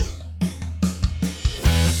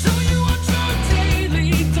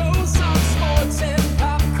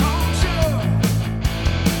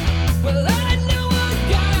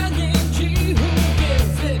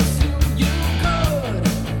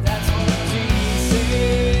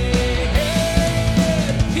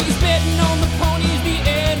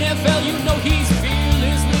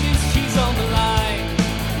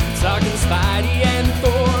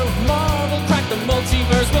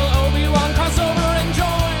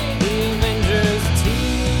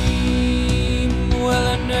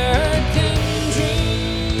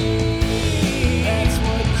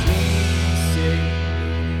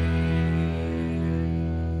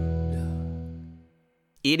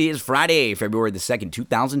It is Friday, February the 2nd,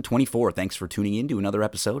 2024. Thanks for tuning in to another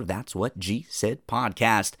episode of That's What G Said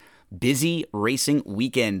podcast. Busy racing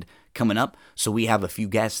weekend coming up, so we have a few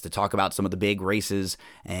guests to talk about some of the big races,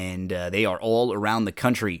 and they are all around the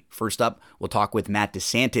country. First up, we'll talk with Matt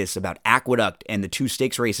DeSantis about Aqueduct and the two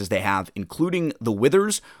stakes races they have, including the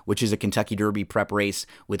Withers, which is a Kentucky Derby prep race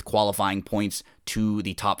with qualifying points to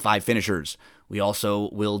the top 5 finishers. We also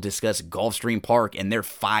will discuss Gulfstream Park and their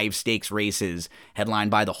 5 stakes races, headlined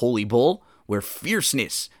by the Holy Bull, where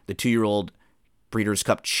Fierceness, the 2-year-old Breeders'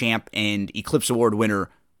 Cup champ and Eclipse Award winner,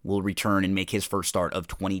 will return and make his first start of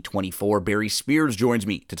 2024. Barry Spears joins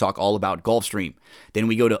me to talk all about Gulfstream. Then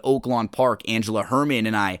we go to Oaklawn Park. Angela Herman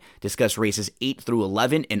and I discuss races 8 through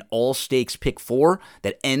 11 and all stakes pick 4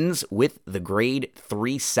 that ends with the Grade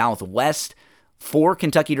 3 Southwest. 4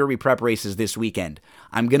 Kentucky Derby prep races this weekend.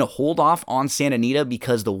 I'm going to hold off on Santa Anita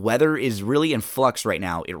because the weather is really in flux right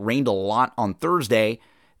now. It rained a lot on Thursday.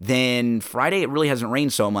 Then Friday, it really hasn't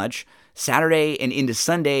rained so much. Saturday and into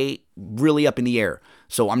Sunday, really up in the air.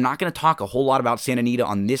 So I'm not going to talk a whole lot about Santa Anita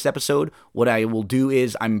on this episode. What I will do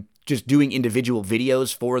is I'm just doing individual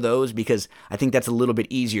videos for those because I think that's a little bit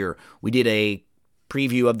easier. We did a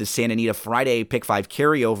preview of the Santa Anita Friday Pick 5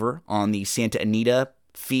 carryover on the Santa Anita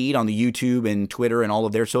feed on the YouTube and Twitter and all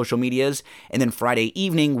of their social medias. And then Friday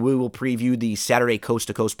evening, we will preview the Saturday Coast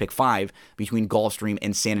to Coast Pick 5 between Gulfstream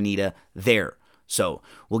and Santa Anita there. So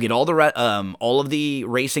we'll get all of the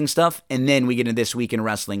racing stuff, and then we get into This Week in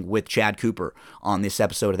Wrestling with Chad Cooper on this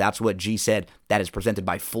episode of That's What G Said. That is presented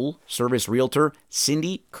by Full Service Realtor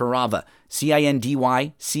Cindy Carava,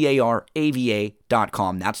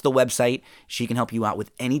 CINDYCARAVA.com. That's the website. She can help you out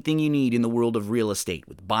with anything you need in the world of real estate,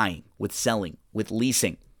 with buying, with selling, with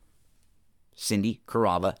leasing.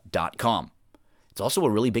 CindyCarava.com. It's also a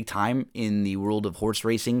really big time in the world of horse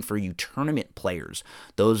racing for you tournament players.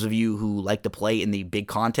 Those of you who like to play in the big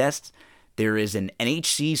contests, there is an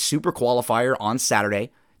NHC Super Qualifier on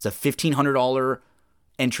Saturday. It's a $1,500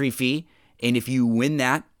 entry fee, and if you win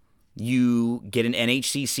that, you get an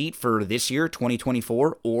NHC seat for this year,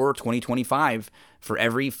 2024, or 2025 for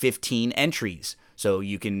every 15 entries. So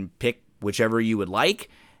you can pick whichever you would like,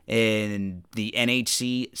 and the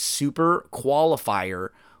NHC Super Qualifier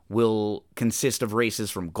will consist of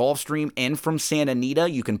races from Gulfstream and from Santa Anita.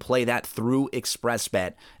 You can play that through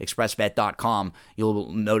ExpressBet, expressbet.com.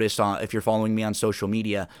 You'll notice if you're following me on social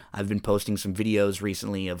media, I've been posting some videos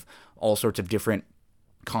recently of all sorts of different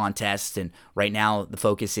contests, and right now the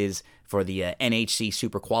focus is for the NHC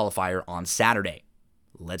Super Qualifier on Saturday.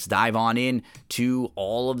 Let's dive on in to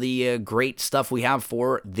all of the great stuff we have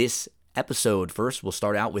for this episode. First, we'll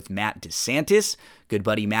start out with Matt DeSantis. Good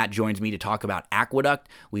buddy Matt joins me to talk about Aqueduct.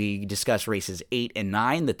 We discuss races 8 and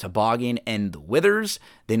 9, the Toboggan and the Withers.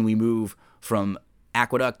 Then we move from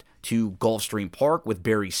Aqueduct to Gulfstream Park with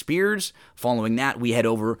Barry Spears. Following that, we head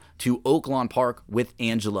over to Oaklawn Park with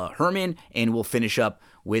Angela Herman, and we'll finish up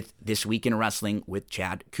with This Week in Wrestling with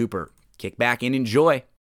Chad Cooper. Kick back and enjoy.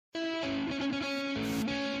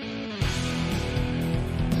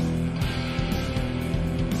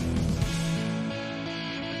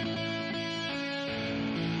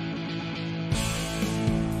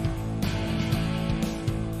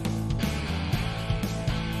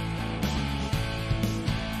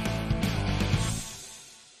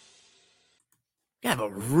 Have a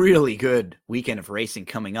really good weekend of racing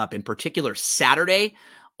coming up. In particular, Saturday,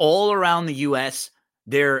 all around the U.S.,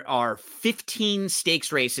 there are 15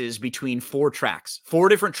 stakes races between 4 tracks. 4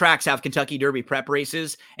 different tracks have Kentucky Derby prep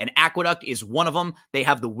races, and Aqueduct is one of them. They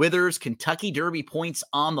have the Withers Kentucky Derby points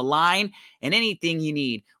on the line, and anything you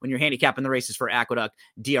need when you're handicapping the races for Aqueduct,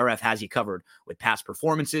 DRF has you covered with past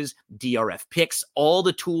performances, DRF picks, all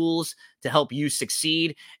the tools to help you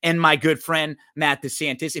succeed. And my good friend, Matt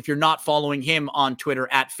DeSantis, if you're not following him on Twitter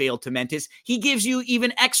at FailToMentis, he gives you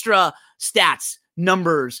even extra stats,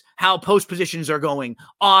 numbers, how post positions are going,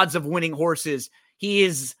 odds of winning horses. He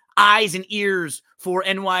is eyes and ears for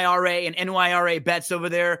NYRA and NYRA bets over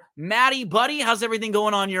there. Matty, buddy, how's everything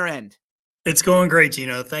going on your end? It's going great,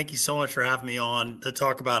 Gino. Thank you so much for having me on to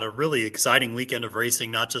talk about a really exciting weekend of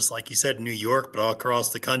racing, not just like you said, in New York, but all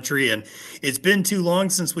across the country. And it's been too long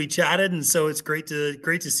since we chatted, and so it's great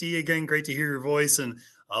to see you again. Great to hear your voice, and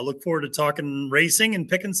I look forward to talking racing and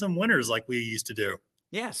picking some winners like we used to do.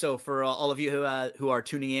 Yeah, so for all of you who are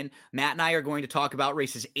tuning in, Matt and I are going to talk about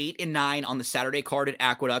races 8 and 9 on the Saturday card at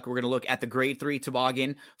Aqueduct. We're going to look at the Grade 3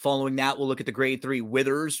 Toboggan. Following that, we'll look at the Grade 3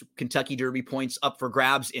 Withers, Kentucky Derby points up for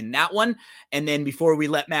grabs in that one. And then before we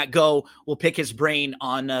let Matt go, we'll pick his brain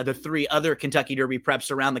on the 3 other Kentucky Derby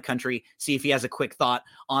preps around the country, see if he has a quick thought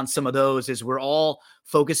on some of those, as we're all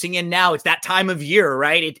focusing in now. It's that time of year,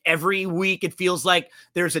 right? Every week it feels like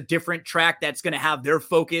there's a different track that's going to have their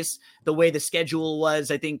focus. The way the schedule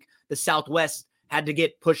was, I think the Southwest had to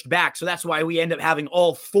get pushed back. So that's why we end up having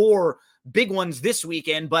all 4 big ones this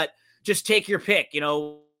weekend. But just take your pick.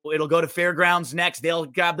 It'll go to Fairgrounds next. They'll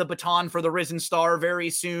grab the baton for the Risen Star very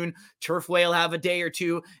soon. Turfway will have a day or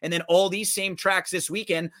two. And then all these same tracks this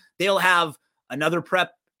weekend, they'll have another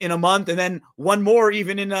prep in a month and then one more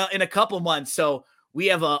even in a couple months. So we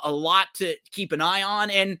have a lot to keep an eye on.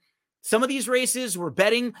 And some of these races we're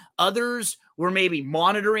betting, others we're maybe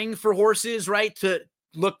monitoring for horses, right, to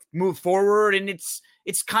move forward. And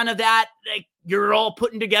it's kind of that, like, you're all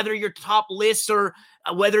putting together your top lists, or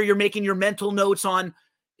whether you're making your mental notes on,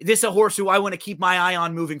 this a horse who I want to keep my eye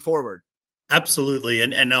on moving forward. Absolutely.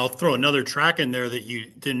 And I'll throw another track in there that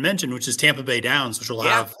you didn't mention, which is Tampa Bay Downs, which will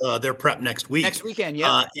have their prep next weekend.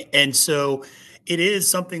 Yeah. And so it is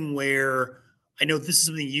something where I know this is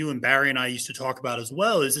something you and Barry and I used to talk about as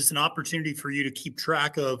well. Is this an opportunity for you to keep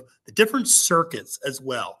track of the different circuits as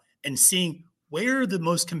well, and seeing where are the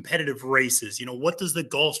most competitive races? What does the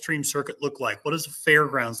Gulfstream circuit look like? What does the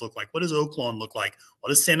Fairgrounds look like? What does Oaklawn look like? What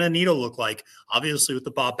does Santa Anita look like? Obviously, with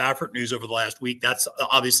the Bob Baffert news over the last week, that's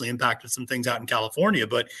obviously impacted some things out in California,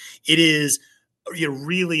 but it is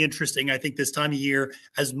really interesting. I think this time of year,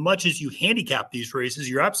 as much as you handicap these races,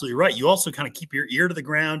 you're absolutely right. You also kind of keep your ear to the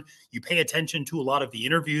ground. You pay attention to a lot of the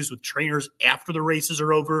interviews with trainers after the races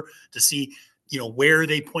are over to see, where are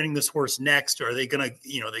they pointing this horse next? Or are they going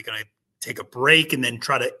to, take a break and then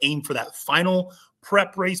try to aim for that final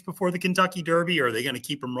prep race before the Kentucky Derby? Or are they going to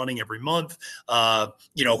keep them running every month?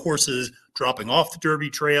 Horses dropping off the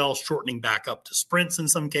Derby trail, shortening back up to sprints in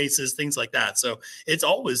some cases, things like that. So it's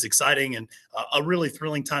always exciting and a really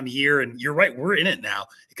thrilling time of year. And you're right, we're in it now,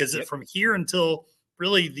 because from here until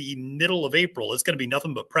really the middle of April, it's going to be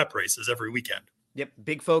nothing but prep races every weekend. Yep.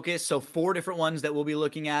 Big focus. So 4 different ones that we'll be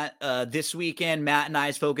looking at this weekend. Matt and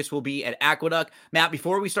I's focus will be at Aqueduct. Matt,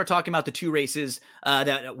 before we start talking about the 2 races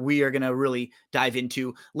that we are going to really dive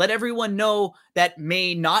into, let everyone know that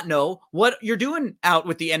may not know what you're doing out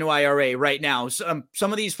with the NYRA right now. So,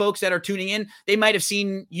 some of these folks that are tuning in, they might have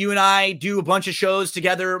seen you and I do a bunch of shows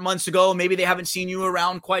together months ago. Maybe they haven't seen you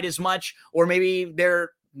around quite as much, or maybe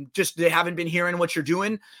they haven't been hearing what you're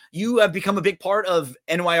doing. You have become a big part of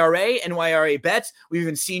NYRA Bets. We've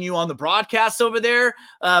even seen you on the broadcasts over there,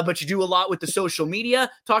 but you do a lot with the social media.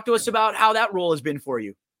 Talk to us about how that role has been for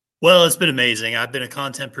you. Well, it's been amazing. I've been a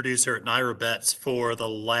content producer at NYRA Bets for the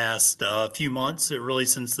last few months, really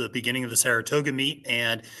since the beginning of the Saratoga meet,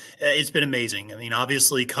 and it's been amazing. I mean,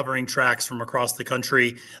 obviously covering tracks from across the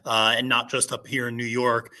country and not just up here in New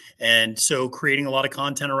York, and so creating a lot of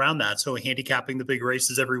content around that. So handicapping the big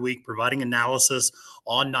races every week, providing analysis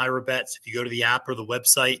on NYRA Bets. If you go to the app or the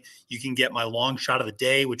website, you can get my long shot of the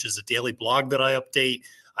day, which is a daily blog that I update.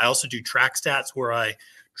 I also do track stats where I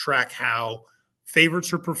track how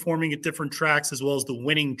favorites are performing at different tracks, as well as the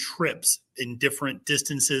winning trips in different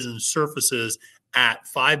distances and surfaces at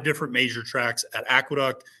 5 different major tracks at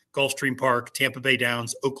Aqueduct, Gulfstream Park, Tampa Bay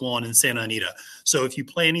Downs, Oaklawn, and Santa Anita. So if you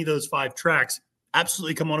play any of those 5 tracks,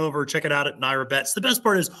 absolutely come on over, check it out at NYRA Bets. The best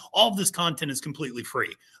part is all of this content is completely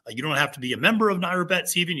free. You don't have to be a member of NYRA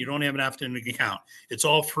Bets even. You don't even have to have an account. It's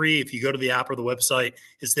all free. If you go to the app or the website,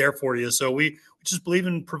 it's there for you. So we just believe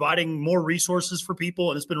in providing more resources for people,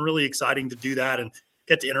 and it's been really exciting to do that and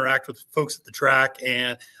get to interact with folks at the track.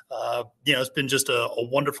 And, it's been just a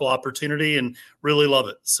wonderful opportunity and really love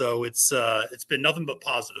it. So it's been nothing but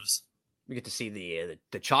positives. We get to see the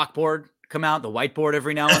chalkboard come out, the whiteboard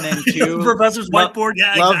every now and then too. Professor's whiteboard.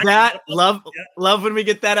 Yeah. Love exactly. that. Love when we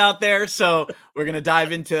get that out there. So we're going to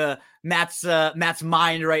dive into Matt's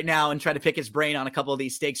mind right now and try to pick his brain on a couple of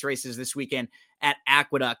these stakes races this weekend at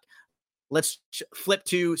Aqueduct. Let's flip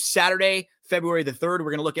to Saturday, February the 3rd.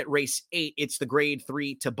 We're going to look at race 8. It's the grade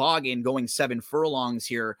 3 toboggan going 7 furlongs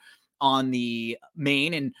here on the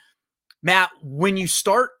main. And Matt, when you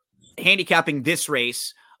start handicapping this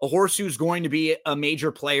race, a horse who's going to be a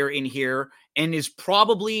major player in here and is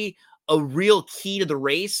probably a real key to the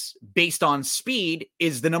race based on speed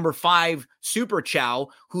is the number 5 Super Chow,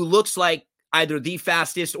 who looks like either the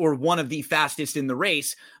fastest or one of the fastest in the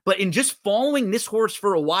race. But in just following this horse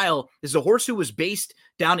for a while, this is a horse who was based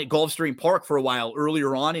down at Gulfstream Park for a while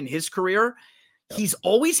earlier on in his career. Yep. He's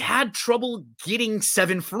always had trouble getting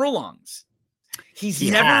 7 furlongs. He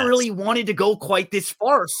never really wanted to go quite this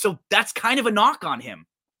far. So that's kind of a knock on him.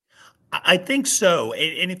 I think so.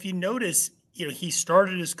 And if you notice, he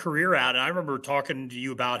started his career out, and I remember talking to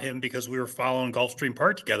you about him because we were following Gulfstream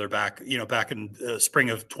Park together back in the spring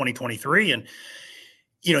of 2023. And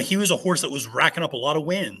he was a horse that was racking up a lot of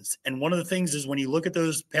wins. And one of the things is when you look at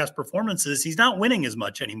those past performances, he's not winning as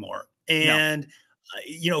much anymore. No. And,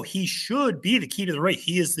 he should be the key to the race.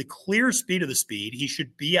 He is the clear speed of the speed. He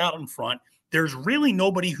should be out in front. There's really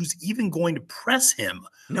nobody who's even going to press him,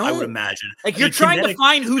 No. I would imagine. Like you're trying to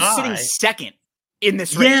find who's sitting second in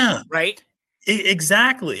this race, right?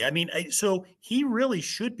 Exactly. I mean, so he really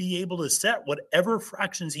should be able to set whatever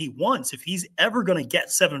fractions he wants. If he's ever going to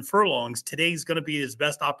get 7 furlongs, today's going to be his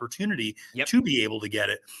best opportunity to be able to get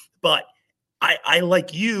it. But I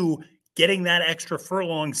like you, getting that extra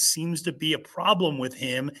furlong seems to be a problem with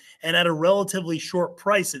him. And at a relatively short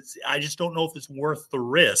price, I just don't know if it's worth the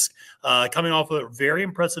risk. Coming off a very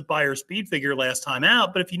impressive Beyer speed figure last time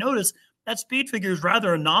out. But if you notice, that speed figure is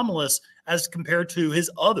rather anomalous as compared to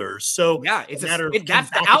his others. So yeah, that's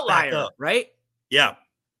the outlier, right? Yeah.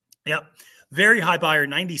 Very high Beyer,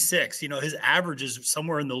 96. His average is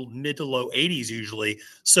somewhere in the mid to low 80s usually.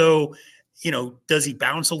 So, does he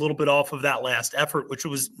bounce a little bit off of that last effort, which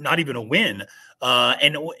was not even a win?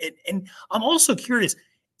 And I'm also curious.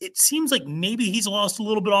 It seems like maybe he's lost a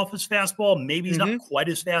little bit off his fastball. Maybe he's not quite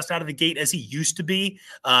as fast out of the gate as he used to be.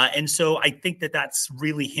 And so I think that's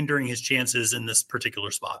really hindering his chances in this particular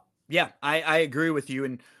spot. Yeah, I agree with you.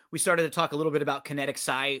 And we started to talk a little bit about Kinetic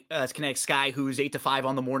Sky, who's 8-5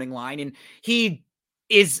 on the morning line. And he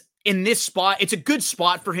is in this spot. It's a good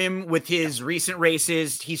spot for him with his recent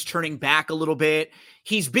races. He's turning back a little bit.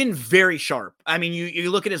 He's been very sharp. I mean, you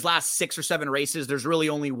look at his last 6 or 7 races, there's really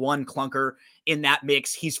only one clunker in that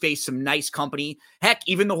mix. He's faced some nice company. Heck,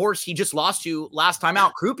 even the horse he just lost to last time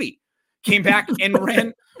out, Crouppy, came back and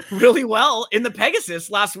ran really well in the Pegasus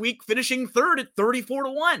last week, finishing 3rd at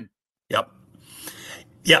 34-1. Yep.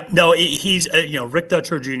 Yeah, no, he's, Rick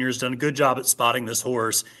Dutcher Jr. has done a good job at spotting this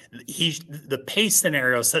horse. The pace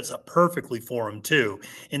scenario sets up perfectly for him too,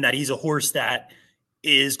 in that he's a horse that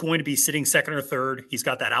is going to be sitting 2nd or 3rd. He's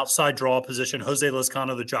got that outside draw position. Jose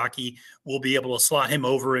Lezcano, the jockey, will be able to slot him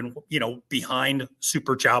over and, behind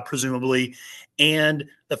Super Chow, presumably. And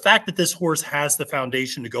the fact that this horse has the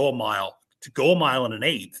foundation to go a mile and an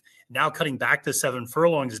eighth, now cutting back to 7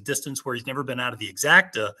 furlongs, a distance where he's never been out of the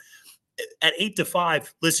exacta. At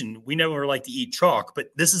 8-5, listen, we never like to eat chalk, but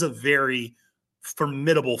this is a very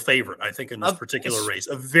formidable favorite, I think, in this particular race.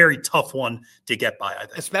 A very tough one to get by, I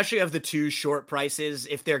think. Especially of the two short prices,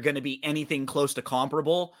 if they're going to be anything close to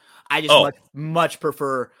comparable, I just much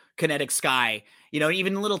prefer Kinetic Sky.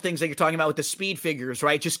 Even little things that you're talking about with the speed figures,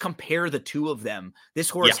 right? Just compare the two of them. This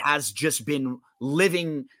horse has just been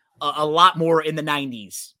living a lot more in the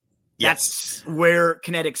 90s. That's where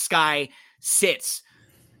Kinetic Sky sits.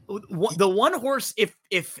 The one horse,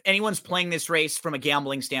 if anyone's playing this race from a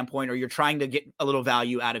gambling standpoint, or you're trying to get a little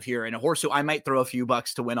value out of here, and a horse who I might throw a few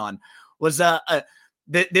bucks to win on, was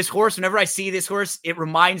this horse. Whenever I see this horse, it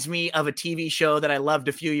reminds me of a TV show that I loved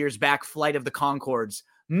a few years back, Flight of the Conchords.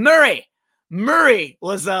 Murray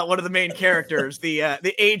was one of the main characters,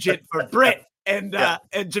 the agent for Britt and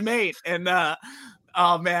Jermaine. And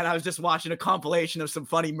oh man, I was just watching a compilation of some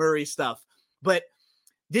funny Murray stuff. But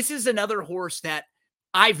this is another horse that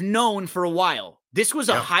I've known for a while. This was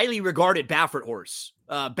a highly regarded Baffert horse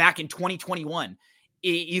back in 2021.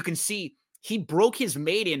 You can see he broke his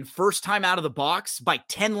maiden first time out of the box by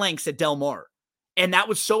 10 lengths at Del Mar. And that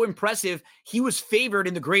was so impressive. He was favored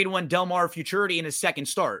in the Grade 1 Del Mar Futurity in his second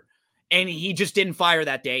start. And he just didn't fire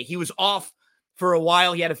that day. He was off for a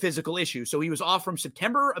while. He had a physical issue. So he was off from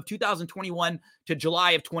September of 2021 to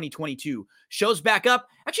July of 2022. Shows back up.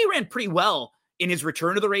 Actually ran pretty well in his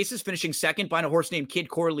return to the races, finishing 2nd behind a horse named Kid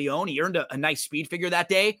Corleone. He earned a nice speed figure that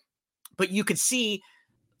day. But you could see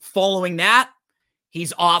following that,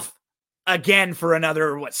 he's off again for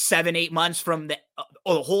another, 7-8 months from the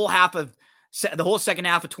whole second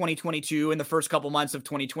half of 2022 and the first couple months of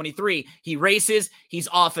 2023. He races, he's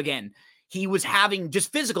off again. He was having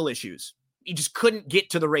just physical issues. He just couldn't get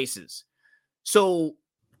to the races. So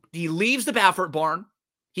he leaves the Baffert barn.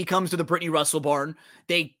 He comes to the Brittany Russell barn.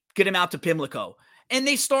 They get him out to Pimlico, and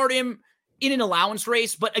they start him in an allowance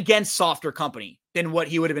race, but against softer company than what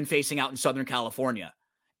he would have been facing out in Southern California.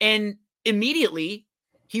 And immediately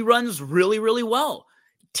he runs really, really well.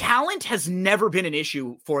 Talent has never been an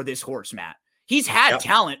issue for this horse, Matt. He's had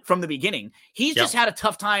talent from the beginning. He's just had a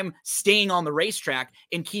tough time staying on the racetrack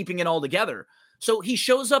and keeping it all together. So he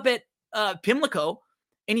shows up at Pimlico,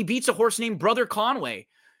 and he beats a horse named Brother Conway.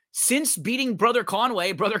 Since beating Brother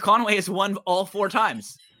Conway has won all 4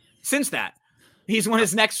 times. Since that, he's won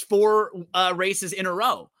his next 4 races in a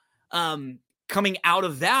row. Coming out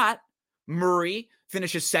of that, Murray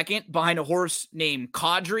finishes 2nd behind a horse named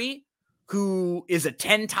Cadre, who is a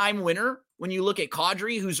 10-time winner when you look at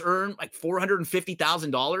Kadri, who's earned like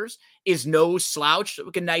 $450,000, is no slouch,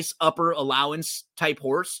 like a nice upper allowance type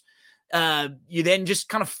horse. You then just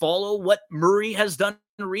kind of follow what Murray has done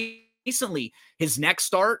recently. His next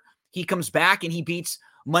start, he comes back and he beats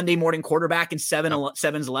Monday morning quarterback in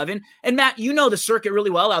 7's11. And Matt, you know the circuit really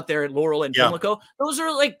well out there at Laurel and Pimlico. Those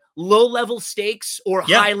are like low level stakes or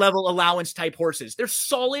high level allowance type horses. They're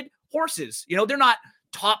solid horses. You know, they're not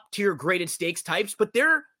top tier graded stakes types, but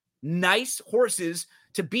they're nice horses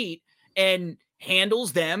to beat, and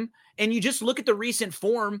handles them. And you just look at the recent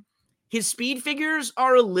form. His speed figures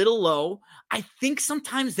are a little low. I think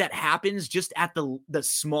sometimes that happens just at the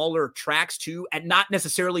smaller tracks too, and not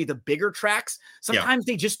necessarily the bigger tracks. Sometimes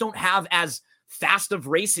they just don't have as fast of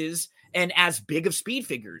races and as big of speed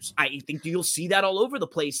figures. I think you'll see that all over the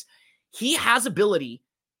place. He has ability.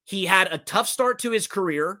 He had a tough start to his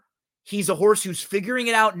career. He's a horse who's figuring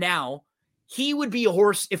it out now. He would be a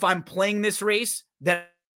horse, if I'm playing this race,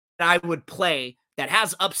 that I would play, that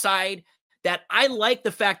has upside, that I like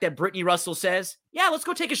the fact that Brittany Russell says, yeah, let's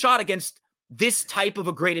go take a shot against this type of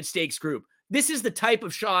a graded stakes group. This is the type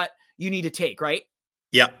of shot you need to take, right?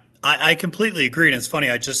 Yeah, I completely agree. And it's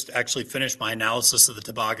funny, I just actually finished my analysis of the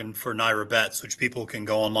toboggan for Naira Bets, which people can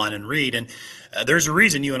go online and read. And there's a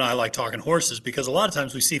reason you and I like talking horses, because a lot of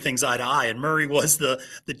times we see things eye to eye. And Murray was the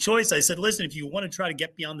choice. I said, listen, if you want to try to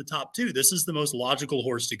get beyond the top two, this is the most logical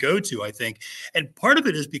horse to go to, I think. And part of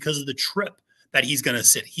it is because of the trip that he's going to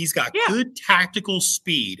sit. He's got good tactical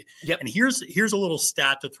speed. And here's a little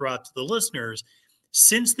stat to throw out to the listeners.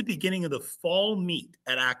 Since the beginning of the fall meet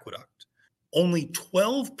at Aqueduct, only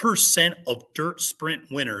 12% of dirt sprint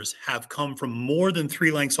winners have come from more than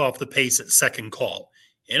 3 lengths off the pace at second call.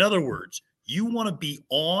 In other words, you want to be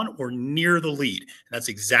on or near the lead. And that's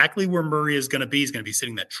exactly where Murray is going to be. He's going to be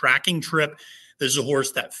sitting that tracking trip. This is a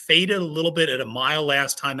horse that faded a little bit at a mile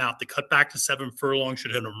last time out. The cut back to 7 furlongs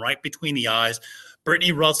should hit him right between the eyes.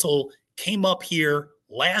 Brittany Russell came up here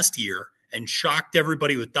last year and shocked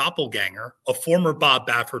everybody with Doppelganger, a former Bob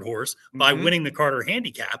Baffert horse, by winning the Carter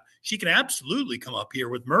Handicap. She can absolutely come up here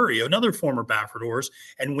with Murray, another former Baffert horse,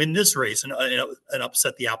 and win this race and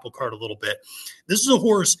upset the apple cart a little bit. This is a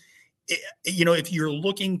horse, you know, if you're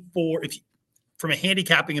looking for, from a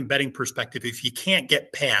handicapping and betting perspective, if you can't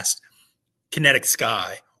get past Kinetic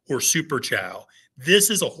Sky or Super Chow, this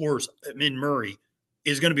is a horse, Murray,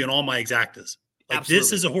 is going to be on all my exactas. Like,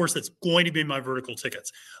 this is a horse that's going to be in my vertical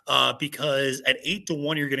tickets because at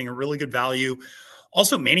 8-1, you're getting a really good value.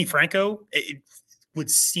 Also, Manny Franco, it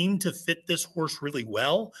would seem to fit this horse really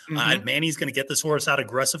well. Manny's going to get this horse out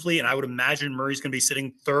aggressively, and I would imagine Murray's going to be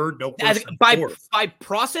sitting third, no worse than fourth. By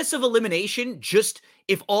process of elimination, just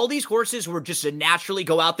if all these horses were just to naturally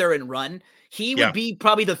go out there and run, he would be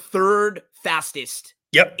probably the third fastest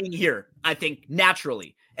in here, I think,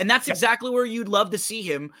 naturally. And that's exactly where you'd love to see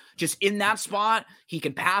him, just in that spot. He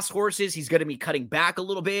can pass horses. He's going to be cutting back a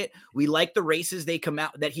little bit. We like the races he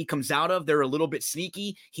comes out of. They're a little bit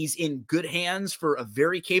sneaky. He's in good hands for a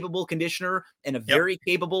very capable conditioner and a very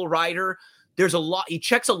capable rider. There's a lot. He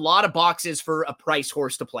checks a lot of boxes for a price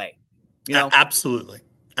horse to play. You know? Absolutely.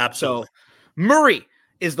 So Murray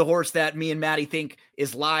is the horse that me and Maddie think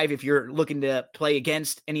is live if you're looking to play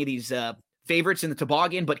against any of these favorites in the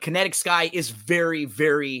toboggan, but Kinetic Sky is very,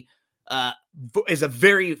 very is a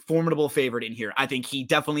very formidable favorite in here. I think he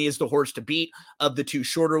definitely is the horse to beat of the two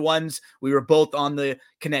shorter ones. We were both on the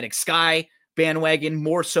Kinetic Sky bandwagon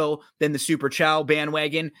more so than the Super Chow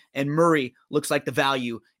bandwagon, and Murray looks like the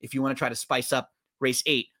value if you want to try to spice up race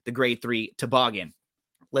 8, the grade 3 toboggan.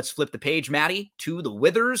 Let's flip the page, Maddie, to the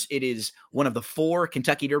Withers. It is one of the 4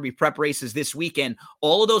 Kentucky Derby prep races this weekend.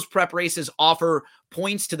 All of those prep races offer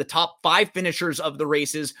points to the top 5 finishers of the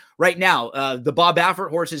races. Right now, the Bob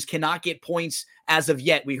Baffert horses cannot get points as of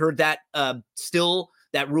yet. We heard that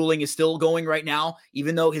that ruling is still going right now,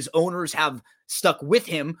 even though his owners have stuck with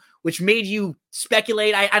him, which made you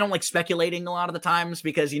speculate. I don't like speculating a lot of the times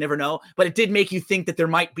because you never know, but it did make you think that there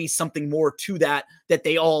might be something more to that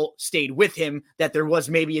they all stayed with him, that there was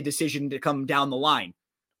maybe a decision to come down the line.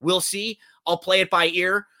 We'll see. I'll play it by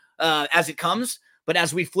ear as it comes. But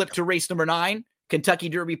as we flip to race number 9, Kentucky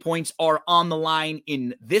Derby points are on the line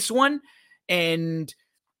in this one. And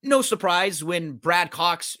no surprise, when Brad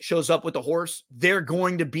Cox shows up with the horse, they're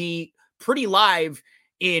going to be pretty live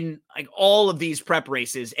in like all of these prep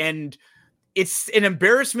races. And it's an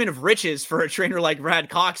embarrassment of riches for a trainer like Brad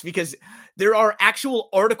Cox, because there are actual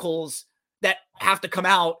articles that have to come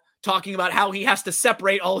out talking about how he has to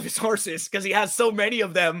separate all of his horses because he has so many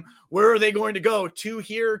of them. Where are they going to go? 2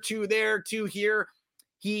 here, 2 there, 2 here.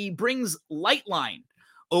 He brings Lightline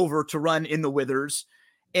over to run in the Withers.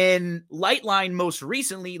 And Lightline most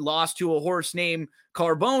recently lost to a horse named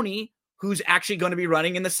Carboni, who's actually going to be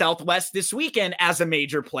running in the Southwest this weekend as a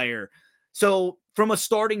major player. So from a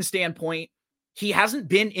starting standpoint, he hasn't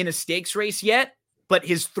been in a stakes race yet, but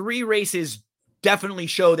his 3 races definitely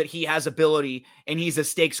show that he has ability and he's a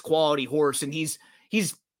stakes quality horse. And he's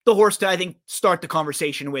the horse to, I think, start the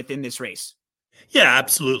conversation with in this race. Yeah,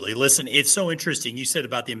 absolutely. Listen, it's so interesting. You said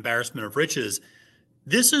about the embarrassment of riches.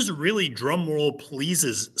 This is really Drumroll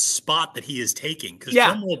Please's spot that he is taking, because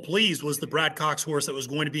Drumroll Please was the Brad Cox horse that was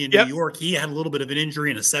going to be in New York. He had a little bit of an injury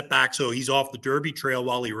and a setback, so he's off the Derby trail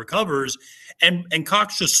while he recovers. And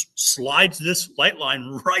Cox just slides this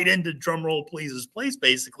Lightline right into Drumroll Please's place,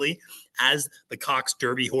 basically, as the Cox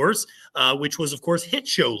Derby horse, which was, of course, Hit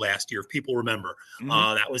Show last year, if people remember.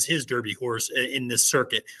 That was his Derby horse in this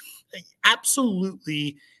circuit.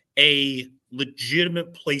 Absolutely a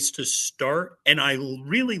legitimate place to start. And I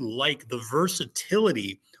really like the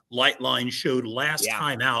versatility Lightline showed last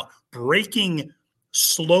time out, breaking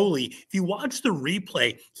slowly. If you watch the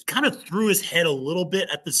replay, he kind of threw his head a little bit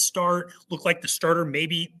at the start, looked like the starter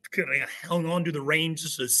maybe hung on to the reins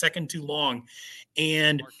just a second too long.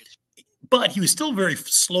 But he was still very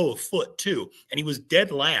slow of foot too. And he was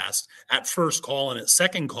dead last at first call and at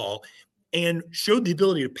second call, and showed the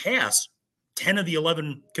ability to pass 10 of the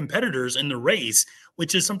 11 competitors in the race,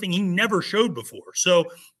 which is something he never showed before. So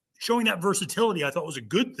showing that versatility, I thought, was a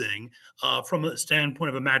good thing from a standpoint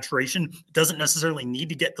of a maturation. Doesn't necessarily need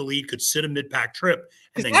to get the lead, could sit a mid-pack trip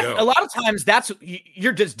and then go. A lot of times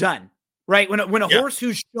you're just done, right? When a horse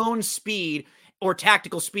who's shown speed or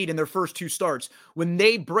tactical speed in their first 2 starts, when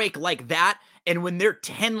they break like that and when they're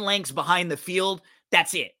 10 lengths behind the field,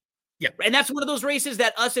 that's it. Yeah. And that's one of those races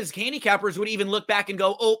that us as handicappers would even look back and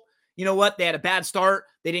go, oh, you know what? They had a bad start.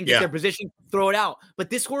 They didn't get their position, throw it out. But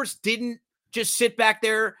this horse didn't just sit back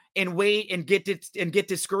there and wait and get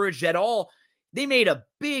discouraged at all. They made a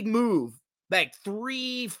big move, like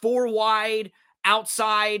 3-4 wide,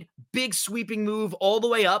 outside, big sweeping move all the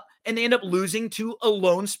way up, and they end up losing to a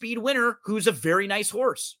lone speed winner who's a very nice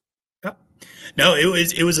horse. Yeah. No,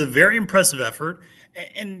 it was a very impressive effort.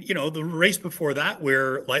 And, you know, the race before that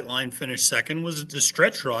where Lightline finished second was the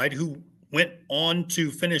Stretch Ride, who went on to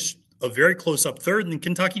finish a very close up third in the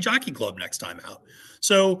Kentucky Jockey Club next time out.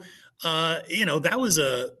 So, you know, that was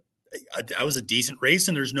a decent race,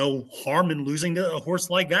 and there's no harm in losing to a horse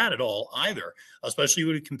like that at all either, especially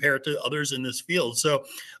when you compare it to others in this field. So,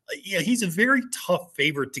 yeah, he's a very tough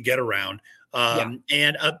favorite to get around.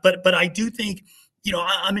 But I do think, you know,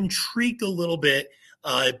 I'm intrigued a little bit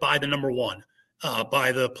by the number 1,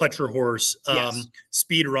 by the Pletcher horse,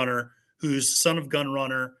 Speed Runner, who's son of Gun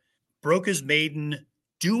Runner, broke his maiden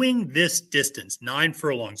doing this distance, 9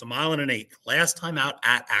 furlongs, 1.1 miles, last time out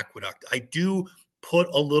at Aqueduct. I do put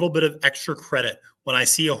a little bit of extra credit when I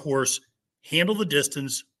see a horse handle the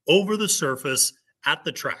distance over the surface at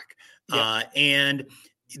the track. And,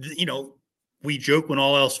 you know, we joke when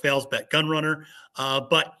all else fails, bet Gun Runner.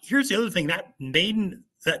 But here's the other thing,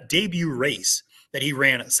 that debut race that he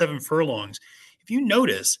ran at 7 furlongs, if you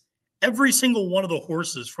notice, every single one of the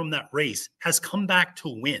horses from that race has come back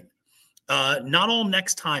to win. Not all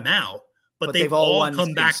next time out, but they've all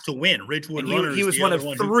come back to win. Ridgewood Runners. He was one of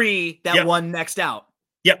 3 that won next out.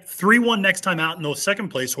 Yep. 3 won next time out, and the second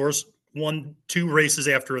place horse won 2 races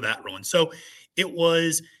after that run. So it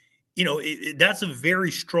was, you know, that's a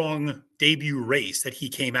very strong debut race that he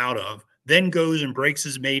came out of, then goes and breaks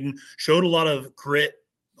his maiden, showed a lot of grit,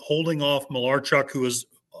 holding off Malarchuk, who was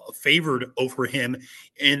favored over him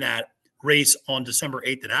in that race on December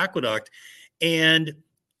 8th at Aqueduct. And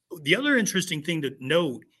the other interesting thing to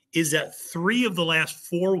note is that 3 of the last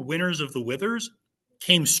 4 winners of the Withers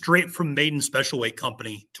came straight from Maiden Special Weight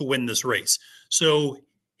Company to win this race. So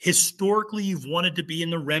historically, you've wanted to be in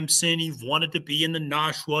the Remsen, you've wanted to be in the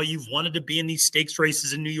Nashua, you've wanted to be in these stakes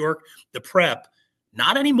races in New York, the Prep.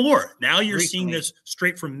 Not anymore. Now you're seeing this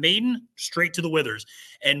straight from Maiden, straight to the Withers.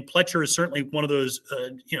 And Pletcher is certainly one of those,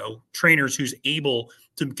 you know, trainers who's able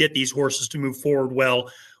to get these horses to move forward well.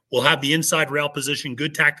 Will have the inside rail position,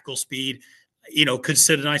 good tactical speed, you know, could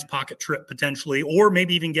sit a nice pocket trip potentially, or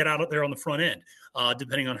maybe even get out there on the front end,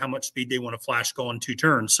 depending on how much speed they want to flash go on 2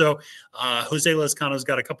 turns. So Jose Lezcano's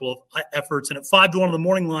got a couple of efforts. And at 5-1 on the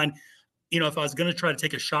morning line, you know, if I was going to try to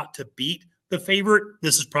take a shot to beat the favorite,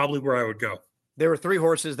 this is probably where I would go. There were 3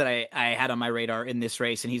 horses that I had on my radar in this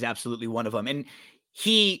race, and he's absolutely one of them. And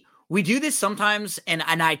we do this sometimes, and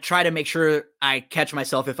I try to make sure I catch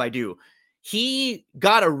myself if I do. He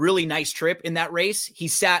got a really nice trip in that race. He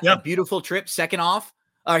sat a beautiful trip second off,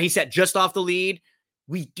 or he sat just off the lead.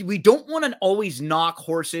 We don't want to always knock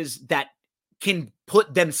horses that can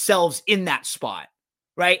put themselves in that spot,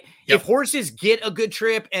 right? Yep. If horses get a good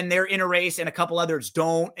trip and they're in a race and a couple others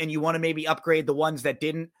don't, and you want to maybe upgrade the ones that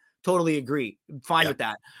didn't, totally agree. Fine with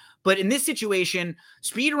that. But in this situation,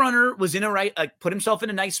 Speedrunner was in put himself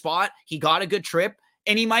in a nice spot. He got a good trip,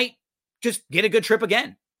 and he might just get a good trip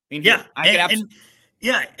again. And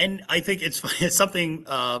I think it's something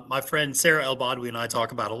my friend Sarah El Badwi and I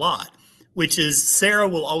talk about a lot, which is Sarah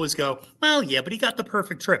will always go, well, yeah, but he got the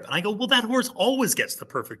perfect trip. And I go, well, that horse always gets the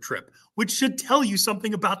perfect trip, which should tell you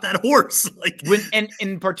something about that horse. And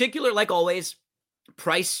in particular, like always,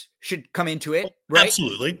 price should come into it, right?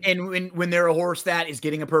 Absolutely. And when they're a horse that is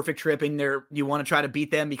getting a perfect trip and you want to try to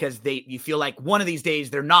beat them because you feel like one of these days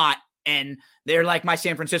they're not, and they're like my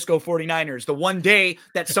San Francisco 49ers. The one day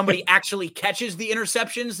that somebody actually catches the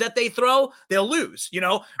interceptions that they throw, they'll lose.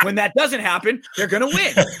 When that doesn't happen, they're going to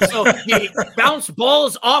win. So you bounce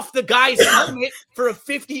balls off the guy's helmet for a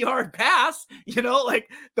 50-yard pass,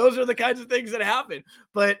 those are the kinds of things that happen.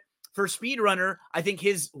 But for Speedrunner, I think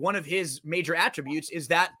one of his major attributes is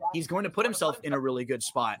that he's going to put himself in a really good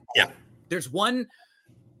spot. Yeah. There's one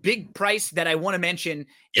big price that I want to mention.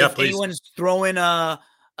 Yeah, if anyone's throwing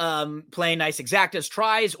playing nice exactas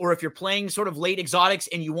tries, or if you're playing sort of late exotics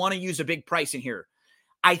and you want to use a big price in here,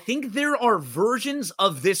 I think there are versions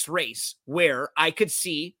of this race where I could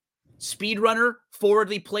see Speedrunner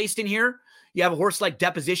forwardly placed in here. You have a horse like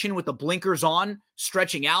Deposition with the blinkers on,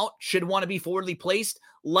 stretching out, should want to be forwardly placed.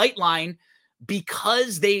 Lightline,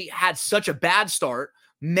 because they had such a bad start,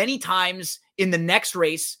 many times in the next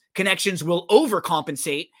race, Connections will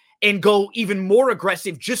overcompensate and go even more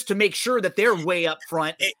aggressive just to make sure that they're way up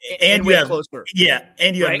front and way closer. Yeah,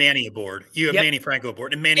 and you have Manny aboard. You have Manny Franco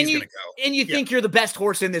aboard, and Manny's going to go. And you think you're the best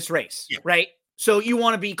horse in this race, right? So you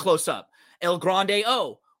want to be close up. El Grande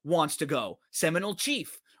O wants to go. Seminole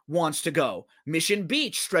Chief wants to go. Mission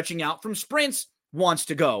Beach, stretching out from sprints, wants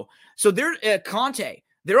to go. So Conte,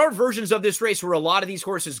 there are versions of this race where a lot of these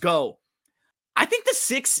horses go. I think the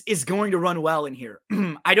 6 is going to run well in here.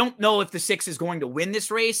 I don't know if the 6 is going to win this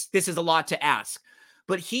race. This is a lot to ask.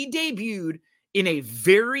 But he debuted in a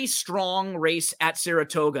very strong race at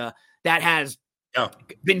Saratoga that has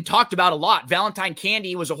been talked about a lot. Valentine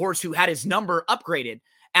Candy was a horse who had his number upgraded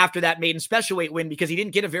after that maiden special weight win because he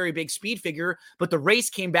didn't get a very big speed figure, but the race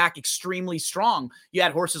came back extremely strong. You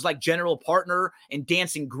had horses like General Partner and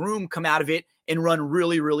Dancing Groom come out of it and run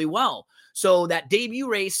really, really well. So that debut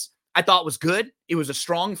race I thought was good. It was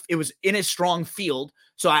in a strong field.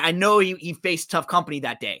 So I know he faced tough company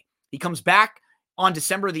that day. He comes back on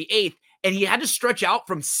December the 8th, and he had to stretch out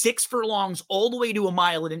from 6 furlongs all the way to a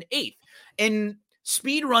mile and an eighth. And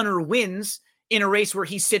Speedrunner wins in a race where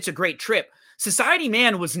he sits a great trip. Society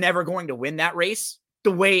Man was never going to win that race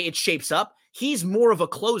the way it shapes up. He's more of a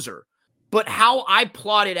closer. But how I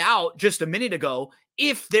plotted out just a minute ago,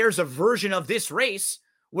 if there's a version of this race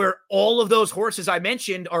where all of those horses I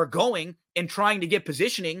mentioned are going and trying to get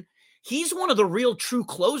positioning, he's one of the real true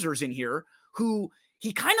closers in here who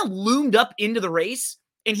he kind of loomed up into the race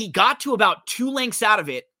and he got to about 2 lengths out of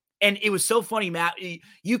it. And it was so funny, Matt.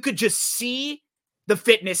 You could just see the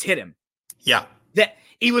fitness hit him. Yeah. That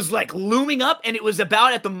he was like looming up and it was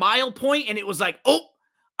about at the mile point and it was like, oh,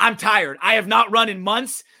 I'm tired. I have not run in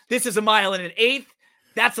months. This is a mile and an eighth.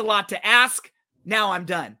 That's a lot to ask. Now I'm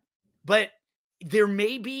done. But there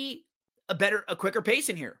may be a quicker pace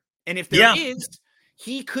in here. And if there is,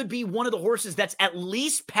 he could be one of the horses that's at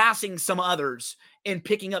least passing some others and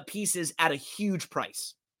picking up pieces at a huge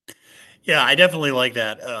price. Yeah, I definitely like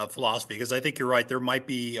that philosophy because I think you're right. There might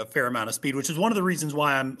be a fair amount of speed, which is one of the reasons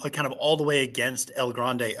why I'm kind of all the way against El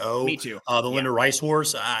Grande O. Me too. The Linda Rice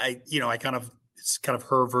horse. It's kind of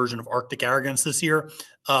her version of Arctic Arrogance this year.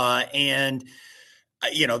 And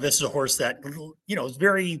this is a horse that, is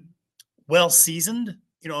very well seasoned,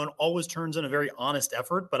 and always turns in a very honest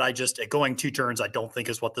effort. But at going 2 turns, I don't think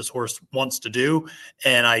is what this horse wants to do.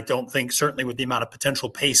 And I don't think, certainly with the amount of potential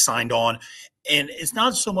pace signed on, and it's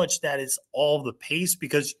not so much that it's all the pace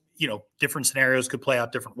because, different scenarios could play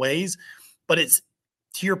out different ways. But it's,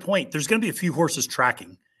 to your point, there's going to be a few horses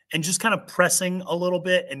tracking and just kind of pressing a little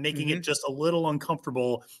bit and making it just a little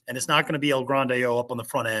uncomfortable. And it's not going to be El Grande O up on the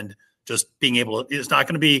front end. Just being able to, it's not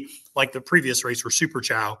going to be like the previous race where Super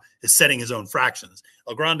Chow is setting his own fractions.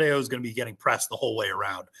 El Grande O is going to be getting pressed the whole way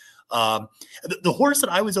around. The horse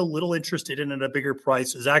that I was a little interested in at a bigger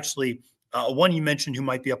price is actually one you mentioned who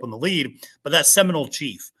might be up on the lead, but that's Seminole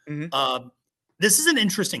Chief. This is an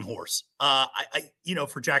interesting horse.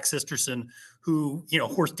 For Jack Sisterson, who,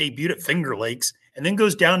 horse debuted at Finger Lakes and then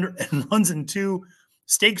goes down and runs in 2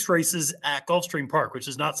 stakes races at Gulfstream Park, which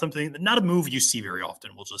is not a move you see very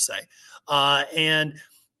often, we'll just say. And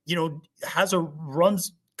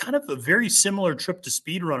runs kind of a very similar trip to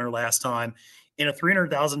Speedrunner last time in a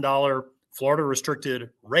 $300,000 Florida restricted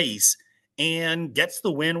race and gets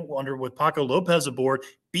the win under with Paco Lopez aboard,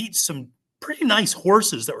 beats some pretty nice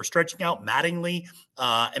horses that were stretching out. Mattingly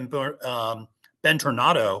and Ben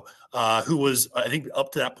Tornado, who was, I think,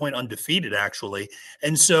 up to that point undefeated, actually.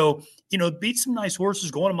 And so, beat some nice horses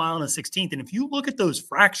going a mile and a 16th. And if you look at those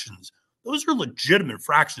fractions, those are legitimate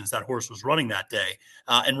fractions that horse was running that day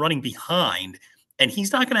and running behind. And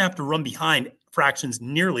he's not going to have to run behind fractions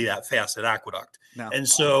nearly that fast at Aqueduct. No. And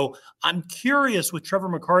so I'm curious with Trevor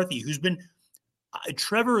McCarthy, who's been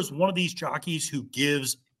Trevor is one of these jockeys who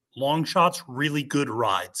gives long shots really good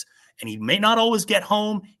rides. And he may not always get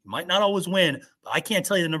home. He might not always win. But I can't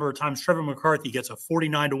tell you the number of times Trevor McCarthy gets a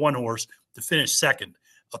 49-1 horse to finish second,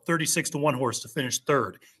 a 36-1 horse to finish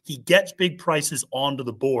third. He gets big prices onto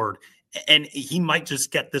the board, and he might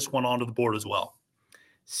just get this one onto the board as well.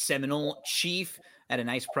 Seminole Chief at a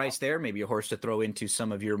nice price there. Maybe a horse to throw into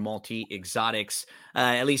some of your multi-exotics.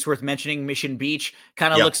 At least worth mentioning, Mission Beach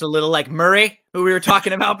kind of looks a little like Murray, who we were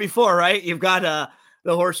talking about before, right? You've got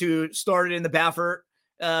the horse who started in the Baffert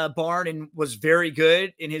barn and was very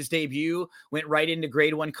good in his debut, went right into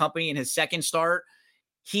Grade 1 company in his second start.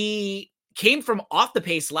 He came from off the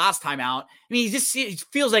pace last time out. I mean, he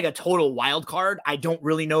feels like a total wild card. I don't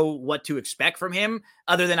really know what to expect from him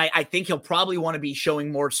other than I think he'll probably want to be showing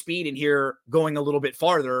more speed in here, going a little bit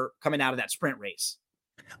farther coming out of that sprint race.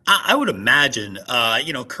 I would imagine,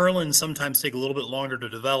 Curlin sometimes take a little bit longer to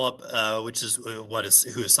develop, which is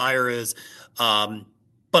who his sire is.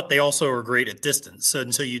 But they also are great at distance.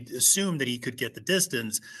 And so you'd assume that he could get the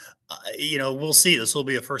distance. We'll see. This will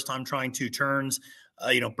be a first time trying 2 turns.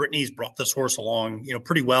 Brittany's brought this horse along,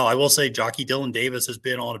 pretty well. I will say jockey Dylan Davis has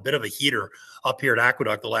been on a bit of a heater up here at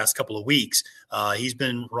Aqueduct the last couple of weeks. He's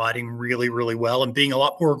been riding really, really well and being a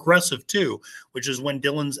lot more aggressive too, which is when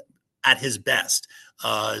Dylan's at his best.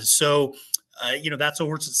 That's a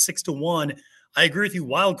horse at 6-1. I agree with you.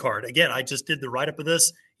 Wild card. Again, I just did the write-up of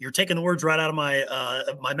this. You're taking the words right out of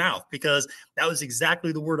my mouth, because that was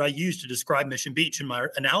exactly the word I used to describe Mission Beach in my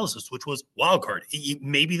analysis, which was wild card.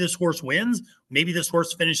 Maybe this horse wins. Maybe this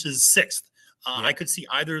horse finishes 6th. I could see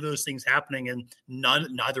either of those things happening, and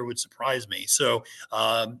neither would surprise me. So,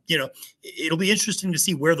 it'll be interesting to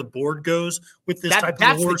see where the board goes with this type of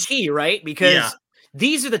horse. That's the key, right? Because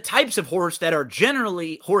these are the types of horses that are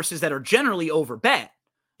generally overbet.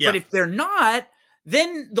 Yeah. But if they're not,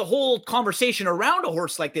 then the whole conversation around a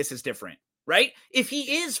horse like this is different, right? If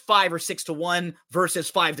he is 5 or 6-1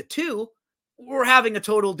 versus 5-2, we're having a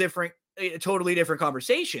totally different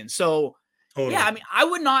conversation. So, I mean, I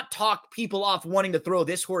would not talk people off wanting to throw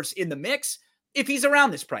this horse in the mix if he's around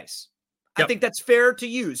this price. Yep. I think that's fair to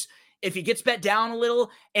use. If he gets bet down a little,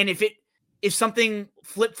 and if something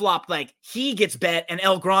flip-flop, like he gets bet and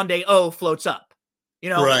El Grande floats up,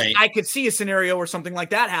 right. I could see a scenario where something like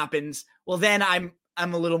that happens. Well, then I'm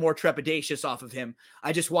a little more trepidatious off of him.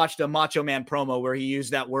 I just watched a Macho Man promo where he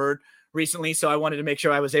used that word recently, so I wanted to make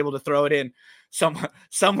sure I was able to throw it in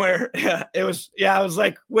somewhere. I was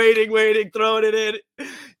like waiting, throwing it in.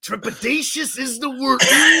 Trepidatious is the word.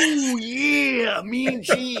 Ooh, yeah, Mean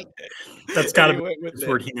Gene. That's got to be the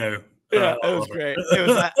word he knew. Yeah, it was great. It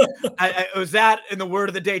was that. It was that and the word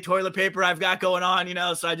of the day toilet paper I've got going on,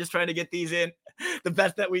 so I'm just trying to get these in the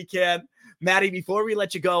best that we can. Maddie, before we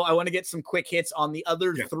let you go, I want to get some quick hits on the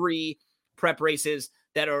other 3 prep races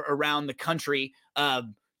that are around the country.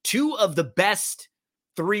 2 of the best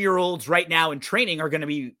 3-year-olds right now in training are going to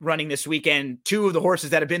be running this weekend. 2 of the horses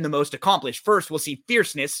that have been the most accomplished. First, we'll see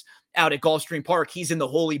Fierceness out at Gulfstream Park. He's in the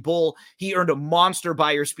Holy Bull. He earned a monster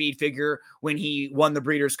Beyer speed figure when he won the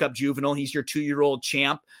Breeders' Cup Juvenile. He's your 2-year-old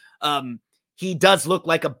champ. He does look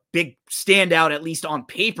like a big standout, at least on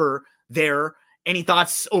paper there. Any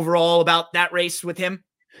thoughts overall about that race with him?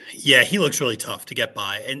 Yeah, he looks really tough to get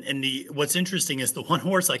by. And what's interesting is the one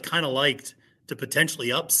horse I kind of liked to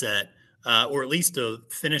potentially upset, or at least to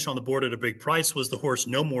finish on the board at a big price, was the horse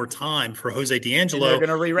No More Time for Jose D'Angelo. And they're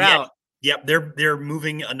going to reroute. Yep, they're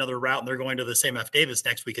moving another route, and they're going to the same F. Davis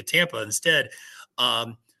next week at Tampa instead.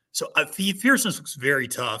 So Fierceness looks very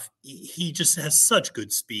tough. He just has such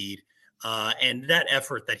good speed. And that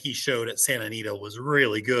effort that he showed at Santa Anita was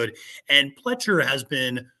really good. And Pletcher has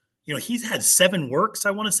been, he's had 7 works,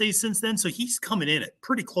 I want to say, since then. So he's coming in at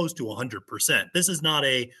pretty close to 100%. This is not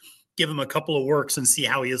a give him a couple of works and see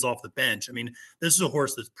how he is off the bench. I mean, this is a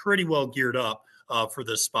horse that's pretty well geared up for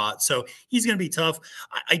this spot. So he's going to be tough.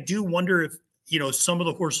 I do wonder if, some of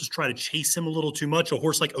the horses try to chase him a little too much. A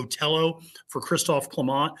horse like Otello for Christophe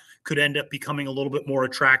Clement could end up becoming a little bit more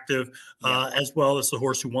attractive, as well as the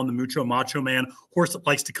horse who won the Mucho Macho Man. Horse that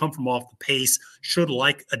likes to come from off the pace, should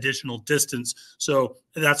like additional distance. So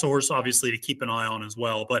that's a horse, obviously, to keep an eye on as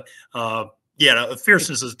well. But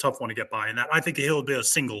Fierceness is a tough one to get by, and that I think he'll be a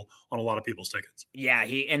single on a lot of people's tickets. Yeah,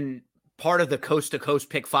 and part of the coast to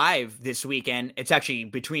coast pick 5 this weekend, it's actually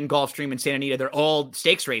between Gulfstream and Santa Anita. They're all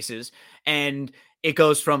stakes races, and it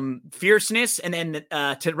goes from Fierceness and then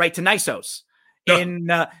to Nisos in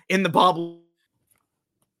the Bob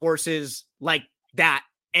horses like that.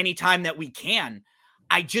 Anytime that we can,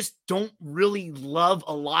 I just don't really love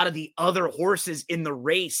a lot of the other horses in the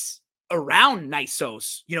race around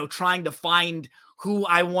Nisos, trying to find who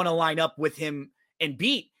I want to line up with him and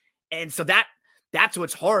beat. And so that's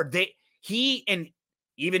what's hard. He and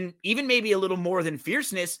even maybe a little more than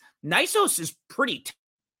Fierceness, Nisos is pretty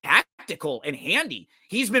tactical and handy.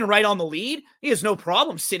 He's been right on the lead. He has no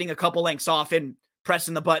problem sitting a couple lengths off and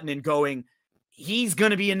pressing the button and going. He's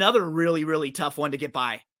going to be another really, really tough one to get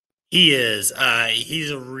by. He is.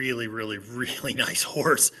 He's a really, really, really nice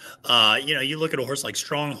horse. You look at a horse like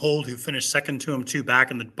Stronghold, who finished second to him 2 back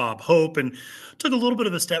in the Bob Hope and took a little bit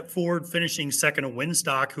of a step forward, finishing second to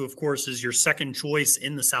Winstock, who, of course, is your second choice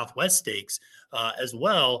in the Southwest Stakes as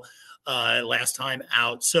well last time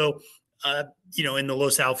out. So, in the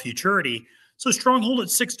Los Al Futurity. So Stronghold at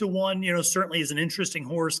 6-1, certainly is an interesting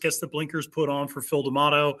horse. Gets the blinkers put on for Phil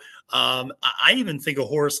D'Amato. I even think a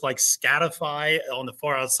horse like Scatify on the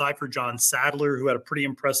far outside for John Sadler, who had a pretty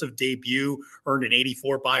impressive debut, earned an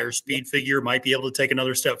 84 Beyer speed figure, might be able to take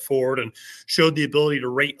another step forward and showed the ability to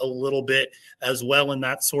rate a little bit as well in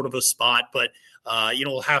that sort of a spot. But,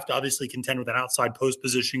 we'll have to obviously contend with an outside post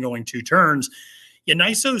position going 2 turns. Yeah,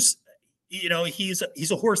 Nisos,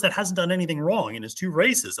 he's a horse that hasn't done anything wrong in his 2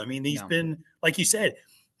 races. I mean, he's been, like you said,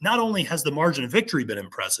 not only has the margin of victory been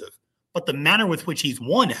impressive, but the manner with which he's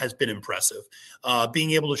won has been impressive.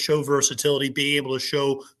 Being able to show versatility, being able to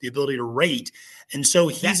show the ability to rate. And so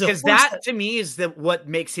he's because that to me is what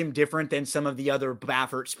makes him different than some of the other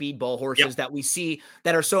Baffert speedball horses that we see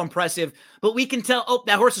that are so impressive. But we can tell,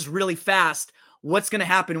 that horse is really fast. What's going to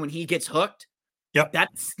happen when he gets hooked? Yep.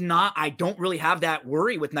 I don't really have that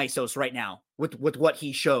worry with Nisos right now with what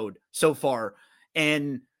he showed so far.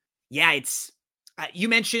 And it's, you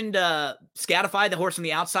mentioned Scatify, the horse on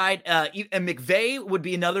the outside, and McVeigh would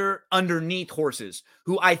be another underneath horses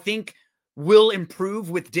who I think will improve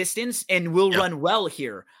with distance and will run well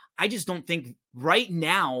here. I just don't think right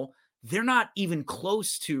now they're not even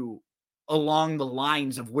close to along the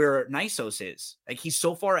lines of where Nisos is. Like, he's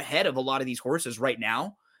so far ahead of a lot of these horses right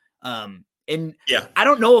now. And I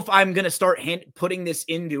don't know if I'm going to start putting this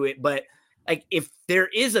into it, but like, if there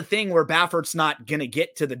is a thing where Baffert's not going to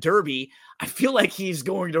get to the Derby, I feel like he's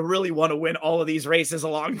going to really want to win all of these races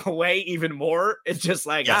along the way even more. It's just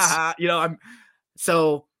like, I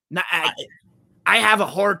have a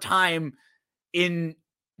hard time in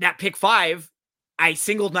that pick 5. I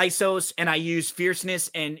singled Nisos and I used Fierceness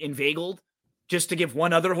and Inveigled just to give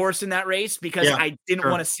one other horse in that race because I didn't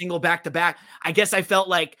want to single back to back. I guess I felt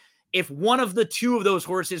like if one of the 2 of those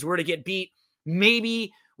horses were to get beat,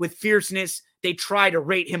 maybe with Fierceness, they try to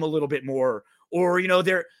rate him a little bit more, or,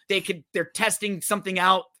 they're testing something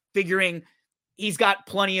out, figuring he's got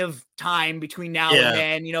plenty of time between now and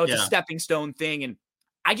then, it's a stepping stone thing. And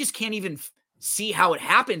I just can't even see how it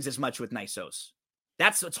happens as much with Nisos.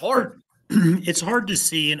 It's hard. It's hard to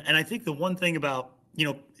see. And I think the one thing about,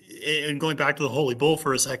 and going back to the Holy Bull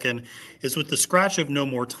for a second, is with the scratch of No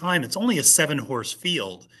More Time, it's only a 7-horse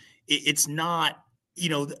field. It's not,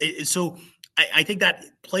 so I think that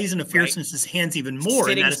plays into Fierceness's hands even more.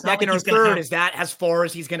 Sitting and second or third, is that as far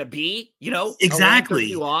as he's going to be?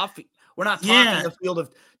 Exactly. Off. We're not talking a field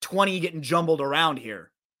of 20 getting jumbled around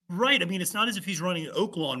here. Right. I mean, it's not as if he's running at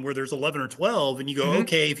Oaklawn where there's 11 or 12 and you go,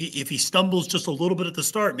 okay, if he stumbles just a little bit at the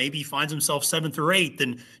start, maybe he finds himself 7th or 8th,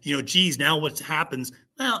 then, geez, now what happens?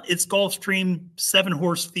 Well, it's Gulfstream,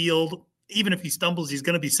 7-horse field. Even if he stumbles, he's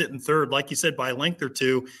going to be sitting 3rd, like you said, by a length or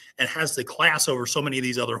 2, and has the class over so many of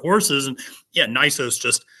these other horses. And Nisos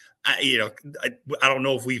just, I don't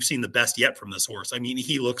know if we've seen the best yet from this horse. I mean,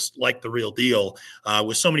 he looks like the real deal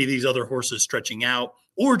with so many of these other horses stretching out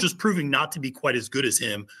or just proving not to be quite as good as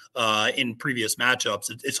him in previous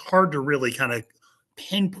matchups. It's hard to really kind of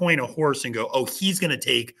pinpoint a horse and go, oh, he's going to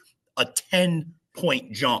take a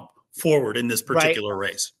 10-point jump forward in this particular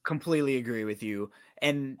race. Completely agree with you.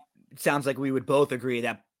 And it sounds like we would both agree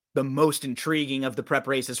that the most intriguing of the prep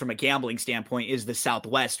races from a gambling standpoint is the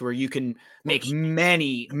Southwest, where you can make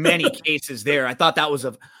many cases there. I thought that was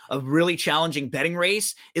a really challenging betting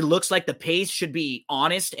race. It looks like the pace should be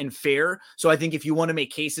honest and fair. So I think if you want to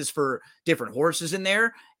make cases for different horses in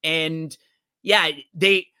there, and yeah,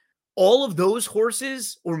 all of those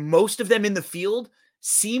horses, or most of them in the field,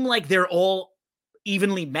 seem like they're all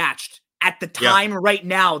evenly matched. At the time right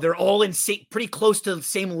now, they're all in pretty close to the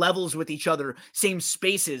same levels with each other, same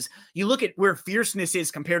spaces. You look at where Fierceness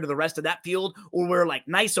is compared to the rest of that field, or where like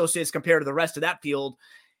Nisos is compared to the rest of that field,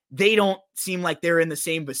 they don't seem like they're in the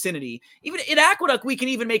same vicinity. Even in Aqueduct, we can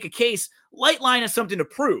even make a case. Lightline has something to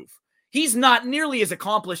prove. He's not nearly as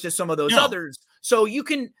accomplished as some of those others. So you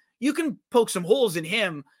can poke some holes in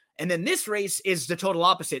him. And then this race is the total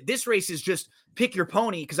opposite. This race is just pick your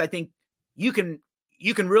pony, because I think you can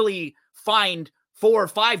really find 4 or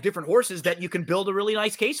 5 different horses that you can build a really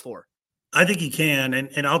nice case for. I think he can,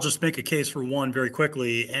 and I'll just make a case for one very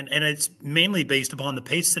quickly, and it's mainly based upon the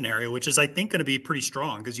pace scenario, which is, I think, going to be pretty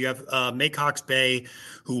strong, because you have Maycox Bay,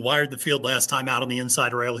 who wired the field last time out on the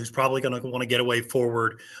inside rail, who's probably going to want to get away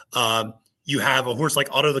forward. You have a horse like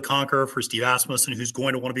Otto the Conqueror for Steve Asmussen, who's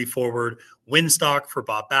going to want to be forward. Winstock for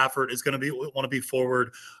Bob Baffert is going to want to be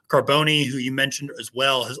forward. Carboni, who you mentioned as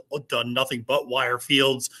well, has done nothing but wire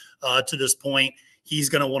fields to this point. He's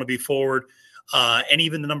going to want to be forward. And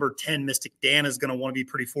even the number 10, Mystic Dan, is going to want to be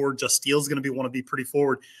pretty forward. Just Steele's going to want to be pretty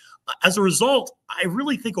forward. As a result, I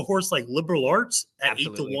really think a horse like Liberal Arts at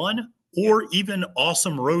 8-1, or even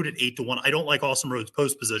Awesome Road at 8-1. I don't like Awesome Road's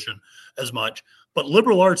post position as much, but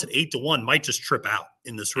Liberal Arts at 8-1 might just trip out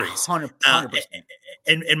in this race. 100%.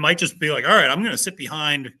 And might just be like, all right, I'm going to sit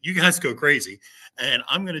behind. You guys go crazy. And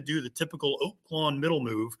I'm going to do the typical Oaklawn middle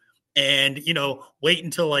move and, wait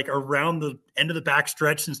until like around the end of the back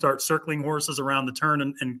stretch and start circling horses around the turn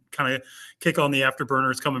and kind of kick on the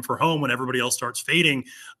afterburners coming for home when everybody else starts fading.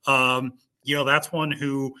 That's one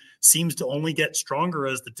who seems to only get stronger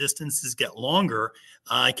as the distances get longer.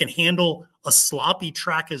 Can handle a sloppy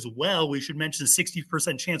track as well. We should mention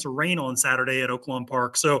 60% chance of rain on Saturday at Oaklawn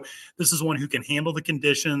Park. So this is one who can handle the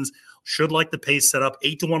conditions, should like the pace setup.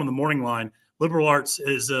 8-1 on the morning line. Liberal Arts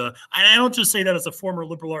is I don't just say that as a former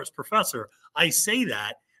liberal arts professor. I say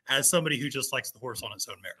that as somebody who just likes the horse on its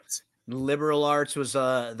own merits. Liberal Arts was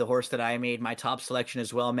the horse that I made my top selection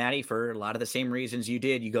as well, Matty, for a lot of the same reasons you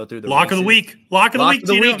did. You go through the lock races. Of the week. Lock of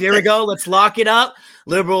the week. Here we go. Let's lock it up.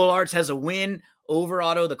 Liberal Arts has a win over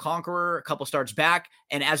Otto the Conqueror a couple starts back.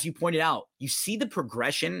 And as you pointed out, you see the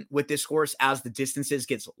progression with this horse as the distances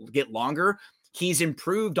get longer. He's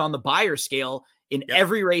improved on the buyer scale in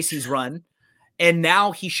every race he's run. And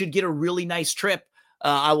now he should get a really nice trip.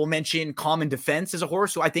 I will mention Common Defense as a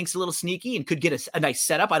horse who I think is a little sneaky and could get a nice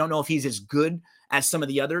setup. I don't know if he's as good as some of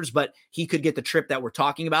the others, but he could get the trip that we're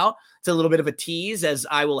talking about. It's a little bit of a tease, as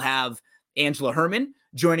I will have Angela Herman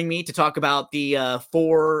joining me to talk about the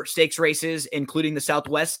 4 stakes races, including the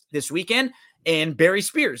Southwest this weekend. And Barry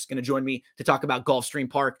Spears going to join me to talk about Gulfstream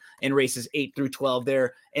Park and races 8 through 12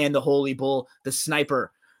 there, and the Holy Bull, the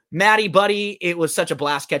Sniper. Matty, buddy, it was such a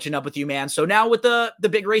blast catching up with you, man. So now with the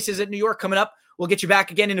big races at New York coming up, we'll get you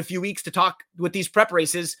back again in a few weeks to talk with these prep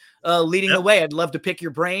races leading the way. I'd love to pick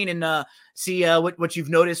your brain and see what you've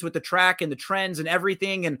noticed with the track and the trends and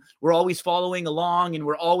everything. And we're always following along, and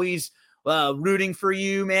we're always rooting for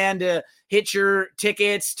you, man, to hit your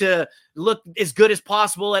tickets, to look as good as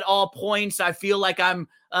possible at all points. I feel like I'm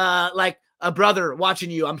like a brother watching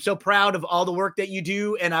you. I'm so proud of all the work that you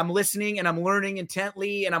do, and I'm listening and I'm learning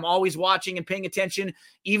intently, and I'm always watching and paying attention.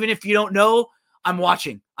 Even if you don't know, I'm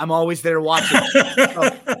watching. I'm always there watching. So,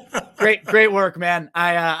 great work, man.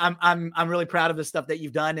 I'm really proud of the stuff that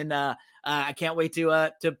you've done, and I can't wait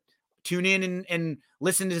to tune in and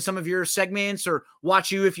listen to some of your segments, or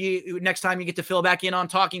watch you next time you get to fill back in on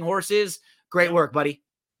Talking Horses. Great work, buddy.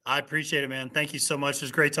 I appreciate it, man. Thank you so much. It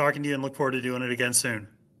was great talking to you, and look forward to doing it again soon.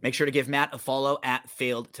 Make sure to give Matt a follow at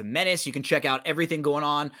Failed to Menace. You can check out everything going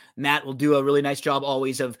on. Matt will do a really nice job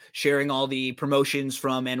always of sharing all the promotions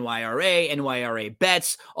from NYRA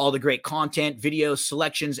bets, all the great content, videos,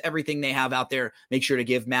 selections, everything they have out there. Make sure to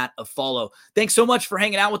give Matt a follow. Thanks so much for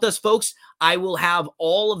hanging out with us, folks. I will have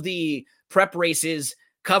all of the prep races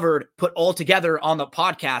covered, put all together on the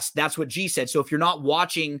podcast. That's what G said. So if you're not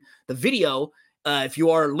watching the video, if you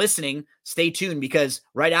are listening, stay tuned, because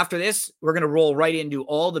right after this, we're going to roll right into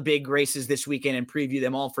all the big races this weekend and preview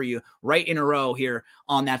them all for you right in a row here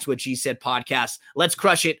on That's What G Said podcast. Let's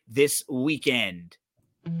crush it this weekend.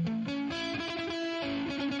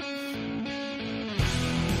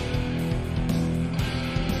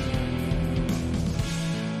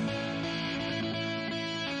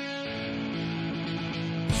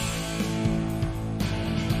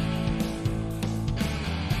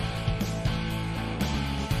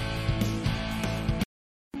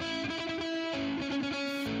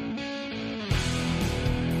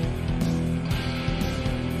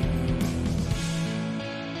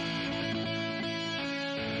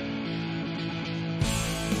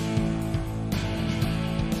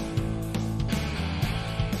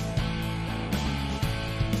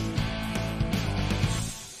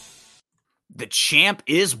 The champ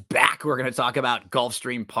is back. We're going to talk about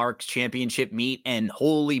Gulfstream Park's championship meet and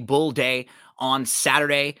Holy Bull Day on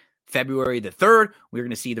Saturday, February the 3rd. We're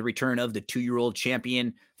going to see the return of the 2-year-old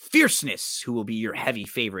champion, Fierceness, who will be your heavy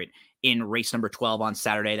favorite in race number 12 on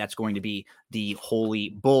Saturday. That's going to be the Holy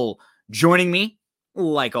Bull. Joining me,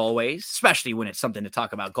 like always, especially when it's something to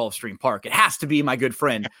talk about Gulfstream Park, it has to be my good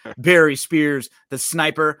friend, Barry Spears, the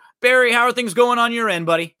sniper. Barry, how are things going on your end,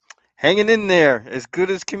 buddy? Hanging in there as good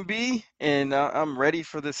as can be, and I'm ready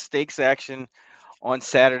for the stakes action on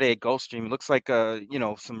Saturday at Gulfstream. It looks like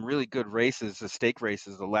some really good races, the stake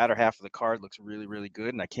races. The latter half of the card looks really, really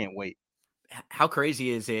good, and I can't wait. How crazy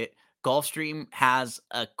is it? Gulfstream has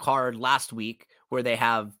a card last week where they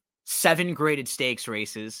have 7 graded stakes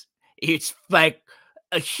races. It's like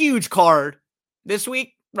a huge card. This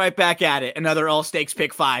week, right back at it. Another all stakes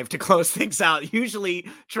pick 5 to close things out. Usually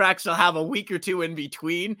tracks will have a week or two in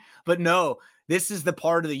between, but no, this is the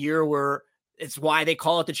part of the year where it's why they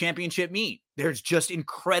call it the championship meet. There's just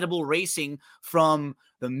incredible racing from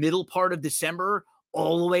the middle part of December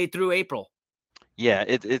all the way through April. Yeah,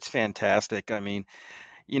 it's fantastic. I mean,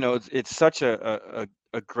 it's such a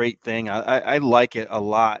great thing. I like it a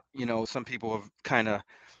lot. Some people have kind of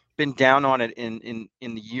been down on it in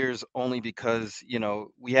the years only because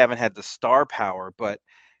we haven't had the star power, but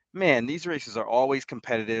man, these races are always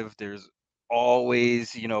competitive. There's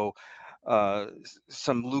always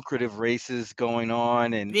some lucrative races going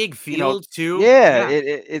on, and big field too. Yeah.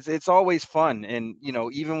 It's always fun, and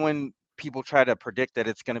even when people try to predict that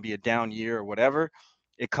it's going to be a down year or whatever,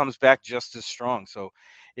 it comes back just as strong. So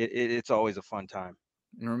it's always a fun time.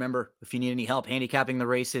 And remember, if you need any help handicapping the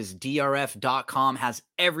races, drf.com has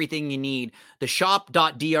everything you need. The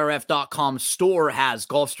shop.drf.com store has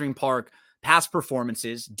Gulfstream Park past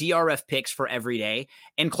performances, DRF picks for every day,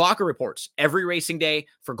 and clocker reports every racing day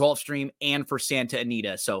for Gulfstream and for Santa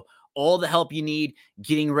Anita. So all the help you need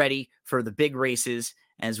getting ready for the big races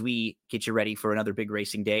as we get you ready for another big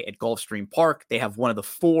racing day at Gulfstream Park. They have one of the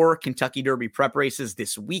 4 Kentucky Derby prep races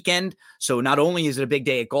this weekend. So not only is it a big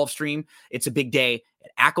day at Gulfstream, it's a big day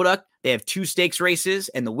at Aqueduct. They have 2 stakes races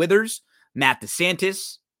and the Withers. Matt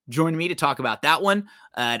DeSantis joined me to talk about that one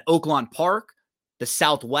at Oaklawn Park, the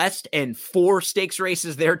Southwest, and 4 stakes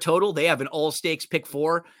races there total. They have an all stakes pick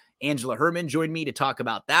 4. Angela Herman joined me to talk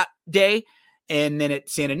about that day. And then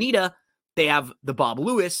at Santa Anita, they have the Bob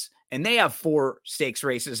Lewis, and they have 4 stakes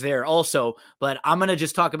races there also. But I'm going to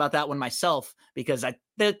just talk about that one myself because I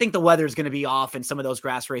think the weather is going to be off and some of those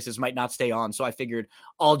grass races might not stay on. So I figured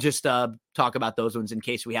I'll just talk about those ones in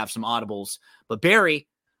case we have some audibles. But Barry,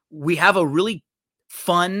 we have a really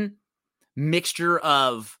fun mixture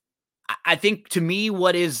of, I think to me,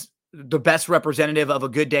 what is the best representative of a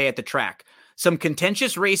good day at the track. Some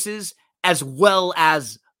contentious races as well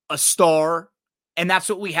as a star. And that's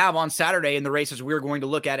what we have on Saturday in the races we're going to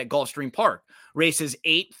look at Gulfstream Park. Races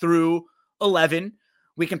 8 through 11.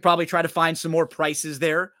 We can probably try to find some more prices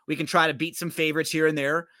there. We can try to beat some favorites here and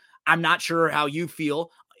there. I'm not sure how you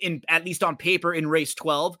feel, at least on paper, in race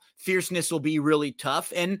 12. Fierceness will be really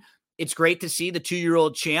tough. And it's great to see the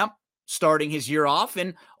 2-year-old champ starting his year off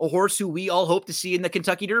and a horse who we all hope to see in the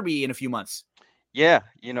Kentucky Derby in a few months. Yeah,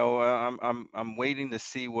 I'm waiting to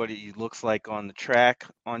see what he looks like on the track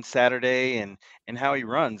on Saturday and how he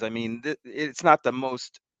runs. I mean, it's not the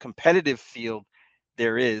most competitive field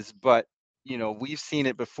there is, but we've seen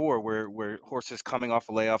it before where horses coming off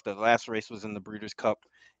a layoff. The last race was in the Breeders' Cup,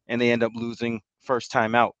 and they end up losing first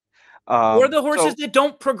time out. Or the horses that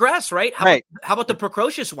don't progress, right? Right. How about the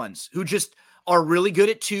precocious ones who just are really good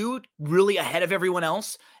at 2, really ahead of everyone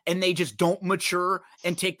else, and they just don't mature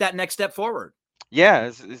and take that next step forward?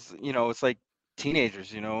 Yeah, it's like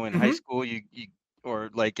teenagers, in high school, you or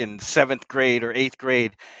like in 7th grade or 8th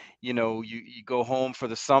grade, you go home for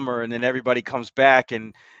the summer and then everybody comes back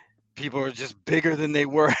and people are just bigger than they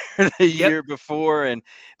were the year before and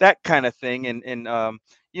that kind of thing. And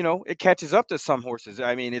it catches up to some horses.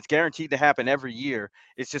 I mean, it's guaranteed to happen every year.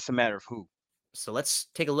 It's just a matter of who. So let's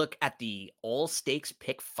take a look at the all stakes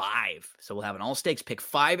pick 5. So we'll have an all stakes pick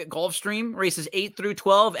 5 at Gulfstream, races 8 through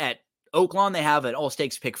 12 at Oaklawn. They have an all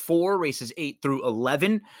stakes pick 4, races 8 through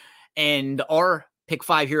 11. And our pick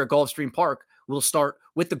 5 here at Gulfstream Park will start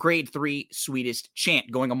with the grade 3 Sweetest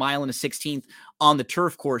Chant, going 1 mile and a 16th on the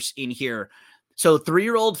turf course in here. So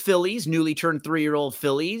 3-year-old fillies, newly turned 3-year-old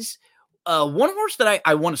fillies. One horse that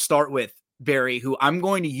I want to start with, Barry, who I'm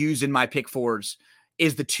going to use in my pick 4s,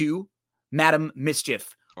 is the 2, Madam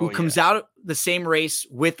Mischief, who comes out the same race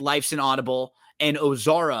with Life's an Audible and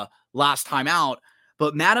Ozara last time out.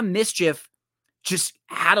 But Madam Mischief just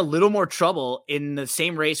had a little more trouble in the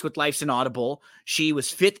same race with Life's Inaudible. She was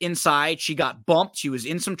 5th inside. She got bumped. She was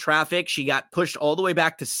in some traffic. She got pushed all the way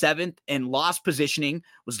back to 7th and lost positioning,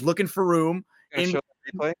 was looking for room. Show the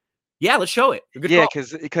replay? Yeah, let's show it. Yeah,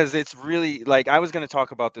 because it's really like, I was going to talk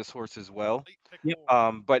about this horse as well. Yep.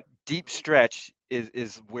 But Deep Stretch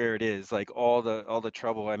is where it is, like all the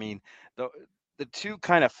trouble. I mean, the two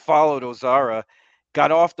kind of followed Ozara, got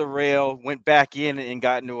off the rail, went back in and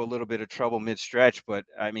got into a little bit of trouble mid-stretch. But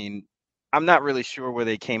I mean, I'm not really sure where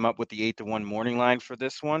they came up with the 8-1 morning line for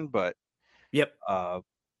this one, but yep.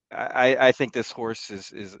 I think this horse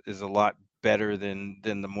is a lot better than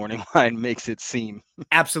the morning line makes it seem.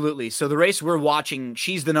 Absolutely. So the race we're watching,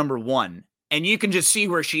 she's the number 1, and you can just see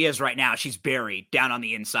where she is right now. She's buried down on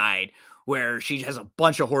the inside, where she has a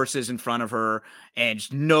bunch of horses in front of her and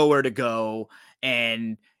just nowhere to go.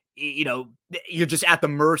 And, you know, you're just at the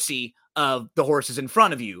mercy of the horses in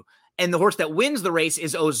front of you. And the horse that wins the race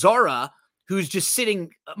is Ozara, who's just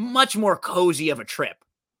sitting much more cozy of a trip,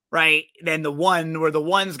 right? Than the one where the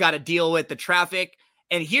one's got to deal with the traffic.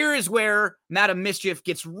 And here is where Madam Mischief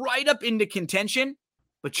gets right up into contention,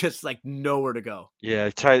 but just like nowhere to go. Yeah,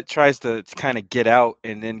 tries to kind of get out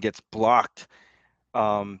and then gets blocked.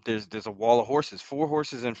 There's a wall of horses, 4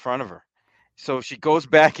 horses in front of her. So she goes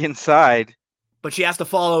back inside. But she has to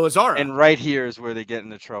follow Ozara. And right here is where they get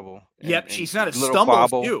into trouble. Yep, she's not a stumbles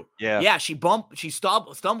bobble. Too. Yeah, she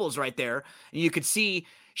stumbles right there. And you could see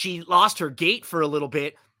she lost her gait for a little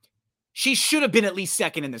bit. She should have been at least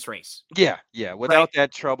second in this race. Yeah. Without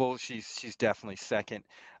that trouble, she's definitely second.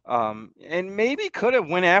 And maybe could have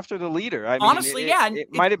went after the leader. I mean, honestly, it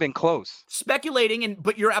might have been close. Speculating,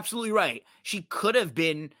 but you're absolutely right. She could have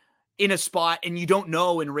been in a spot, and you don't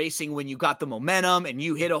know in racing when you got the momentum and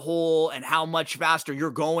you hit a hole and how much faster you're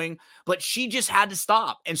going. But she just had to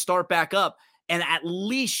stop and start back up, and at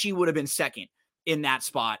least she would have been second in that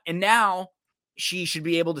spot. And now she should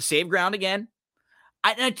be able to save ground again.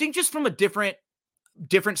 I think just from a different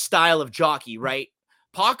style of jockey, right?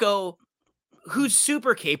 Paco, who's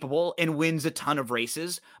super capable and wins a ton of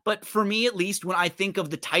races. But for me, at least, when I think of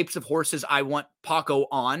the types of horses I want Paco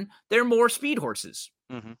on, they're more speed horses,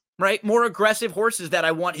 right? More aggressive horses that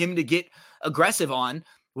I want him to get aggressive on.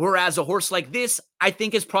 Whereas a horse like this, I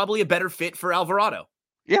think is probably a better fit for Alvarado.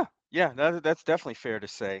 Yeah, that's definitely fair to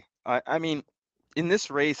say. I mean, in this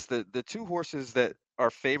race, the 2 horses that are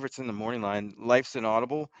favorites in the morning line, Life's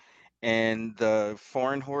Inaudible and the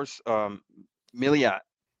foreign horse, Milliat,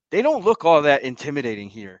 they don't look all that intimidating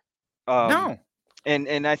here. No.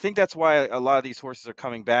 And I think that's why a lot of these horses are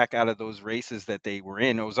coming back out of those races that they were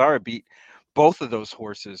in. Ozara beat both of those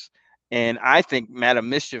horses. And I think Madam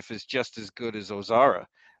Mischief is just as good as Ozara,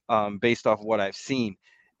 based off what I've seen.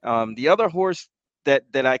 The other horse that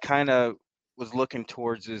I kind of was looking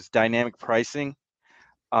towards is Dynamic Pricing.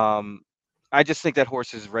 I just think that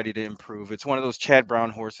horse is ready to improve. It's one of those Chad Brown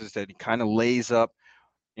horses that he kind of lays up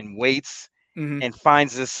and waits and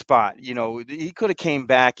finds this spot. You know, he could have came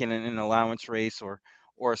back in an allowance race or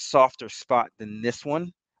a softer spot than this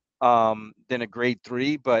one, than a grade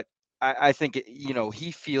 3. But I think,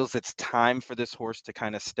 he feels it's time for this horse to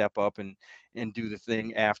kind of step up and do the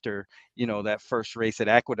thing after, that first race at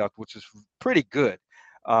Aqueduct, which was pretty good.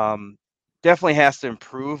 Definitely has to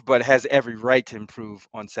improve, but has every right to improve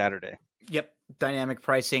on Saturday. Yep. Dynamic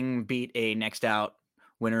Pricing beat a next out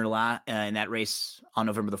winner in that race on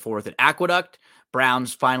November the 4th at Aqueduct.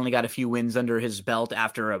 Brown's finally got a few wins under his belt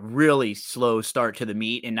after a really slow start to the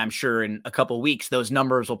meet. And I'm sure in a couple of weeks, those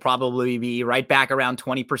numbers will probably be right back around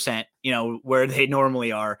 20%, where they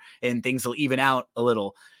normally are, and things will even out a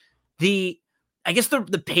little. I guess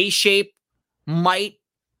the pace shape might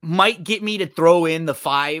get me to throw in the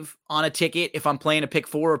 5 on a ticket if I'm playing a pick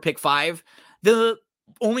 4 or pick 5. The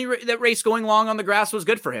only that race going long on the grass was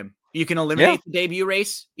good for him. You can eliminate the debut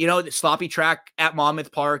race, the sloppy track at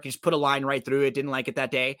Monmouth Park. He just put a line right through it. Didn't like it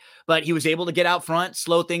that day, but he was able to get out front,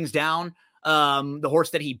 slow things down. The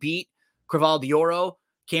horse that he beat, Creval d'Oro,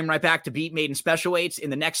 came right back to beat Maiden Special Weights in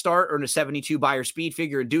the next start, earned a 72 Beyer speed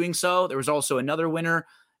figure in doing so. There was also another winner,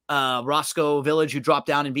 Roscoe Village, who dropped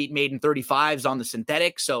down and beat Maiden 35s on the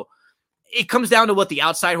synthetic. So it comes down to what the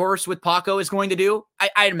outside horse with Paco is going to do.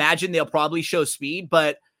 I imagine they'll probably show speed,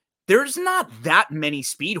 but there's not that many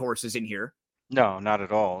speed horses in here. No, not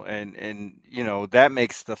at all. And that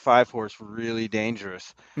makes the 5 horse really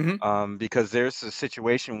dangerous, because there's a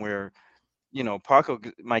situation where, Paco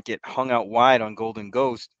might get hung out wide on Golden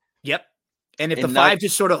Ghost. Yep. And if the 5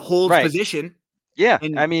 just sort of holds position. Yeah.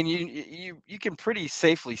 I mean, you can pretty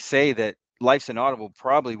safely say that Life's Inaudible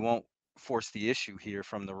probably won't force the issue here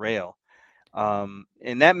from the rail.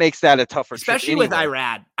 And that makes that a tougher trip especially with anyway.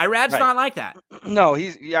 Irad. Irad's Right. not like that. No,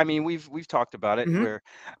 I mean, we've talked about it Mhm. where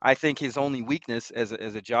I think his only weakness as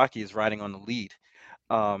a jockey is riding on the lead.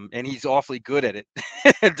 And he's awfully good at it,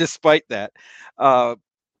 despite that.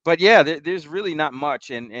 But yeah, there's really not much,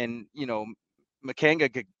 and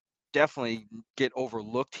Makanga could definitely get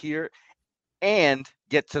overlooked here and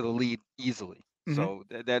get to the lead easily. Mhm. So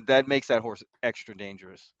that makes that horse extra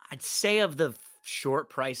dangerous. I'd say of the short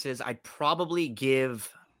prices, I'd probably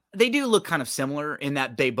give. They do look kind of similar in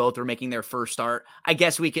that they both are making their first start. I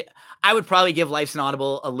guess I would probably give Life's an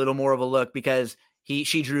Audible a little more of a look because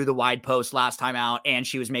she drew the wide post last time out and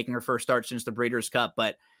she was making her first start since the Breeders' Cup.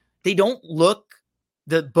 But they don't look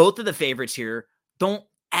both of the favorites here don't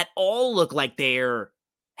at all look like they're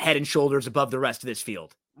head and shoulders above the rest of this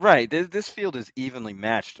field. Right. This field is evenly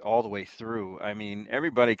matched all the way through. I mean,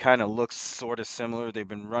 everybody kind of looks sort of similar. They've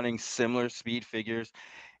been running similar speed figures,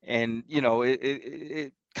 and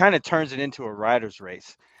it kind of turns it into a rider's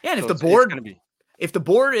race. Yeah, and So it's going to be. if the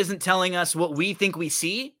board isn't telling us what we think we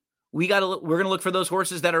see, we're gonna look for those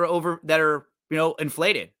horses that are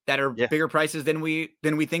inflated, that are Yeah. bigger prices than we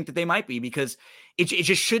think that they might be, because it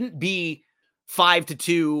just shouldn't be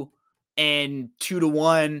 5-2 and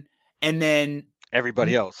 2-1 and then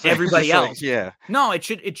Everybody else. everybody Just like, else. yeah. No, it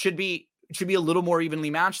should be a little more evenly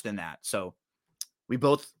matched than that. So we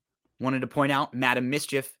both wanted to point out Madam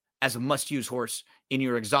Mischief as a must-use horse in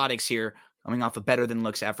your exotics here, coming off a better than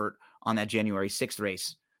looks effort on that January 6th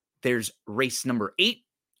race. There's race number 8,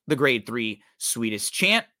 the grade 3 Sweetest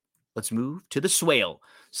Chant. Let's move to the Swale.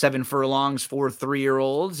 7 furlongs for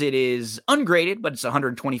 3-year-olds. It is ungraded, but it's a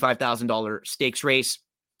 $125,000 stakes race.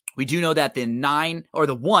 We do know that the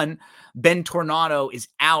 1, Ben Tornado, is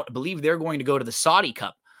out. I believe they're going to go to the Saudi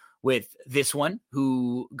Cup with this one,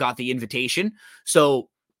 who got the invitation. So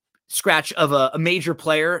scratch of a major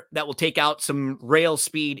player that will take out some rail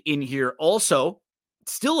speed in here. Also,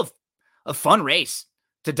 still a fun race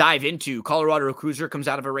to dive into. Colorado Cruiser comes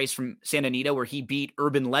out of a race from Santa Anita where he beat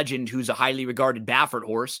Urban Legend, who's a highly regarded Baffert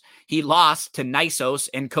horse. He lost to Nisos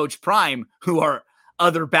and Coach Prime, who are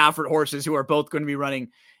other Baffert horses who are both going to be running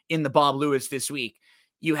in the Bob Lewis this week.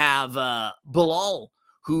 You have Bilal,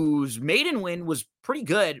 whose maiden win was pretty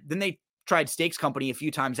good. Then they tried Stakes Company a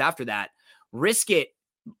few times after that. Risk It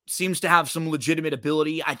seems to have some legitimate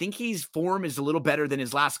ability. I think his form is a little better than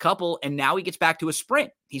his last couple, and now he gets back to a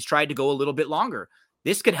sprint. He's tried to go a little bit longer.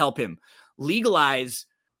 This could help him. Legalize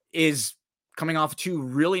is coming off 2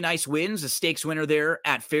 really nice wins, a stakes winner there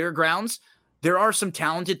at Fairgrounds. There are some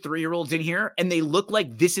talented 3-year-olds in here, and they look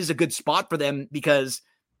like this is a good spot for them because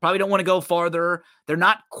probably don't want to go farther. They're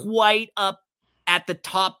not quite up at the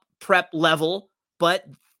top prep level, but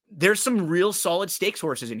there's some real solid stakes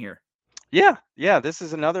horses in here. Yeah. This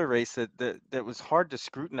is another race that was hard to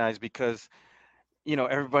scrutinize because,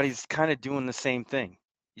 everybody's kind of doing the same thing,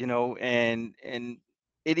 and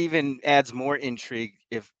it even adds more intrigue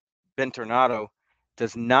if Ben Tornado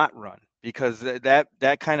does not run, because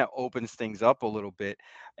that kind of opens things up a little bit.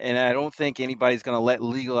 And I don't think anybody's going to let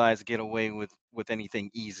Legalize get away with anything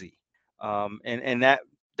easy. And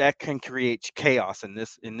that can create chaos in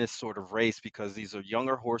this sort of race, because these are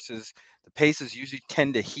younger horses. The paces usually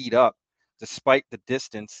tend to heat up despite the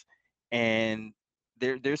distance, and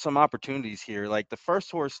there's some opportunities here. Like the first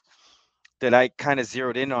horse that I kind of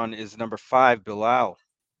zeroed in on is number 5, Bilal.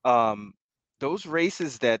 Those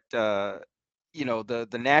races that the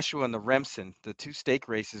Nashua and the Remsen, the 2 stake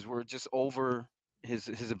races, were just over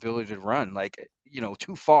his ability to run, like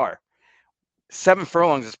too far. 7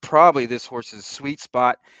 furlongs is probably this horse's sweet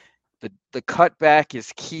spot. The cutback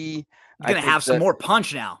is key. He's going to have some more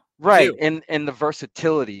punch now. Right. Too. And the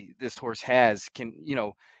versatility this horse has can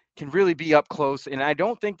really be up close. And I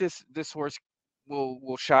don't think this horse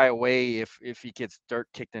will shy away if he gets dirt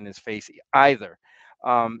kicked in his face either.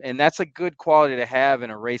 And that's a good quality to have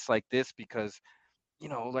in a race like this, because,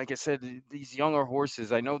 like I said, these younger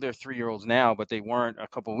horses, I know they're 3-year-olds now, but they weren't a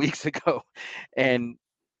couple weeks ago. And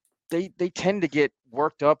they tend to get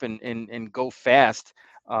worked up and go fast,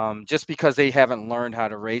 just because they haven't learned how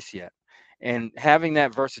to race yet. And having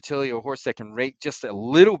that versatility, a horse that can rate just a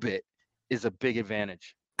little bit, is a big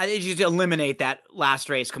advantage. I think you just eliminate that last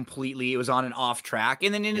race completely. It was on an off track.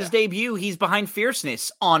 And then in his debut, he's behind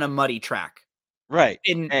Fierceness on a muddy track. Right.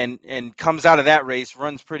 And comes out of that race,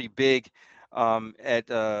 runs pretty big at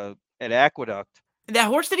Aqueduct. That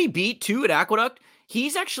horse that he beat too at Aqueduct,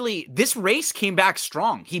 this race came back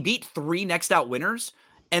strong. He beat 3 next out winners,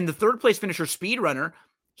 and the 3rd place finisher Speedrunner,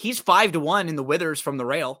 he's 5-1 in the Withers from the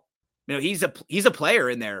rail. He's a player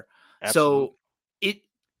in there. Absolutely. So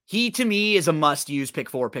he to me is a must use pick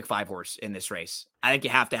 4, pick 5 horse in this race. I think you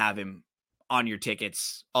have to have him on your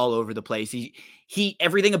tickets all over the place. He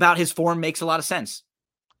everything about his form makes a lot of sense.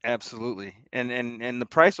 Absolutely. And the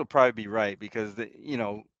price will probably be right because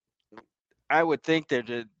I would think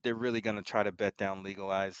they're really going to try to bet down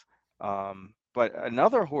Legal Eyes. But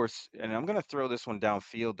another horse, and I'm going to throw this one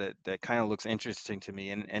downfield that kind of looks interesting to me,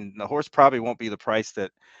 and the horse probably won't be the price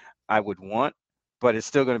that I would want, but it's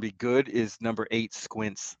still going to be good. Is number 8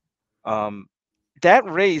 Squints. Um, that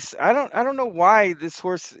race, I don't know why this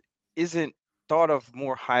horse isn't thought of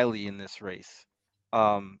more highly in this race.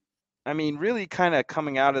 Um, I mean, really kind of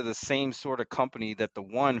coming out of the same sort of company that the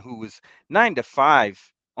one who was 9-5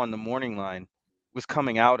 on the morning line was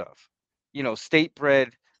coming out of. State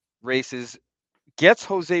bred races, gets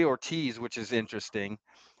Jose Ortiz, which is interesting.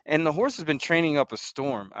 And the horse has been training up a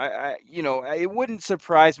storm. It wouldn't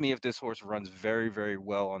surprise me if this horse runs very, very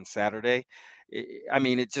well on Saturday. I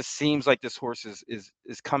mean, it just seems like this horse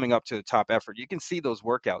is coming up to the top effort. You can see those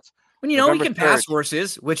workouts. When he November can 3rd, pass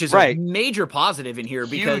horses, which is a right? major positive in here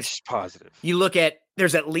because Huge positive. you look at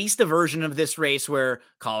there's at least a version of this race where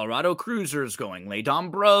Colorado Cruiser's going, Les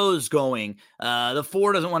Dombreau's going. The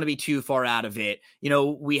 4 doesn't want to be too far out of it.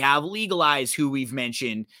 We have Legal Eyes, who we've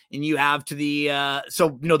mentioned, and you have to the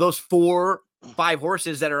those 4-5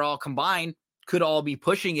 horses that are all combined could all be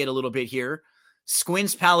pushing it a little bit here.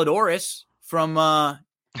 Squints Palladorus from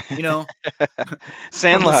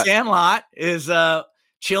Sandlot. Sandlot is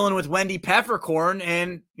chilling with Wendy Peppercorn,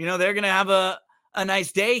 and they're gonna have a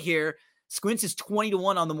nice day here. Squints is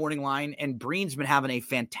 20-1 on the morning line, and Breen's been having a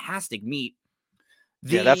fantastic meet.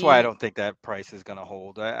 Yeah, that's why I don't think that price is going to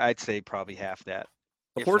hold. I'd say probably half that.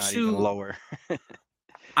 The if horse not even who lower.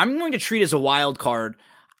 I'm going to treat as a wild card.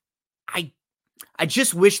 I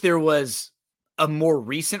just wish there was a more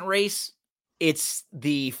recent race. It's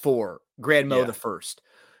the 4, Grand Mo the first.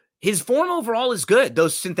 His form overall is good.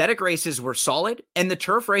 Those synthetic races were solid, and the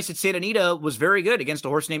turf race at Santa Anita was very good against a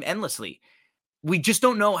horse named Endlessly. We just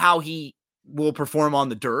don't know how he will perform on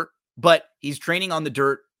the dirt, but he's training on the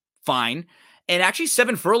dirt fine. And actually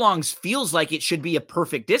 7 furlongs feels like it should be a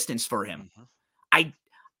perfect distance for him. Mm-hmm.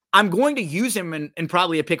 I'm going to use him in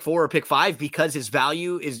probably a pick 4 or pick 5 because his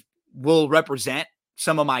value will represent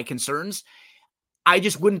some of my concerns. I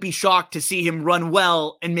just wouldn't be shocked to see him run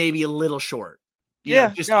well and maybe a little short.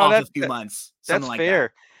 Off a few months. That's like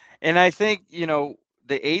fair. That. And I think, the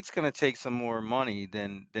 8's going to take some more money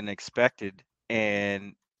than expected.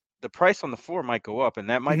 And the price on the 4 might go up, and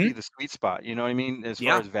that might be the sweet spot. You know what I mean? As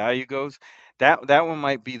far as value goes, that one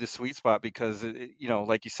might be the sweet spot because,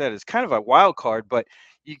 like you said, it's kind of a wild card, but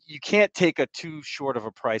you can't take a too short of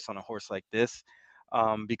a price on a horse like this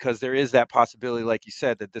because there is that possibility, like you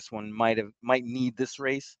said, that this one might need this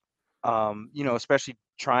race, especially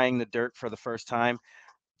trying the dirt for the first time.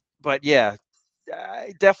 But yeah,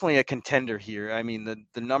 definitely a contender here. I mean,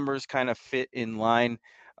 the numbers kind of fit in line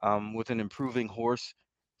with an improving horse.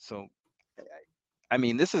 So, I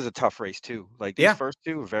mean, this is a tough race too. Like these first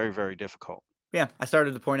 2 are very, very difficult. Yeah, I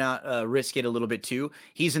started to point out Risk It a little bit too.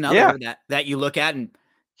 He's another that you look at and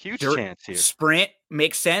huge chance here. Sprint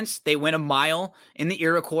makes sense. They went a mile in the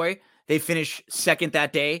Iroquois. They finished 2nd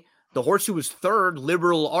that day. The horse who was 3rd,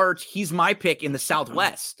 Liberal Art, he's my pick in the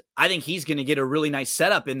Southwest. I think he's going to get a really nice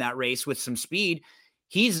setup in that race with some speed.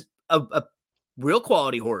 He's a real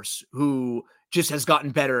quality horse who just has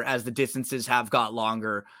gotten better as the distances have got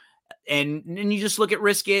longer. And you just look at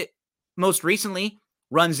Risk It most recently,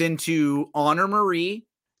 runs into Honor Marie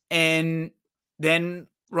and then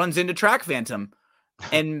runs into Track Phantom.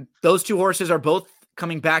 And those 2 horses are both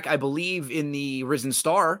coming back, I believe, in the Risen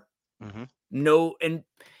Star. Mm-hmm. No, and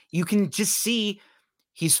you can just see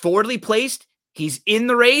he's forwardly placed, he's in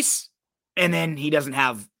the race, and then he doesn't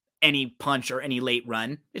have any punch or any late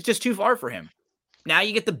run. It's just too far for him. Now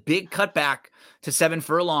you get the big cutback to 7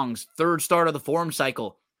 furlongs, 3rd start of the form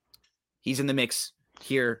cycle. He's in the mix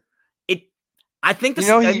here. I think this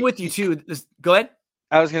I'm with you too. Go ahead.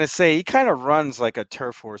 I was going to say, he kind of runs like a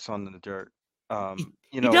turf horse on the dirt.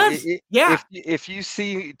 He does. If you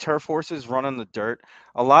see turf horses run on the dirt,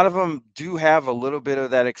 a lot of them do have a little bit of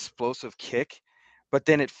that explosive kick, but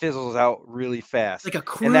then it fizzles out really fast, like a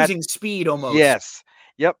cruising speed almost. Yes.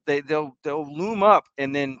 Yep. They'll loom up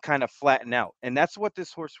and then kind of flatten out, and that's what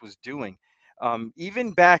this horse was doing.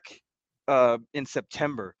 Even back in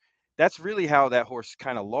September, that's really how that horse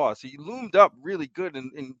kind of lost. He loomed up really good,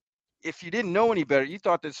 and if you didn't know any better, you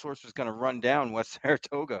thought this horse was going to run down West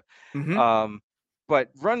Saratoga. Mm-hmm. But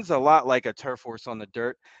runs a lot like a turf horse on the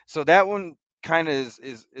dirt. So that one kind of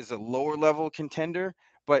is a lower level contender,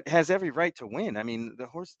 but has every right to win. I mean, the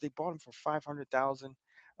horse, they bought him for $500,000.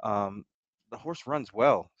 The horse runs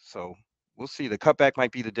well, so we'll see. The cutback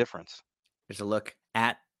might be the difference. There's a look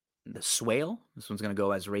at the Swale. This one's going to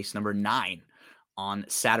go as race number 9 on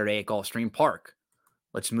Saturday at Gulfstream Park.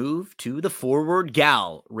 Let's move to the Forward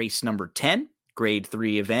Gal, race number 10, grade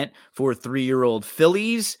 3 event for 3-year-old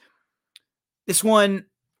fillies. This one,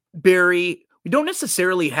 Barry, we don't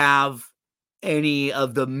necessarily have any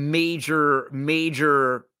of the major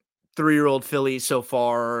 3-year-old fillies so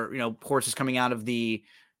far, horses coming out of the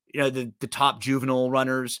top juvenile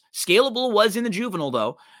runners. Scalable was in the juvenile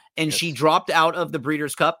though, and she dropped out of the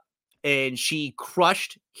Breeders' Cup, and she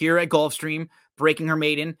crushed here at Gulfstream, breaking her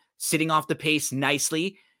maiden, sitting off the pace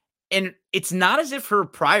nicely. And it's not as if her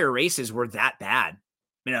prior races were that bad.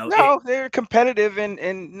 No, they're competitive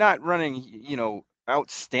and not running,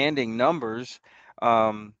 outstanding numbers.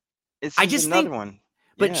 It's just another one.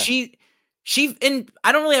 But she, and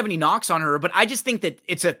I don't really have any knocks on her, but I just think that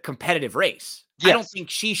it's a competitive race. Yes. I don't think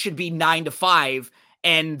she should be 9 to 5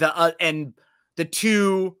 and the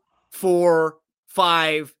 2, 4,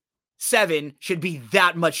 5, 7 should be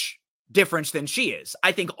that much difference than she is.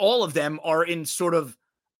 I think all of them are in sort of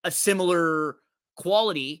a similar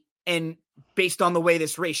quality, and based on the way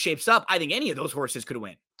this race shapes up, I think any of those horses could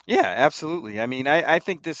win. Yeah, absolutely. I mean, I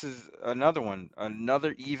think this is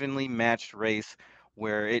another evenly matched race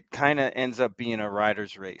where it kind of ends up being a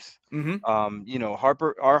rider's race. Mm-hmm.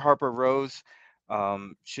 Harper Rose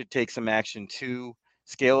should take some action too.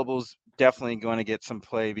 Scalable's definitely going to get some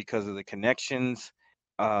play because of the connections.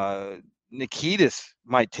 Nikitas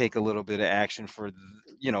might take a little bit of action for,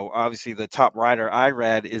 obviously the top rider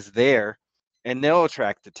IRAD is there, and they'll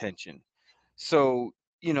attract attention. So,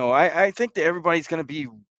 I think that everybody's going to be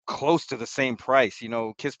close to the same price.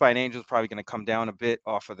 Kissed by an Angel is probably going to come down a bit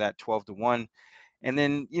off of that 12 to 1. And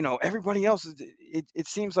then, everybody else, it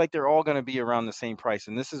seems like they're all going to be around the same price.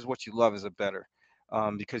 And this is what you love as a bettor,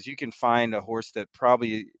 because you can find a horse that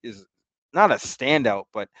probably is not a standout,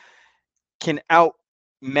 but can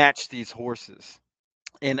outmatch these horses.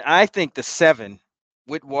 And I think the 7,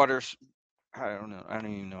 Whitwaters, I don't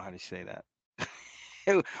even know how to say that.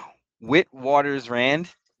 Whitwaters Rand.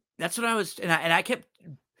 That's what I was, and I kept.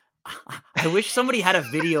 I wish somebody had a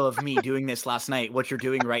video of me doing this last night. What you're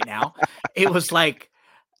doing right now, it was like,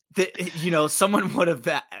 someone would have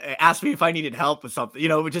asked me if I needed help with something.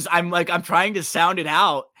 I'm trying to sound it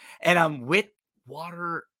out, and I'm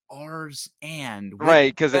Whitwater R's and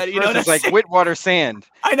right, because at first it's like Whitwater Sand.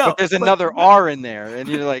 I know, but there's another R in there, and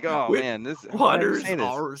you're like, oh man, this Waters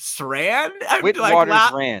R Strand.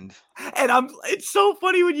 Whitwaters Rand. And it's so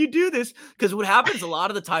funny when you do this, because what happens a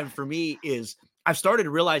lot of the time for me is I've started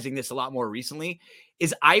realizing this a lot more recently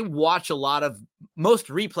is I watch most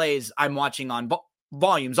replays I'm watching on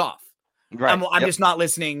volumes off. Right. I'm just not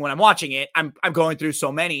listening when I'm watching it. I'm going through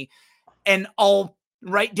so many, and I'll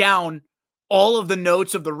write down all of the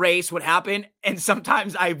notes of the race, what happened. And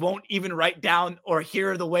sometimes I won't even write down or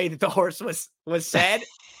hear the way that the horse was said.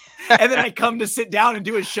 And then I come to sit down and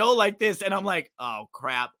do a show like this, and I'm like, oh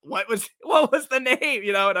crap, what was the name?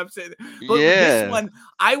 And I'm saying, but this one,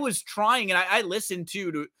 I was trying, and I listened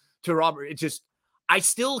to Robert. It just, I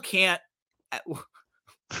still can't.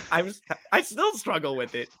 I still struggle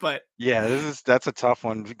with it, but yeah, that's a tough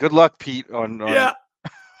one. Good luck, Pete, on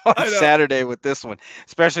Saturday with this one,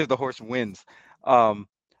 especially if the horse wins.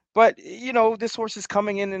 But this horse is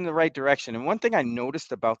coming in the right direction. And one thing I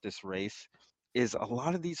noticed about this race is a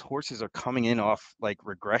lot of these horses are coming in off like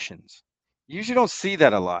regressions. You usually don't see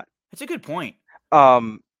that a lot. That's a good point.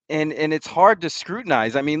 And it's hard to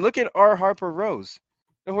scrutinize. I mean, look at R. Harper Rose.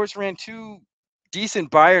 The horse ran 2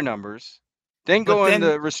 decent buyer numbers, then go in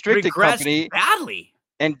the restricted company badly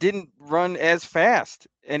and didn't run as fast.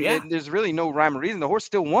 And there's really no rhyme or reason. The horse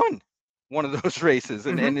still won one of those races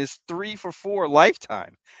and is 3 for 4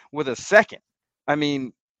 lifetime with a second. I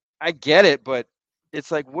mean, I get it, but it's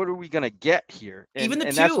like, what are we going to get here? Even the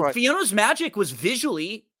 2, Fiona's Magic was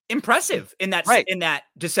visually impressive in that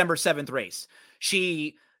December 7th race.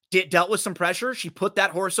 She dealt with some pressure. She put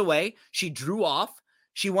that horse away. She drew off.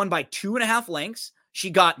 She won by 2.5 lengths.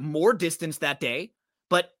 She got more distance that day,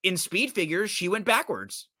 but in speed figures, she went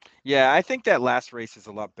backwards. Yeah, I think that last race is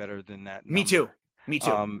a lot better than that number. Me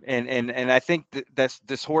too. And I think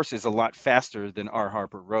this horse is a lot faster than R.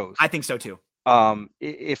 Harper Rose. I think so too.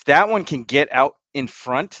 If that one can get out in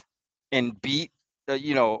front and beat,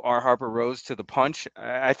 R. Harper Rose to the punch,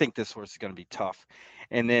 I think this horse is going to be tough.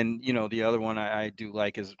 And then, the other one I do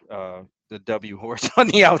like is the W horse on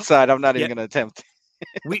the outside. I'm not even going to attempt.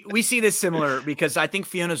 we see this similar because I think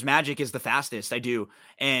Fiona's Magic is the fastest. I do.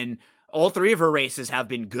 And All three of her races have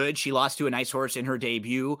been good. She lost to a nice horse in her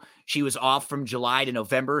debut. She was off from July to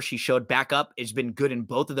November. She showed back up. It's been good in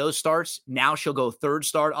both of those starts. Now she'll go third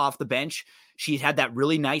start off the bench. She's had that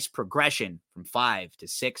really nice progression from 5 to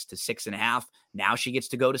 6 to 6.5. Now she gets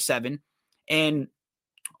to go to 7. And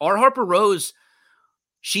our Harper Rose,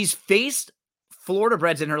 she's faced Florida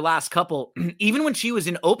breds in her last couple. Even when she was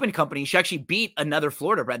in open company, she actually beat another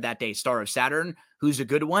Florida bred that day, Star of Saturn, who's a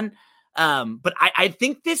good one. But I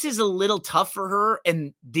think this is a little tough for her,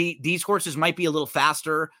 and these horses might be a little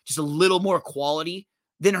faster, just a little more quality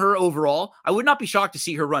than her overall. I would not be shocked to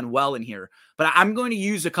see her run well in here, but I'm going to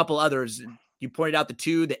use a couple others. You pointed out the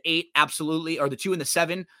 2, the 8, absolutely, or the 2 and the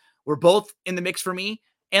 7 were both in the mix for me,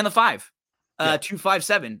 and the 5,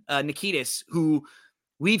 257, Nikitas, who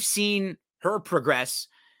we've seen her progress.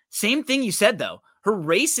 Same thing you said, though. Her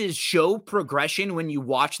races show progression when you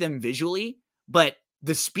watch them visually, but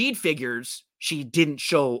the speed figures, she didn't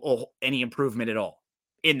show any improvement at all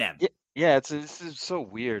in them. Yeah, this is so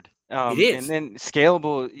weird. It is. And then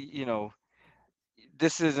scalable,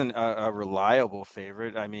 this isn't a reliable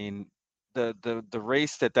favorite. I mean, the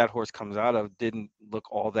race that horse comes out of didn't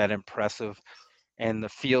look all that impressive, and the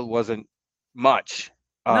field wasn't much.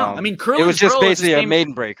 No, I mean, it was just basically a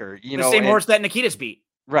maiden breaker. The same horse that Nikitas beat.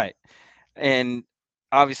 Right. And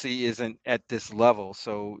obviously isn't at this level.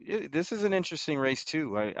 So this is an interesting race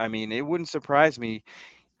too. I mean, it wouldn't surprise me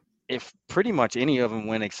if pretty much any of them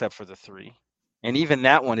win except for the 3. And even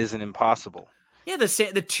that one isn't impossible. Yeah,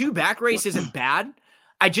 the 2 back race isn't bad.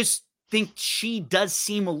 I just think she does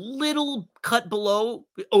seem a little cut below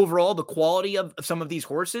overall the quality of some of these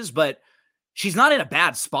horses, but she's not in a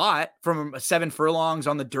bad spot from 7 furlongs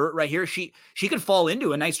on the dirt right here. She could fall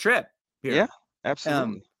into a nice trip here. Yeah,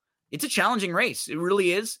 absolutely. It's a challenging race. It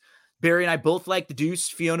really is. Barry and I both like the Deuce,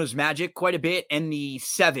 Fiona's Magic, quite a bit, and the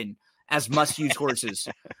 7 as must-use horses.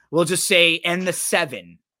 We'll just say, and the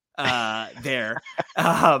 7 there.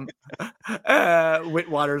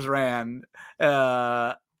 Whitwater's ran.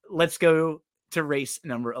 Let's go to race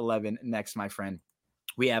number 11 next, my friend.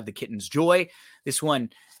 We have the Kitten's Joy. This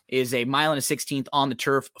one is a 1.16 on the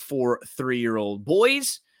turf for 3-year-old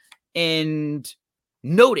boys. And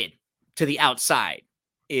noted to the outside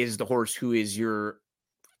is the horse who is your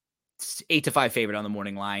 8-5 favorite on the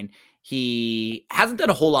morning line. He hasn't done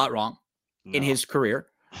a whole lot wrong in his career,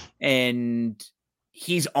 and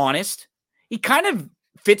he's honest. He kind of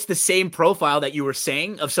fits the same profile that you were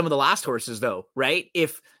saying of some of the last horses, though, right?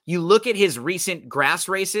 If you look at his recent grass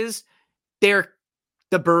races, they're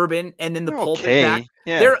the Bourbon and then the Pulpit back.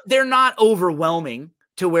 Yeah. They're not overwhelming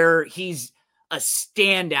to where he's a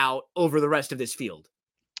standout over the rest of this field.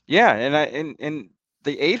 Yeah, and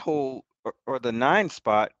the 8-hole or the 9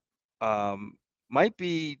 spot might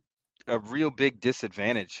be a real big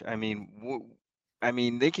disadvantage. I mean,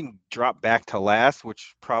 they can drop back to last,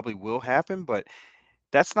 which probably will happen, but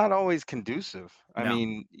that's not always conducive. I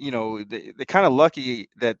mean, they're kind of lucky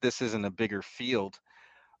that this isn't a bigger field.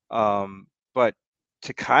 But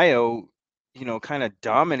Takayo, kind of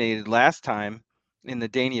dominated last time in the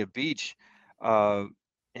Dania Beach, and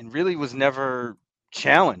really was never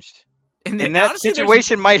challenged. And that honestly,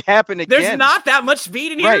 situation might happen again. There's not that much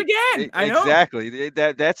speed in here again. I know. Exactly.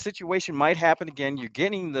 That situation might happen again. You're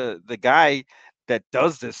getting the guy that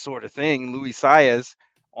does this sort of thing, Luis Saez,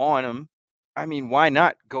 on him. I mean, why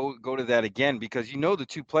not go to that again? Because the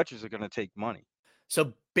 2 Pletchers are going to take money.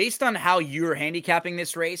 So based on how you're handicapping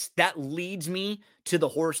this race, that leads me to the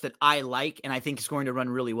horse that I like and I think is going to run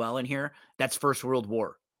really well in here. That's First World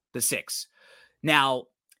War, the 6. Now,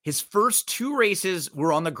 his first 2 races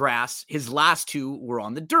were on the grass. His last 2 were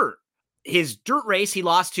on the dirt. His dirt race, he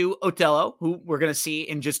lost to Otello, who we're going to see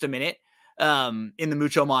in just a minute in the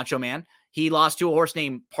Mucho Macho Man. He lost to a horse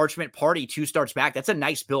named Parchment Party 2 starts back. That's a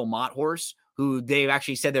nice Bill Mott horse who they've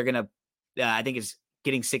actually said they're going to, I think is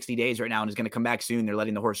getting 60 days right now and is going to come back soon. They're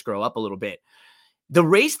letting the horse grow up a little bit. The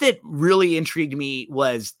race that really intrigued me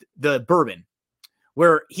was the Bourbon,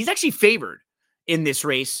 where he's actually favored in this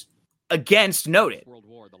race against Noted.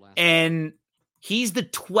 And he's the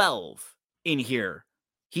 12 in here.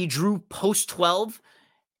 He drew post 12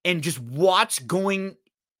 and just watch going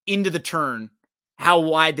into the turn how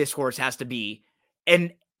wide this horse has to be.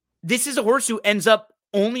 And this is a horse who ends up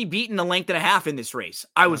only beating a length and a half in this race.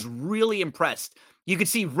 I was really impressed. You can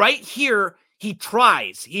see right here, he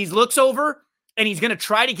tries. He looks over and he's going to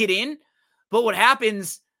try to get in. But what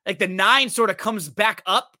happens, like the 9 sort of comes back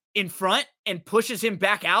up in front and pushes him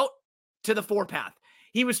back out to the 4 path.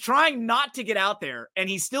 He was trying not to get out there and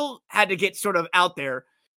he still had to get sort of out there.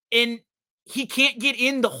 And he can't get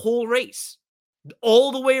in the whole race.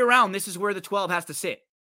 All the way around, this is where the 12 has to sit.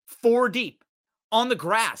 4 deep on the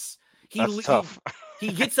grass. That's tough. He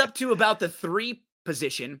gets up to about the 3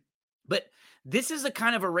 position, but this is a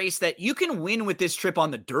kind of a race that you can win with this trip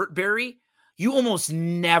on the dirt, Barry. You almost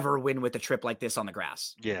never win with a trip like this on the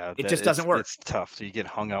grass. Yeah, It just doesn't work. It's tough. So you get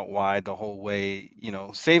hung out wide the whole way.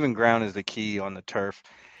 Saving ground is the key on the turf,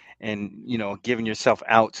 and giving yourself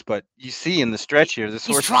outs. But you see in the stretch here, this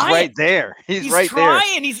horse is right there. He's right trying.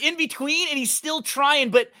 there. He's in between, and he's still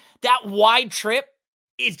trying. But that wide trip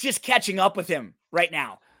is just catching up with him right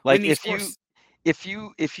now. Like if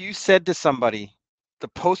you said to somebody, the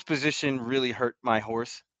post position really hurt my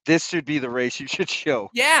horse, this should be the race you should show.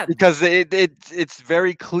 Yeah. Because it's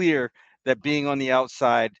very clear that being on the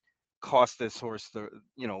outside cost this horse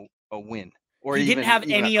a win. Or he didn't have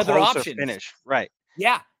any other options. Finish. Right.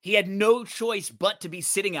 Yeah. He had no choice but to be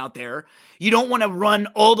sitting out there. You don't want to run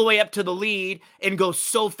all the way up to the lead and go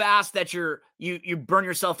so fast that you burn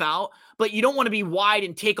yourself out, but you don't want to be wide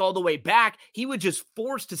and take all the way back. He was just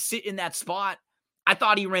forced to sit in that spot. I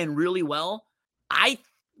thought he ran really well. I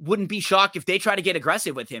wouldn't be shocked if they try to get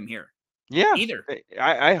aggressive with him here. Yeah, either.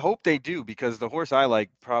 I hope they do, because the horse I like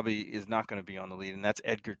probably is not going to be on the lead, and that's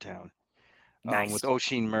Edgartown. Nice. With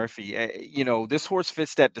Oisin Murphy. This horse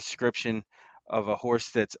fits that description of a horse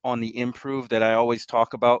that's on the improve that I always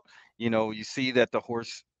talk about. You see that the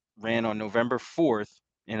horse ran on November 4th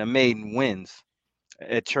in a maiden, wins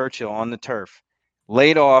at Churchill on the turf.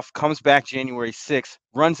 Laid off, comes back January 6th,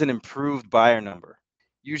 runs an improved buyer number.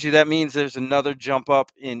 Usually that means there's another jump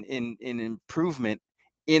up in improvement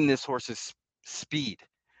in this horse's speed.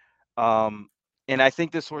 And I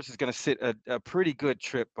think this horse is going to sit a pretty good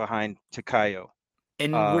trip behind Takayo.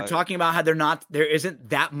 And we're talking about how there isn't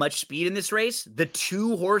that much speed in this race. The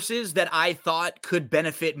 2 horses that I thought could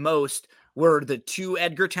benefit most were the 2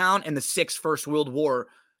 Edgartown and the 6 First World War,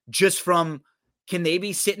 just from, can they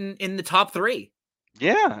be sitting in the top 3?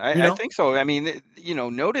 Yeah, I think so. I mean,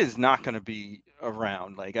 Noda is not going to be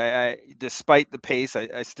around. Like I despite the pace,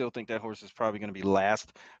 I still think that horse is probably going to be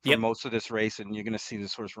last for most of this race, and you're going to see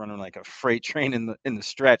this horse running like a freight train in the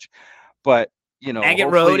stretch. But Agate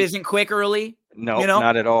Road isn't quick early. No,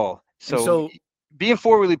 not at all. So being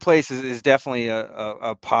 4-wheelie place is definitely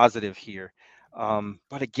a positive here.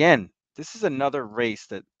 But again, this is another race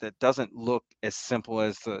that doesn't look as simple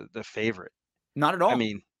as the favorite. Not at all. I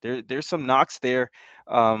mean, there's some knocks there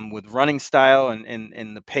with running style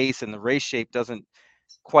and the pace, and the race shape doesn't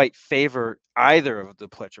quite favor either of the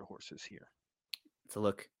Pletcher horses here. Let's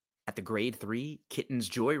look at the Grade 3 Kitten's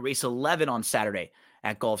Joy, race 11 on Saturday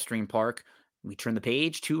at Gulfstream Park. We turn the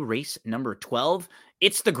page to race number 12.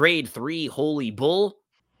 It's the Grade 3 Holy Bull.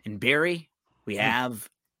 And Barry, we have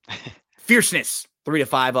Fierceness,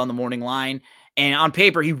 3-5 on the morning line. And on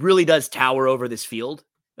paper, he really does tower over this field.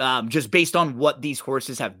 Just based on what these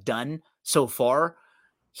horses have done so far.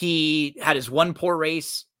 He had his one poor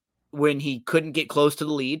race when he couldn't get close to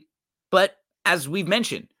the lead. But as we've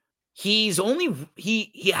mentioned, he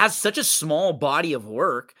has such a small body of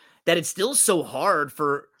work that it's still so hard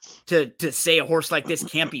to say a horse like this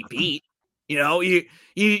can't be beat. You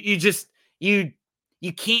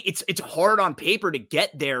can't, it's hard on paper to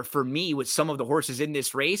get there for me with some of the horses in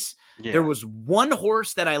this race. Yeah. There was one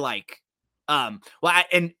horse that I like.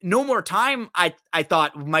 And No More Time, I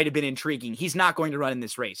thought might have been intriguing. He's not going to run in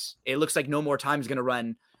this race. It looks like No More Time is going to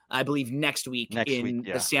run, I believe, next week in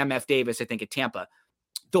the Sam F. Davis, I think, at Tampa.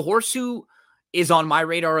 The horse who is on my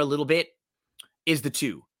radar a little bit is the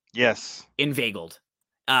 2. Yes. Inveigled.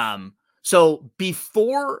 So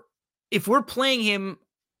if we're playing him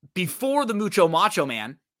before the Mucho Macho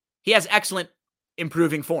Man, he has excellent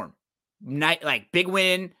improving form. Like big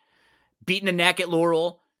win, beating the neck at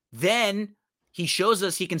Laurel. Then he shows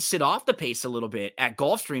us he can sit off the pace a little bit at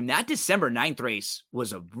Gulfstream. That December 9th race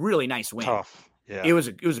was a really nice win. Tough. Yeah. It was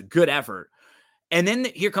a good effort. And then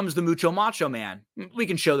here comes the Mucho Macho Man. We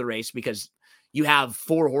can show the race because you have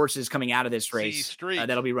 4 horses coming out of this race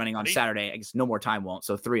that'll be running on Saturday. I guess No More Time won't,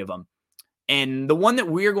 so 3 of them. And the one that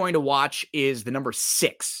we're going to watch is the number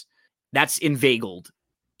 6. That's Inveigled.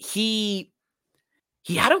 He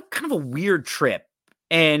had a kind of a weird trip.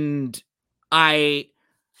 And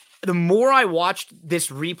the more I watched this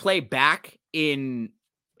replay back in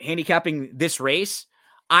handicapping this race,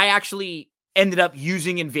 I actually ended up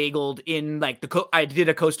using Inveigled in like I did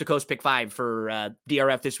a coast to coast pick 5 for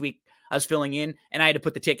DRF this week. I was filling in and I had to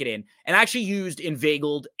put the ticket in, and I actually used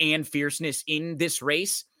Inveigled and Fierceness in this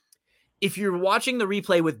race. If you're watching the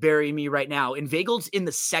replay with Barry and me right now, Inveigled's in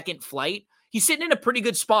the second flight. He's sitting in a pretty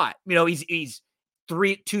good spot. He's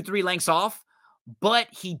 2-3 lengths off, but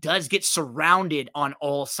he does get surrounded on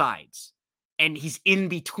all sides, and he's in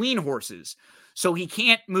between horses. So he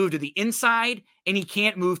can't move to the inside and he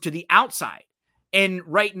can't move to the outside. And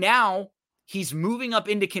right now, he's moving up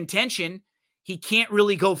into contention. He can't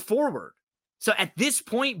really go forward. So at this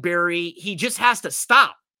point, Barry, he just has to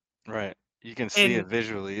stop. Right. You can see it And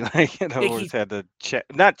visually. Like the like horse had to check,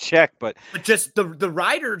 not check, but just the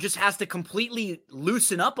rider just has to completely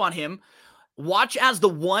loosen up on him. Watch as the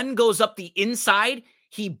 1 goes up the inside,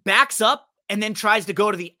 he backs up and then tries to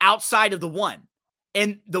go to the outside of the 1.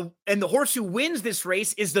 And the horse who wins this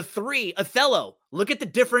race is the 3, Othello. Look at the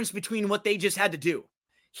difference between what they just had to do.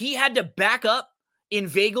 He had to back up,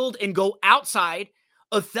 inveigled, and go outside.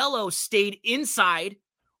 Othello stayed inside,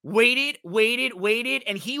 waited,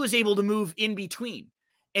 and he was able to move in between.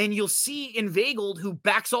 And you'll see inveigled, who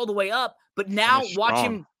backs all the way up, but now watch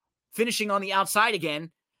him finishing on the outside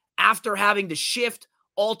again. After having to shift,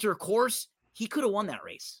 alter course, he could have won that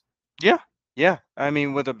race. Yeah. Yeah. I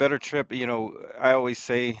mean, with a better trip, you know, I always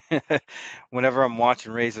say whenever I'm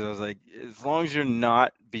watching races, I was like, as long as you're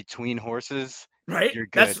not between horses, right? You're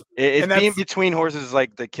good. It's being between horses is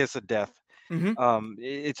like the kiss of death. Mm-hmm.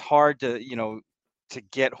 It's hard to, you know, to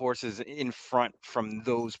get horses in front from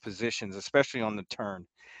those positions, especially on the turn.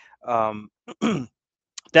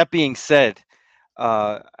 That being said,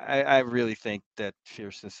 I really think that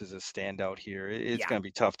Fierceness is a standout here. It's going to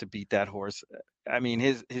be tough to beat that horse. I mean,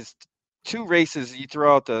 his 2 races, you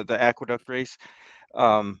throw out the Aqueduct race,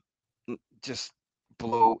 just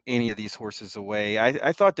blow any of these horses away.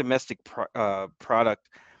 I thought Domestic Product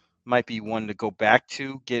might be one to go back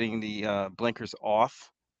to, getting the blinkers off,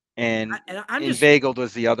 and Inveigled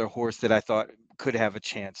was the other horse that I thought could have a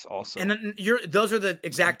chance also. And those are the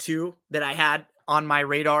exact 2 that I had on my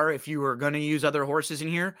radar if you were going to use other horses in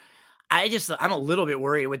here. I'm a little bit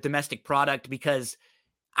worried with Domestic Product because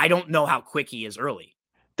I don't know how quick he is early.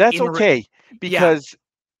 That's okay, because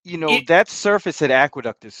you know that surface at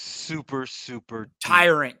Aqueduct is super deep.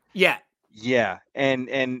 Tiring. Yeah. Yeah, and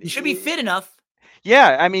you should be fit enough.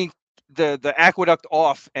 Yeah, I mean the Aqueduct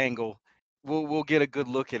off angle, we'll get a good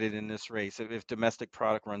look at it in this race if Domestic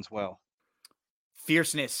Product runs well.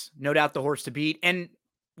 Fierceness, no doubt the horse to beat. And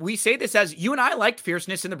we say this as you and I liked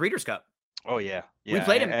Fierceness in the Breeders' Cup. Oh yeah. We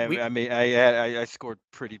played him. I mean, I scored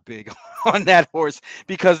pretty big on that horse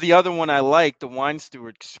because the other one I liked, the Wine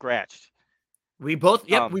Steward, scratched. We both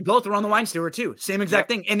were on the Wine Steward too. Same exact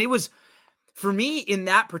thing. And it was, for me in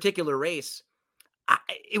that particular race,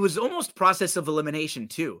 it was almost process of elimination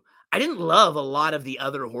too. I didn't love a lot of the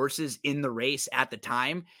other horses in the race at the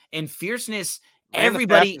time, and Fierceness.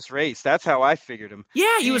 Everybody the fastest race. That's how I figured him.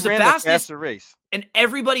 Yeah, he was the fastest race, and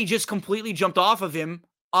everybody just completely jumped off of him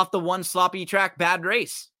off the one sloppy track bad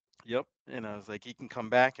race. Yep, and I was like, he can come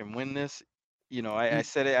back and win this. You know, I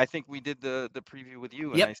said it. I think we did the preview with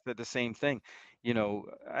you, and I said the same thing. You know,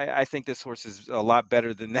 I think this horse is a lot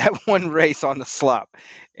better than that one race on the slop.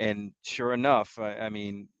 And sure enough, I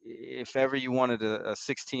mean, if ever you wanted a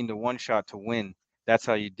 16-1 shot to win, that's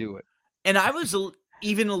how you do it. And I was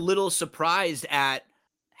even a little surprised at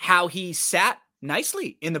how he sat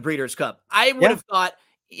nicely in the Breeders' Cup. I would have thought,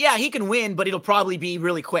 yeah, he can win, but it'll probably be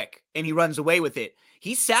really quick, and he runs away with it.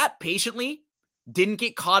 He sat patiently, didn't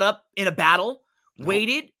get caught up in a battle,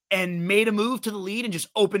 waited, and made a move to the lead and just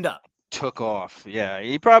opened up. Took off. Yeah,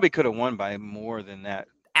 he probably could have won by more than that.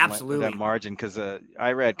 Absolutely. That margin, because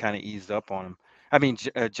Irad kind of eased up on him. I mean,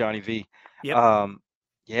 Johnny V. Yep.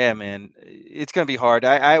 Yeah, man, it's going to be hard.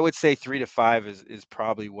 I would say 3 to 5 is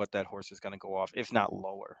probably what that horse is going to go off, if not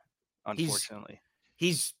lower, unfortunately.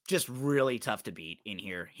 He's just really tough to beat in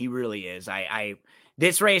here. He really is.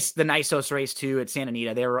 This race, the Nisos race too at Santa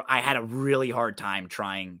Anita, I had a really hard time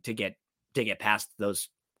trying to get past those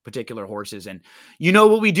particular horses. And you know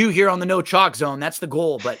what we do here on the No Chalk Zone. That's the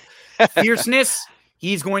goal. But Fierceness,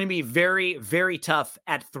 he's going to be very, very tough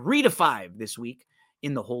at 3 to 5 this week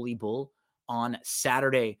in the Holy Bull on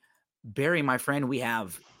Saturday. Barry, my friend, we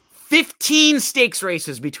have 15 stakes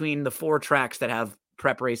races between the 4 tracks that have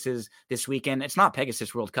prep races this weekend. It's not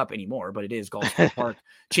Pegasus World Cup anymore, but it is Gulfport Park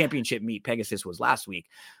Championship meet. Pegasus was last week.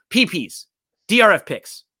 PPs, DRF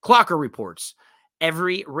picks, clocker reports,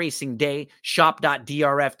 every racing day,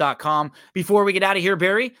 shop.drf.com. Before we get out of here,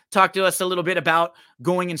 Barry, talk to us a little bit about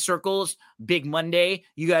Going in Circles, Big Monday.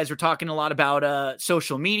 You guys were talking a lot about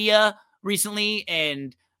social media recently,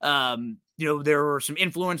 and you know, there were some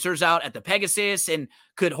influencers out at the Pegasus, and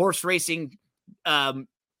could horse racing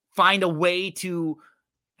find a way to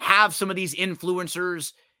have some of these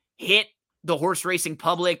influencers hit the horse racing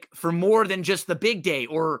public for more than just the big day?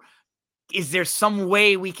 Or is there some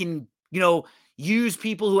way we can, you know, use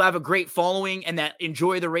people who have a great following and that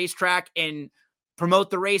enjoy the racetrack and promote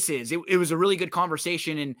the races? It was a really good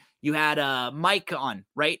conversation, and you had Mike on,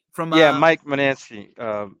 right? Mike Manansky,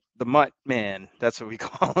 the Mutt man. That's what we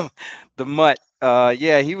call him, the Mutt.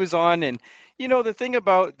 Yeah, he was on, and the thing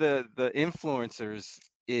about the influencers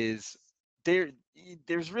is there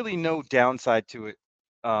there's really no downside to it,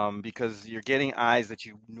 because you're getting eyes that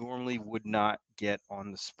you normally would not get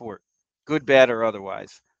on the sport, good, bad, or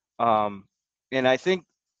otherwise. Um, and I think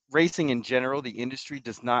racing in general, the industry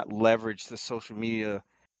does not leverage the social media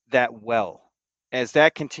that well. As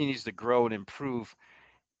that continues to grow and improve,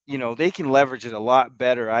 they can leverage it a lot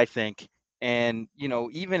better, I think, and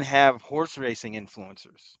even have horse racing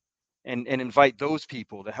influencers and invite those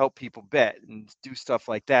people to help people bet and do stuff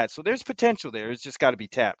like that. So there's potential there. It's just got to be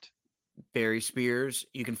tapped. Barry Spears.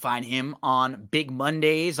 You can find him on Big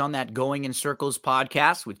Mondays on that Going in Circles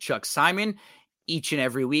podcast with Chuck Simon each and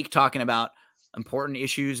every week, talking about important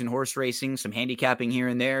issues in horse racing, some handicapping here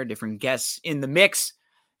and there, different guests in the mix.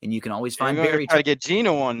 And you can always find Barry. Try to get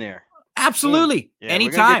Gino on there. Absolutely. Yeah,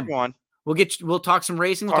 anytime. We'll talk some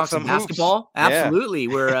racing. We'll talk some basketball. Hoops. Absolutely.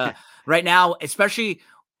 Yeah. We're right now, especially,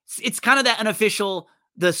 it's kind of that unofficial,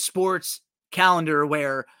 the sports calendar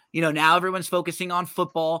where, now everyone's focusing on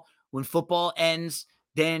football. When football ends,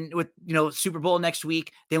 then with, Super Bowl next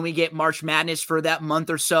week, then we get March Madness for that month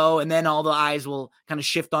or so. And then all the eyes will kind of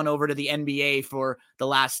shift on over to the NBA for the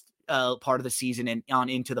last part of the season and on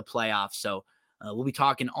into the playoffs. So we'll be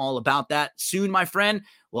talking all about that soon, my friend.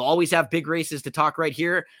 We'll always have big races to talk right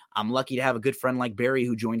here. I'm lucky to have a good friend like Barry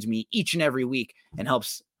who joins me each and every week and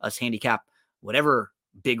helps us handicap whatever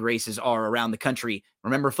big races are around the country.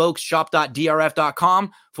 Remember, folks,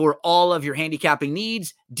 shop.drf.com for all of your handicapping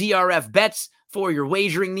needs. DRF bets for your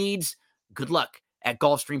wagering needs. Good luck at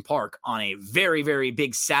Gulfstream Park on a very, very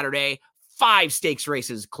big Saturday. 5 stakes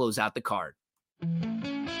races close out the card.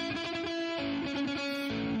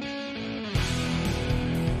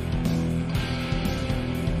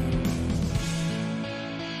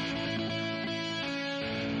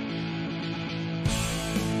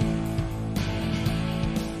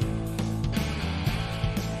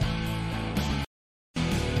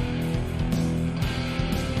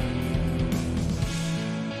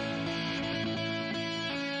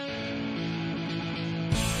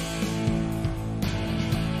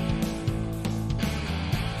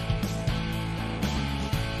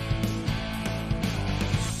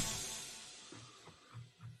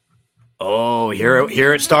 Oh,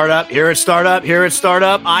 here at startup.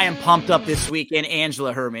 I am pumped up this weekend.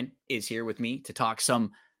 Angela Herman is here with me to talk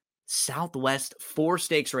some Southwest 4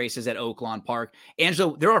 stakes races at Oaklawn Park.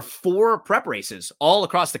 Angela, there are 4 prep races all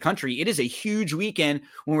across the country. It is a huge weekend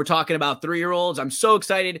when we're talking about 3-year-olds. I'm so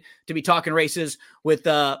excited to be talking races with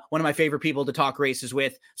one of my favorite people to talk races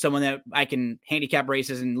with, someone that I can handicap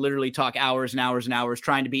races and literally talk hours and hours and hours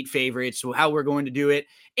trying to beat favorites. So how we're going to do it.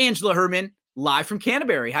 Angela Herman, live from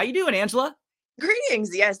Canterbury. How you doing, Angela?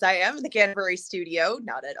 Greetings. Yes, I am in the Canterbury studio,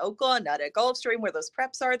 not at Oaklawn, not at Gulfstream, where those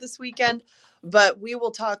preps are this weekend, but we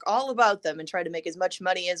will talk all about them and try to make as much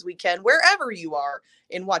money as we can wherever you are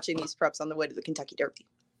in watching these preps on the way to the Kentucky Derby.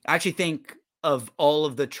 I actually think of all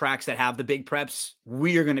of the tracks that have the big preps,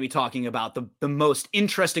 we are going to be talking about the most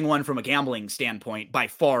interesting one from a gambling standpoint by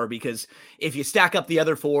far, because if you stack up the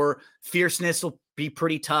other 4, Fierceness will be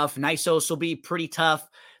pretty tough. Nisos will be pretty tough.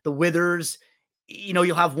 The Withers,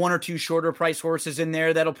 you'll have 1 or 2 shorter price horses in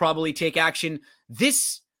there that'll probably take action.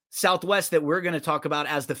 This Southwest that we're going to talk about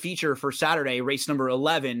as the feature for Saturday, race number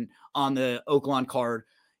 11 on the Oaklawn card,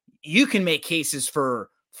 you can make cases for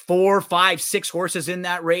 4, 5, 6 horses in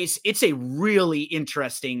that race. It's a really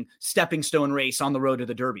interesting stepping stone race on the road to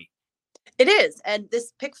the Derby. It is. And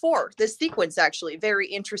this pick 4, this sequence actually very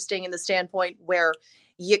interesting in the standpoint where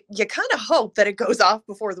you kind of hope that it goes off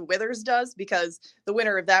before the Withers does, because the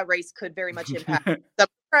winner of that race could very much impact the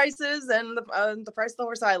prices and the price of the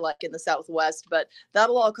horse I like in the Southwest. But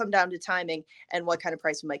that'll all come down to timing and what kind of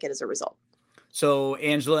price we might get as a result. So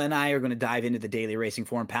Angela and I are going to dive into the Daily Racing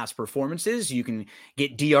Form past performances. You can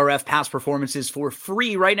get DRF past performances for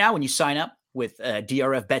free right now when you sign up with a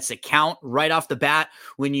DRF Bets account right off the bat.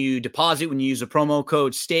 When you deposit, when you use a promo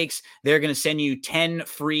code STAKES, they're going to send you 10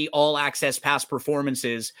 free all access past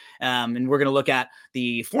performances. And we're going to look at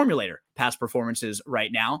the Formulator past performances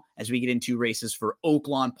right now as we get into races for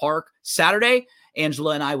Oaklawn Park Saturday.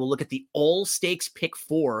 Angela and I will look at the all stakes pick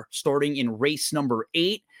 4 starting in race number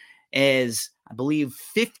 8, as I believe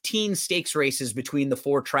 15 stakes races between the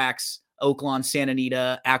 4 tracks, Oaklawn, Santa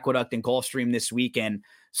Anita, Aqueduct, and Gulfstream this weekend.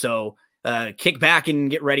 So kick back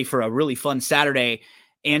and get ready for a really fun Saturday.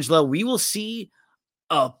 Angela, we will see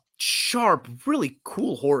a sharp, really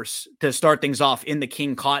cool horse to start things off in the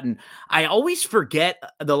King Cotton. I always forget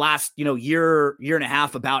the last, year and a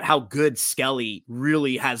half about how good Skelly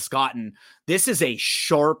really has gotten. This is a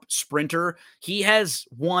sharp sprinter. He has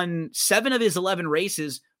won 7 of his 11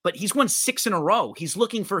 races, but he's won 6 in a row. He's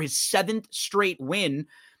looking for his 7th straight win.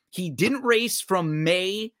 He didn't race from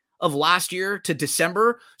May of last year to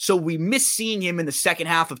December, so we missed seeing him in the second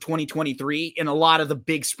half of 2023 in a lot of the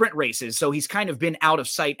big sprint races. So he's kind of been out of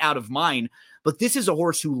sight, out of mind. But this is a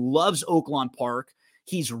horse who loves Oaklawn Park.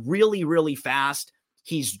 He's really, really fast.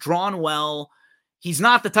 He's drawn well. He's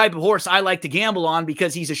not the type of horse I like to gamble on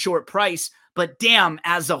because he's a short price. But damn,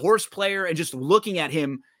 as a horse player and just looking at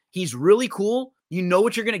him, he's really cool. You know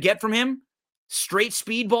what you're going to get from him. Straight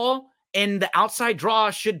speedball, and the outside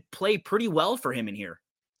draw should play pretty well for him in here.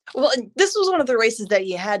 Well, and this was one of the races that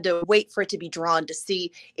you had to wait for it to be drawn to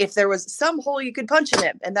see if there was some hole you could punch in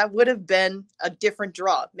him. And that would have been a different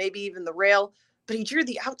draw, maybe even the rail. But he drew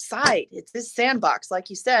the outside. It's his sandbox, like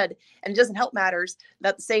you said. And it doesn't help matters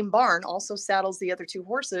that the same barn also saddles the other 2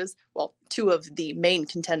 horses, well, 2 of the main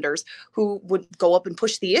contenders, who would go up and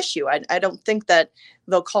push the issue. I don't think that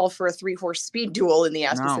they'll call for a 3-horse speed duel in the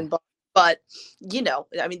Asmussen barn. But,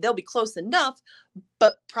 they'll be close enough,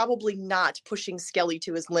 but probably not pushing Skelly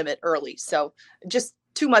to his limit early. So just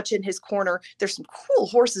too much in his corner. There's some cool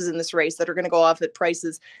horses in this race that are going to go off at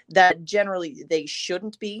prices that generally they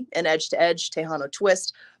shouldn't be, an edge-to-edge Tejano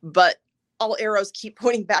Twist. But all arrows keep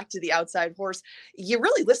pointing back to the outside horse. You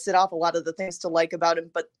really listed off a lot of the things to like about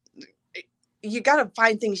him, but you got to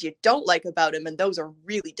find things you don't like about him, and those are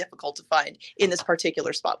really difficult to find in this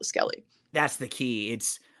particular spot with Skelly. That's the key.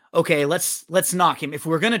 It's okay, let's knock him. If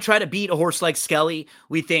we're going to try to beat a horse like Skelly,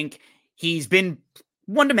 we think he's been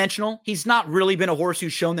one-dimensional. He's not really been a horse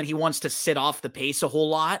who's shown that he wants to sit off the pace a whole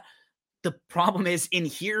lot. The problem is in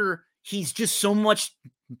here, he's just so much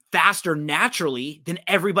faster naturally than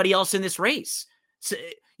everybody else in this race. So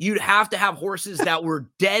you'd have to have horses that were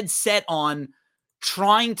dead set on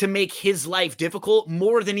trying to make his life difficult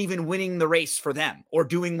more than even winning the race for them or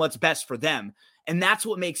doing what's best for them. And that's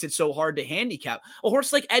what makes it so hard to handicap. A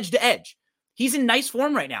horse like Edge to Edge, he's in nice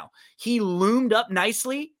form right now. He loomed up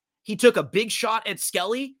nicely. He took a big shot at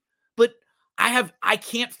Skelly, but I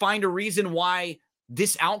can't find a reason why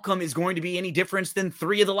this outcome is going to be any different than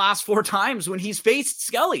 3 of the last 4 times when he's faced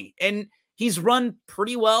Skelly. And he's run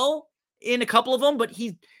pretty well in a couple of them, but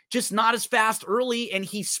he's just not as fast early, and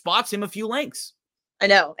he spots him a few lengths. I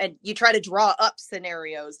know. And you try to draw up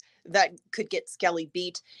scenarios that could get Skelly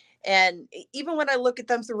beat. And even when I look at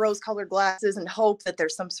them through rose-colored glasses and hope that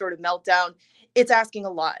there's some sort of meltdown, it's asking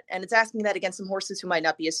a lot. And it's asking that against some horses who might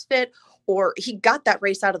not be as fit, or he got that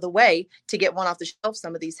race out of the way to get one off the shelf.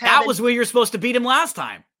 Some of these haven't. That was where you're supposed to beat him last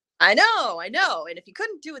time. I know. And if you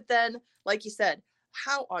couldn't do it then, like you said,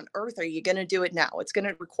 how on earth are you going to do it now? It's going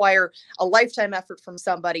to require a lifetime effort from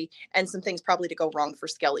somebody and some things probably to go wrong for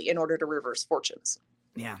Skelly in order to reverse fortunes.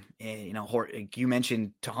 Yeah, you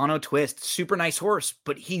mentioned Tejano Twist, super nice horse,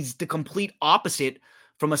 but he's the complete opposite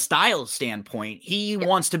from a style standpoint. He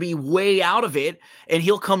wants to be way out of it, and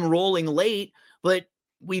he'll come rolling late, but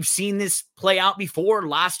we've seen this play out before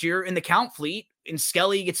last year in the Count Fleet, and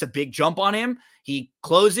Skelly gets a big jump on him. He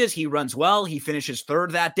closes, he runs well, he finishes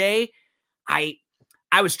 3rd that day. I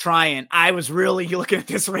was really looking at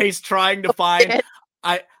this race trying to find,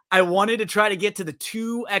 I wanted to try to get to the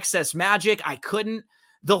 2 Excess Magic. I couldn't.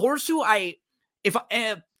 The horse who if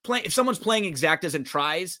someone's playing exactas and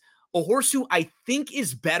tries, a horse who I think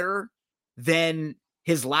is better than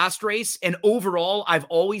his last race, and overall I've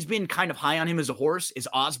always been kind of high on him as a horse, is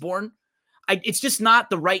Osborne. It's just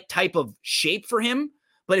not the right type of shape for him,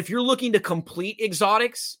 but if you're looking to complete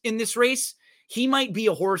exotics in this race, he might be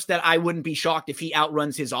a horse that I wouldn't be shocked if he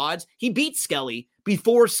outruns his odds. He beat Skelly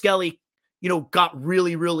before Skelly, got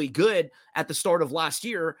really, really good at the start of last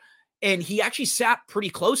year. And he actually sat pretty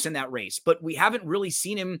close in that race, but we haven't really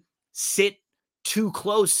seen him sit too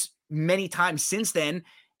close many times since then.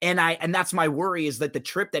 And that's my worry, is that the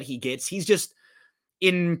trip that he gets, he's just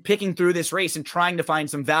in picking through this race and trying to find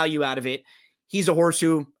some value out of it. He's a horse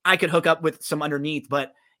who I could hook up with some underneath,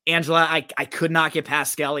 but Angela, I could not get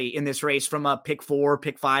past Skelly in this race from a pick 4,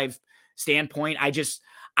 pick 5 standpoint. I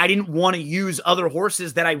didn't want to use other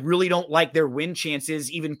horses that I really don't like their win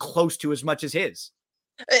chances even close to as much as his.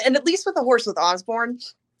 And at least with a horse with Osborne,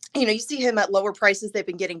 you see him at lower prices. They've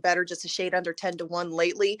been getting better, just a shade under 10-1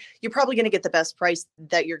 lately. You're probably going to get the best price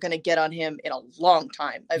that you're going to get on him in a long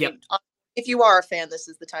time. I mean, if you are a fan, this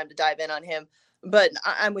is the time to dive in on him. But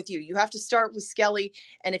I'm with you. You have to start with Skelly.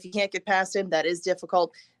 And if you can't get past him, that is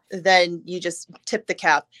difficult. then you just tip the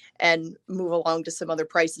cap and move along to some other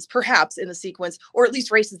prices, perhaps in the sequence, or at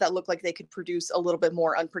least races that look like they could produce a little bit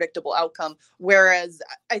more unpredictable outcome. Whereas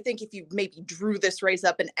I think if you maybe drew this race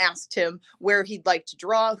up and asked him where he'd like to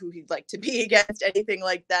draw, who he'd like to be against, anything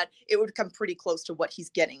like that, it would come pretty close to what he's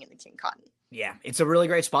getting in the King Cotton. Yeah, it's a really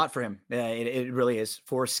great spot for him. It really is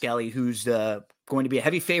for Skelly, who's going to be a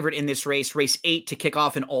heavy favorite in this race. Race 8 to kick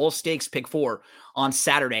off an all-stakes pick 4 on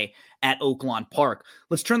Saturday at Oaklawn Park.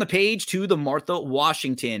 Let's turn the page to the Martha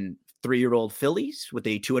Washington 3-year-old fillies with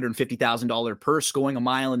a $250,000 purse going a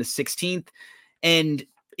mile into 16th. And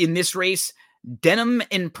in this race, Denim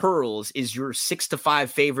and Pearls is your 6-5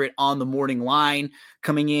 favorite on the morning line,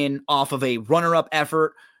 coming in off of a runner-up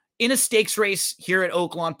effort in a stakes race here at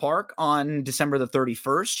Oaklawn Park on December the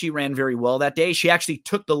 31st. She ran very well that day. She actually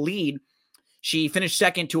took the lead. She finished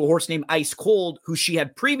second to a horse named Ice Cold, who she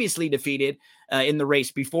had previously defeated in the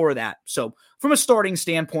race before that. So from a starting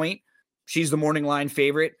standpoint, she's the morning line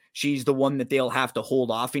favorite. She's the one that they'll have to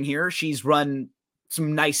hold off in here. She's run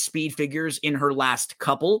some nice speed figures in her last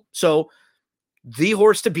couple. So the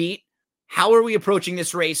horse to beat. How are we approaching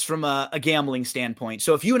this race from a gambling standpoint?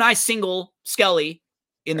 So if you and I single Skelly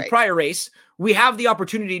in the prior race, we have the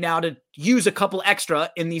opportunity now to use a couple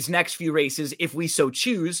extra in these next few races if we so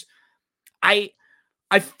choose. I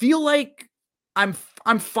feel like I'm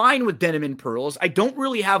fine with Denim and Pearls. I don't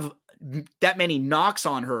really have that many knocks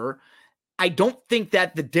on her. I don't think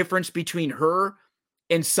that the difference between her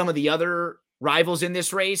and some of the other rivals in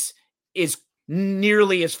this race is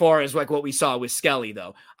nearly as far as like what we saw with Skelly,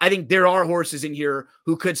 though. I think there are horses in here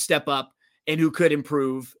who could step up and who could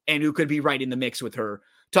improve and who could be right in the mix with her.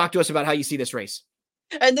 Talk to us about how you see this race.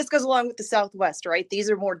 And this goes along with the Southwest, right? These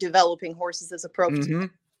are more developing horses as opposed to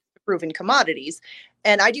proven commodities.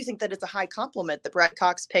 And I do think that it's a high compliment that Brad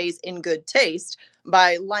Cox pays In Good Taste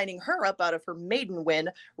by lining her up out of her maiden win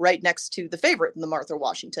right next to the favorite in the Martha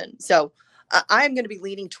Washington. So I'm going to be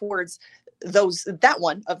leaning towards that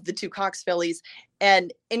one of the two Cox fillies.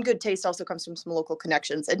 And In Good Taste also comes from some local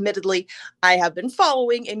connections. Admittedly, I have been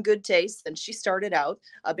following In Good Taste since she started out.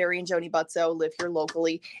 Barry and Joni Butzo live here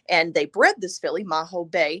locally, and they bred this filly. Maho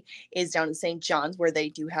Bay is down in St. John's, where they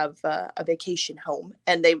do have a vacation home.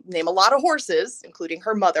 And they name a lot of horses, including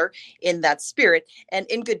her mother, in that spirit. And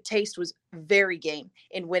In Good Taste was very game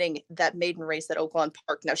in winning that maiden race at Oaklawn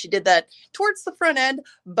Park. Now, she did that towards the front end,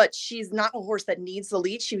 but she's not a horse that needs the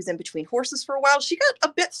lead. She was in between horses for a while. She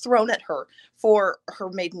got a bit thrown at her for her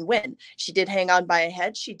maiden win. She did hang on by a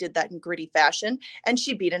head. She did that in gritty fashion, and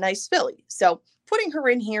she beat a nice filly. So putting her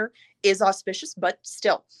in here is auspicious, but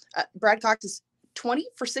still, Brad Cox is 20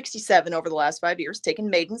 for 67 over the last 5 years, taking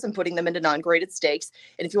maidens and putting them into non-graded stakes.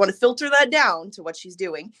 And if you want to filter that down to what she's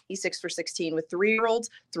doing, he's 6 for 16 with 3-year-olds,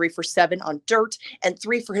 3 for 7 on dirt, and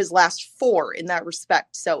 3 for his last 4 in that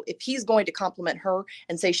respect. So if he's going to compliment her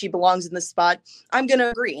and say she belongs in this spot, I'm going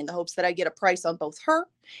to agree in the hopes that I get a price on both her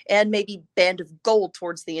and maybe Band of Gold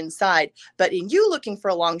towards the inside. But in you looking for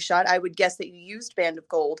a long shot, I would guess that you used Band of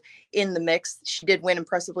Gold in the mix. She did win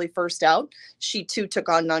impressively first out. She too took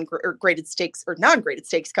on non-graded stakes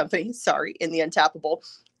company, in the Untappable.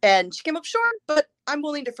 And she came up short, but I'm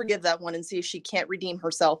willing to forgive that one and see if she can't redeem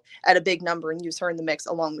herself at a big number and use her in the mix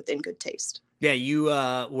along with In Good Taste. Yeah, you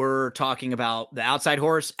were talking about the outside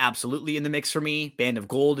horse, absolutely in the mix for me. Band of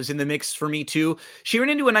Gold is in the mix for me too. She ran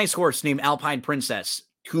into a nice horse named Alpine Princess,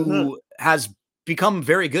 who has become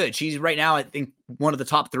very good. She's right now, I think, one of the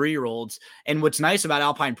top 3-year-olds. And what's nice about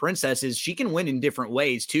Alpine Princess is she can win in different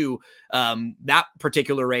ways too. That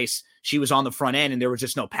particular race, she was on the front end and there was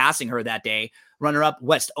just no passing her that day. Runner-up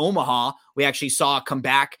West Omaha, we actually saw come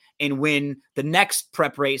back and win the next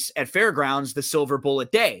prep race at Fairgrounds, the Silver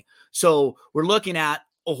Bullet Day. So we're looking at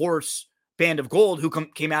a horse, Band of Gold, who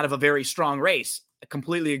came out of a very strong race. I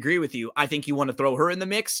completely agree with you. I think you want to throw her in the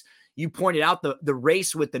mix. You pointed out the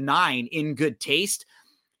race with the 9, In Good Taste.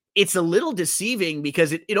 It's a little deceiving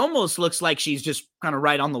because it almost looks like she's just kind of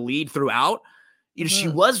right on the lead throughout. You know, she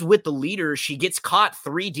was with the leader. She gets caught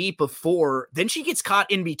 3 deep of 4. Then she gets caught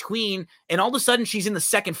in between, and all of a sudden she's in the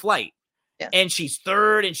second flight. Yeah. And she's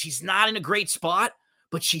third, and she's not in a great spot,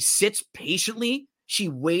 but she sits patiently. She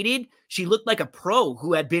waited. She looked like a pro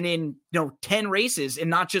who had been in 10 races and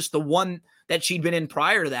not just the one that she'd been in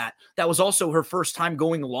prior to that. That was also her first time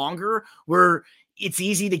going longer, where it's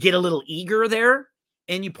easy to get a little eager there.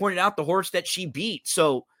 And you pointed out the horse that she beat.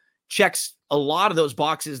 So checks a lot of those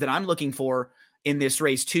boxes that I'm looking for in this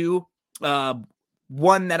race too.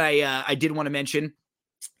 One that I did want to mention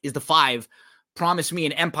is the 5, Promise Me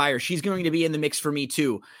an Empire. She's going to be in the mix for me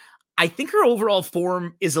too. I think her overall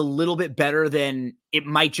form is a little bit better than it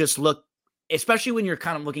might just look especially when you're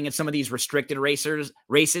kind of looking at some of these restricted races,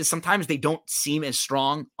 sometimes they don't seem as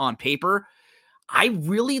strong on paper. I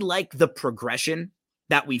really like the progression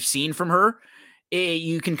that we've seen from her.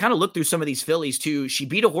 You can kind of look through some of these fillies too. She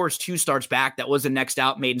beat a horse 2 starts back that was the next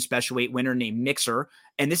out maiden special weight winner named Mixer.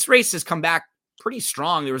 And this race has come back pretty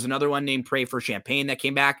strong. There was another one named Pray for Champagne that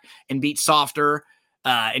came back and beat Softer.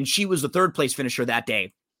 And she was the 3rd place finisher that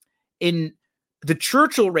day. In the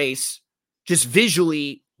Churchill race, just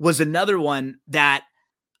visually was another one that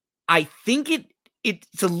I think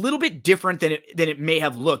it's a little bit different than it may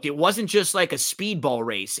have looked. It wasn't just like a speedball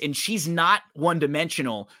race, and she's not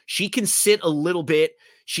one-dimensional. She can sit a little bit.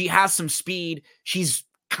 She has some speed. She's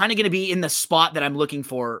kind of going to be in the spot that I'm looking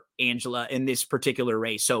for, Angela, in this particular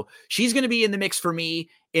race. So she's going to be in the mix for me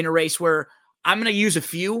in a race where I'm going to use a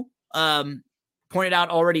few. Pointed out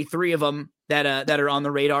already 3 of them that are on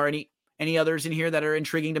the radar. Any others in here that are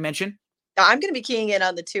intriguing to mention? I'm going to be keying in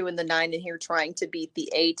on the 2 and the 9 in here, trying to beat the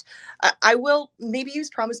 8. I will maybe use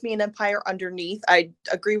Promise Me an Empire underneath. I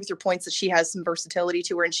agree with your points that she has some versatility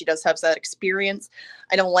to her and she does have that experience.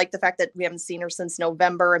 I don't like the fact that we haven't seen her since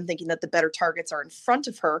November. I'm thinking that the better targets are in front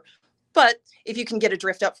of her. But if you can get a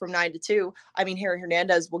drift up from 9 to 2, I mean, Harry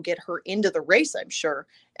Hernandez will get her into the race, I'm sure.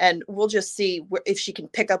 And we'll just see if she can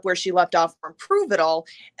pick up where she left off or improve it all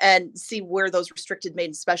and see where those restricted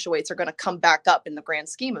maiden special weights are going to come back up in the grand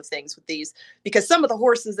scheme of things with these. Because some of the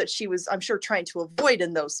horses that she was, I'm sure, trying to avoid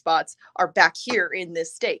in those spots are back here in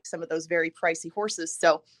this stake, some of those very pricey horses.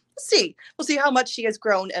 So we'll see how much she has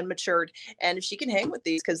grown and matured and if she can hang with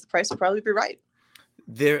these, because the price will probably be right.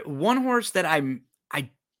 There, one horse that I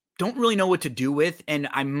don't really know what to do with, and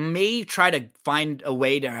I may try to find a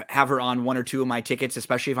way to have her on 1 or 2 of my tickets,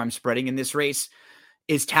 especially if I'm spreading in this race,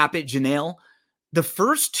 is Tapit Janelle. The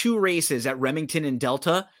first 2 races at Remington and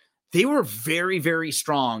Delta, they were very, very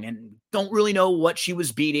strong and don't really know what she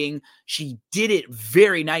was beating. She did it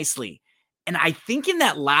very nicely. And I think in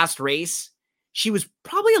that last race, she was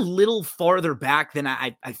probably a little farther back than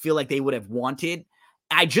I feel like they would have wanted.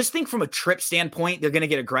 I just think from a trip standpoint, they're going to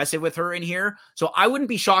get aggressive with her in here. So I wouldn't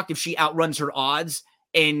be shocked if she outruns her odds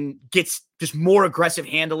and gets just more aggressive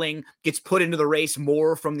handling, gets put into the race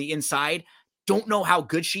more from the inside. Don't know how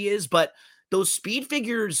good she is, but those speed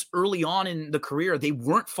figures early on in the career, they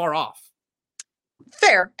weren't far off.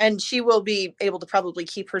 Fair. And she will be able to probably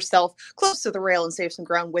keep herself close to the rail and save some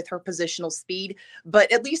ground with her positional speed.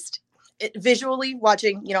 But at least visually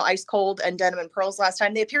watching, Ice Cold and Denim and Pearls last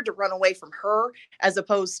time, they appeared to run away from her as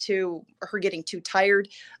opposed to her getting too tired.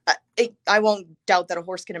 I won't doubt that a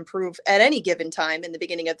horse can improve at any given time in the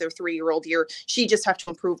beginning of their 3-year-old year. She just have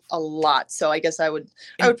to improve a lot. So I guess I would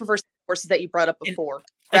prefer horses that you brought up before.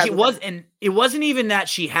 It wasn't even that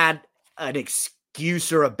she had an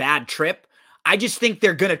excuse or a bad trip. I just think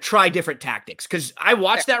they're going to try different tactics, because I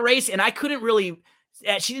watched that race and I couldn't really.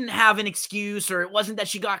 She didn't have an excuse, or it wasn't that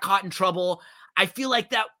she got caught in trouble. I feel like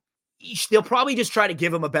that they'll probably just try to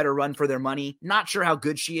give them a better run for their money. Not sure how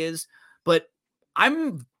good she is, but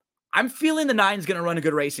I'm feeling the 9's going to run a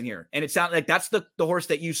good race in here. And it sounds like that's the horse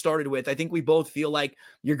that you started with. I think we both feel like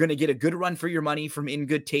you're going to get a good run for your money from In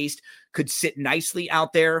Good Taste. Could sit nicely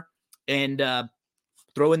out there, and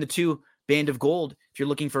throw in the 2 Band of Gold if you're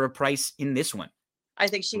looking for a price in this one. I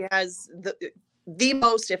think she has the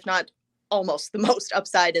most, if not almost the most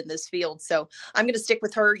upside in this field. So I'm going to stick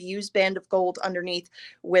with her, use Band of Gold underneath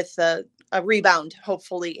with a rebound,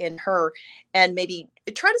 hopefully, in her, and maybe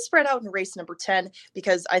try to spread out in race number 10,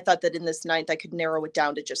 because I thought that in this 9th, I could narrow it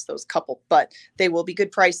down to just those couple, but they will be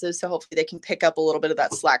good prices. So hopefully they can pick up a little bit of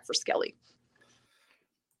that slack for Skelly.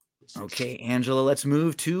 Okay, Angela, let's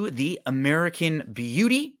move to the American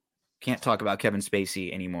Beauty. Can't talk about Kevin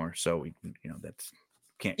Spacey anymore. So that's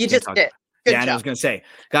can't. You can't just talk. did. Good I was going to say,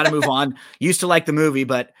 got to move on. Used to like the movie,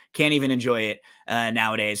 but can't even enjoy it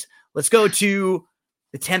nowadays. Let's go to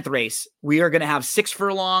the 10th race. We are going to have 6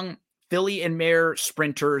 furlong filly and mare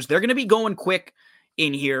sprinters. They're going to be going quick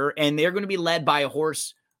in here, and they're going to be led by a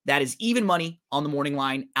horse that is even money on the morning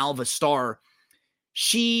line, Alva Star.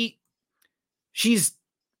 She's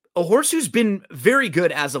a horse who's been very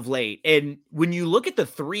good as of late. And when you look at the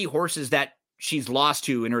 3 horses that she's lost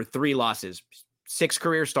to in her 3 losses, 6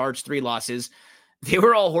 career starts, 3 losses, they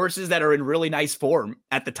were all horses that are in really nice form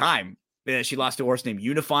at the time. She lost to a horse named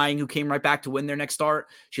Unifying, who came right back to win their next start.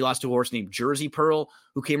 She lost to a horse named Jersey Pearl,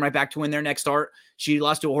 who came right back to win their next start. She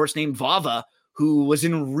lost to a horse named Vava, who was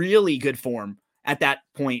in really good form at that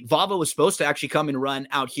point. Vava was supposed to actually come and run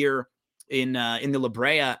out here in the La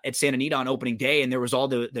Brea at Santa Anita on opening day, and there was all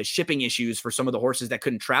the shipping issues for some of the horses that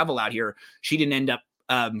couldn't travel out here. She didn't end up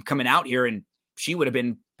coming out here, and she would have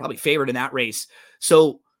been probably favored in that race.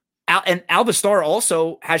 So And Alvastar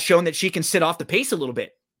also has shown that she can sit off the pace a little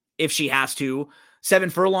bit if she has to. 7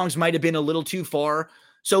 furlongs might have been a little too far.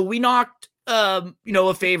 So we knocked,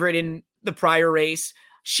 a favorite in the prior race.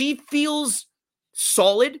 She feels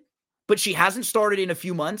solid, but she hasn't started in a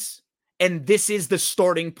few months. And this is the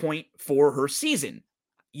starting point for her season.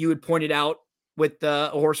 You had pointed out with a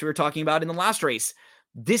horse we were talking about in the last race.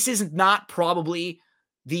 This is not probably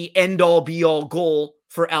the end-all be-all goal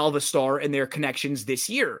for Alvastar and their connections this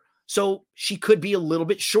year. So she could be a little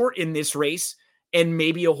bit short in this race and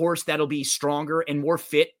maybe a horse that'll be stronger and more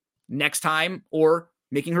fit next time, or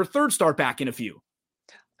making her third start back in a few.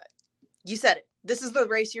 You said it. This is the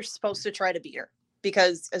race you're supposed to try to beat her,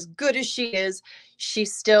 because as good as she is, she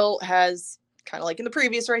still has, kind of like in the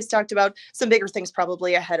previous race talked about, some bigger things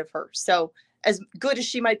probably ahead of her. So as good as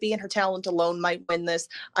she might be and her talent alone might win this,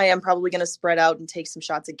 I am probably going to spread out and take some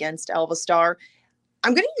shots against Alvastar.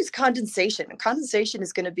 I'm going to use Condensation, and Condensation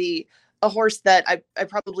is going to be a horse that I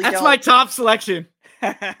probably That's don't. my top selection.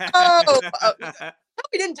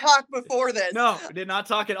 We didn't talk before this. No, we did not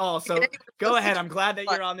talk at all. So go ahead. I'm glad that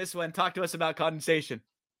you're on this one. Talk to us about Condensation.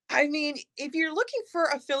 I mean, if you're looking for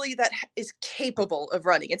a filly that is capable of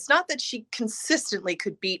running, it's not that she consistently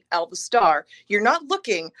could beat Alvastar. You're not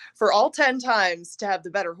looking for all 10 times to have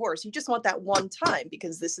the better horse. You just want that one time,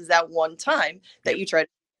 because this is that one time that you try to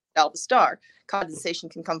beat Alvastar. Condensation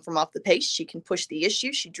can come from off the pace. She can push the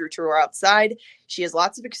issue. She drew to her outside. She has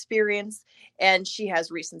lots of experience, and she has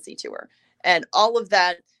recency to her. And all of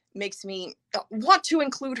that makes me want to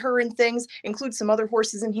include her in things, include some other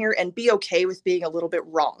horses in here, and be okay with being a little bit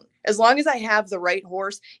wrong. As long as I have the right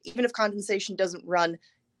horse, even if Condensation doesn't run,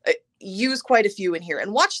 use quite a few in here.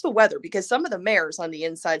 And watch the weather, because some of the mares on the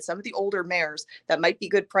inside, some of the older mares that might be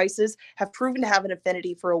good prices, have proven to have an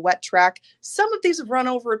affinity for a wet track. Some of these have run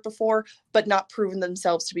over it before, but not proven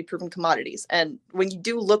themselves to be proven commodities. And when you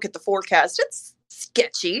do look at the forecast, it's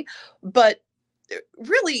sketchy, but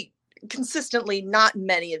really consistently, not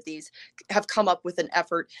many of these have come up with an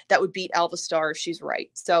effort that would beat Alvastar if she's right.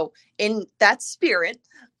 So in that spirit,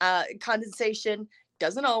 Condensation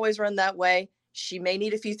doesn't always run that way. She may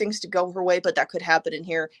need a few things to go her way, but that could happen in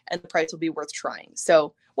here, and the price will be worth trying.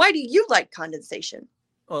 So why do you like Condensation?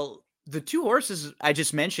 Well, the two horses I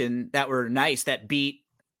just mentioned that were nice, that beat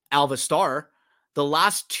Alvastar, the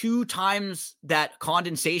last 2 times that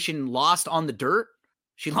Condensation lost on the dirt,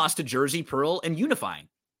 she lost to Jersey Pearl and Unifying.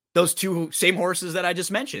 Those 2 same horses that I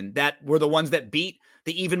just mentioned that were the ones that beat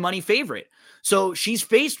the even money favorite. So she's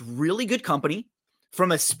faced really good company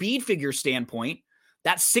from a speed figure standpoint.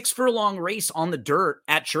 That 6 furlong race on the dirt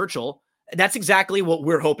at Churchill, that's exactly what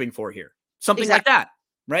we're hoping for here. Something like that,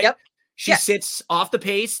 right? Yep. She sits off the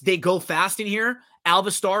pace. They go fast in here.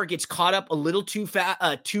 Alvastar gets caught up a little too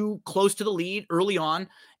close to the lead early on.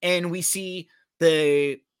 And we see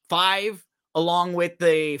the 5 along with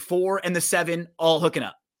the 4 and the 7 all hooking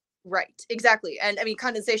up. Right, exactly. And I mean,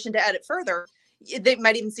 Condensation, to add it further, they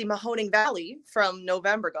might even see Mahoning Valley from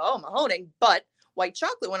November go, oh, Mahoning, but White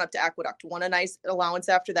Chocolate went up to Aqueduct, won a nice allowance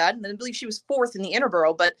after that. And then I believe she was 4th in the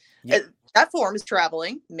Interborough, but that form is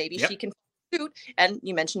traveling. Maybe she can shoot. And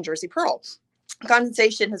you mentioned Jersey Pearl.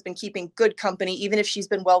 Condensation has been keeping good company, even if she's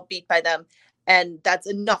been well beat by them. And that's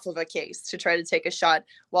enough of a case to try to take a shot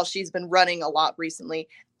while she's been running a lot recently.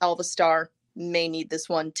 Alvastar may need this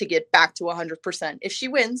one to get back to 100%. If she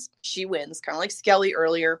wins, she wins. Kind of like Skelly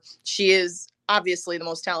earlier. She is obviously the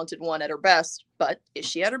most talented one at her best, but is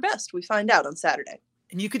she at her best? We find out on Saturday.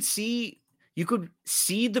 And you could see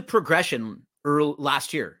the progression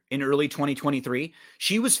last year in early 2023.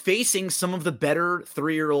 She was facing some of the better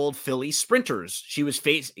 3-year-old filly sprinters. She was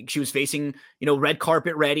facing, Red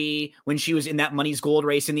Carpet Ready when she was in that Money's Gold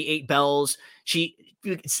race in the 8 Bells.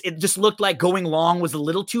 It just looked like going long was a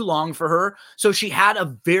little too long for her. So she had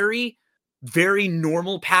a very, very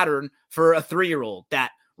normal pattern for a 3-year-old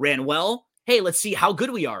that ran well. Hey, let's see how good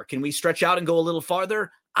we are. Can we stretch out and go a little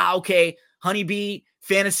farther? Okay. Honeybee,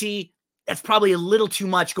 Fantasy, that's probably a little too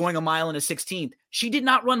much going a mile and a 16th. She did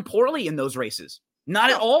not run poorly in those races. Not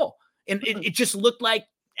at all. And it just looked like,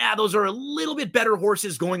 those are a little bit better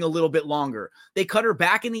horses going a little bit longer. They cut her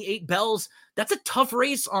back in the 8 Bells. That's a tough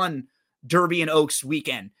race on Derby and Oaks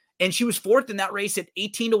weekend. And she was 4th in that race at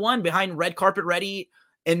 18-1 behind Red Carpet Ready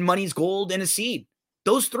and Money's Gold and a Seed.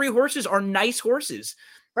 Those 3 horses are nice horses.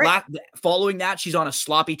 Right. Following that, she's on a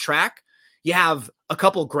sloppy track. You have a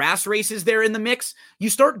couple grass races there in the mix. You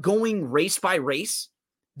start going race by race.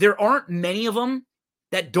 There aren't many of them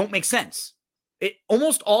that don't make sense.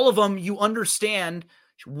 Almost all of them, you understand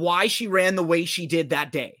why she ran the way she did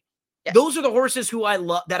that day. Yes. Those are the horses who I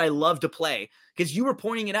love to play, because you were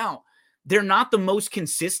pointing it out. They're not the most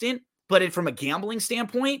consistent, but from a gambling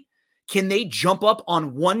standpoint, Can they jump up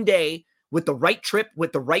on one day with the right trip,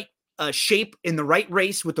 with the right shape, in the right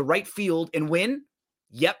race, with the right field and win?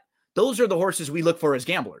 Yep. Those are the horses we look for as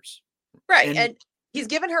gamblers. Right. And he's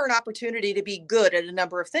given her an opportunity to be good at a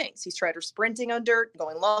number of things. He's tried her sprinting on dirt,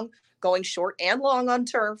 going long, going short and long on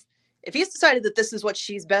turf. If he's decided that this is what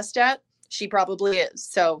she's best at, she probably is.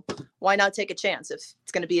 So why not take a chance if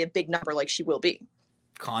it's going to be a big number like she will be?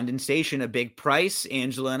 Condensation, a big price.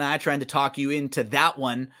 Angela and I trying to talk you into that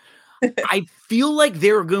one. I feel like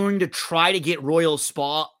they're going to try to get Royal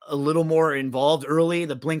Spa a little more involved early.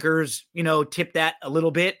 The blinkers, tip that a little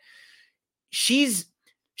bit. She's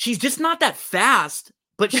just not that fast,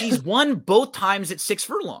 but she's won both times at 6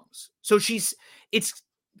 furlongs. So it's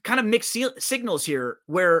kind of mixed signals here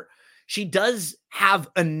where she does have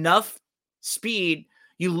enough speed.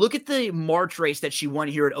 You look at the March race that she won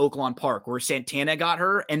here at Oaklawn Park where Santana got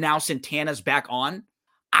her and now Santana's back on.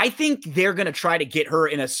 I think they're going to try to get her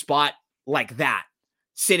in a spot like that,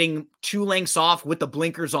 sitting 2 lengths off with the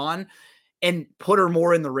blinkers on and put her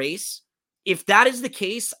more in the race. If that is the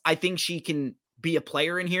case, I think she can be a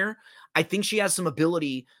player in here. I think she has some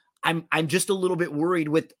ability. I'm just a little bit worried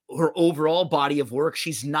with her overall body of work.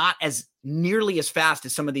 She's not as nearly as fast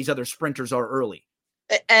as some of these other sprinters are early.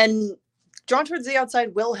 And drawn towards the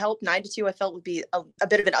outside will help. 9-2, I felt, would be a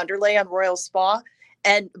bit of an underlay on Royal Spa.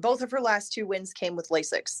 And both of her last 2 wins came with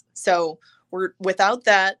Lasix. So we're without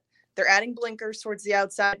that. They're adding blinkers towards the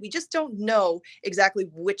outside. We just don't know exactly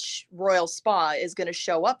which Royal Spa is going to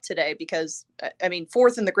show up today because,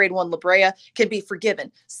 4th in the Grade 1 La Brea can be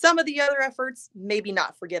forgiven. Some of the other efforts, maybe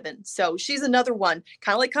not forgiven. So she's another one,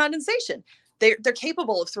 kind of like Condensation. They're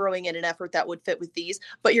capable of throwing in an effort that would fit with these,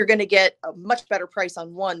 but you're going to get a much better price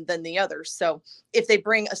on one than the other. So if they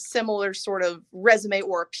bring a similar sort of resume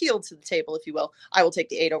or appeal to the table, if you will, I will take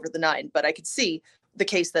the 8 over the 9. But I could see the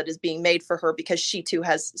case that is being made for her because she too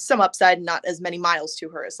has some upside and not as many miles to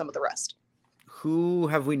her as some of the rest. Who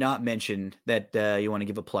have we not mentioned that you want to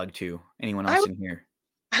give a plug to? Anyone else in here?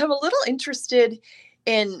 I'm a little interested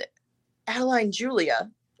in Adeline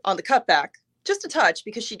Julia on the cutback. Just a touch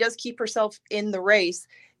because she does keep herself in the race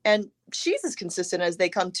and she's as consistent as they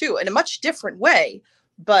come too in a much different way.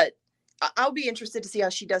 But I'll be interested to see how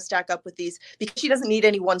she does stack up with these because she doesn't need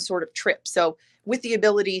any one sort of trip. So with the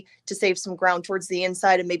ability to save some ground towards the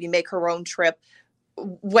inside and maybe make her own trip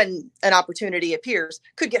when an opportunity appears,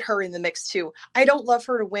 could get her in the mix too. I don't love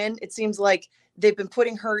her to win. It seems like they've been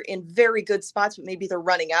putting her in very good spots, but maybe they're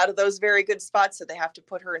running out of those very good spots. So they have to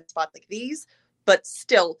put her in spots like these, but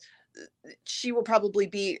still, she will probably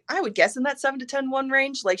be, I would guess, in that 7 to 10-1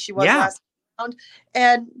 range, like she was last round,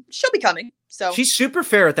 and she'll be coming. So she's super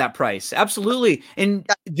fair at that price, absolutely. And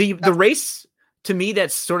the race to me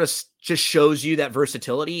that sort of just shows you that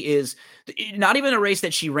versatility is not even a race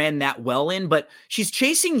that she ran that well in, but she's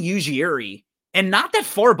chasing Ujiri and not that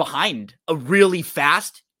far behind a really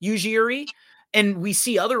fast Ujiri. And we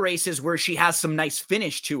see other races where she has some nice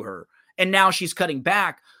finish to her, and now she's cutting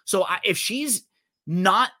back. So if she's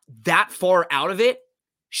not that far out of it,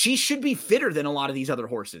 she should be fitter than a lot of these other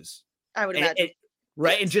horses. I would imagine.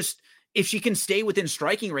 Right. Yes. And just if she can stay within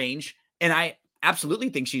striking range, and I absolutely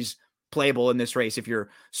think she's playable in this race if you're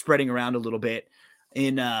spreading around a little bit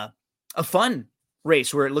in a fun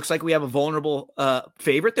race where it looks like we have a vulnerable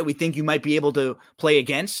favorite that we think you might be able to play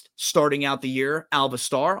against starting out the year, Alva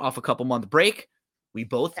Star, off a couple month break. We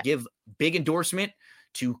both give big endorsement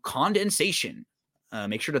to Condensation.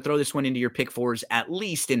 Make sure to throw this one into your pick 4s at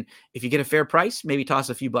least. And if you get a fair price, maybe toss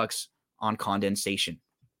a few bucks on Condensation.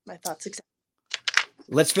 My thoughts exactly.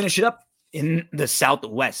 Let's finish it up in the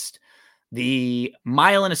Southwest. The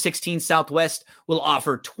 1 16 Southwest will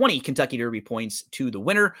offer 20 Kentucky Derby points to the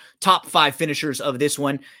winner. Top 5 finishers of this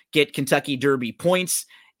one get Kentucky Derby points.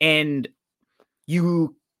 And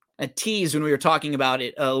you teased when we were talking about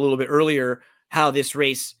it a little bit earlier, how this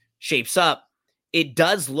race shapes up. It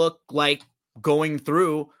does look like going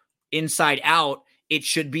through inside out, it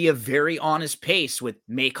should be a very honest pace with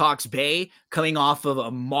Maycox Bay coming off of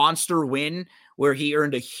a monster win where he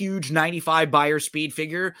earned a huge 95 buyer speed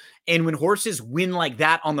figure. And when horses win like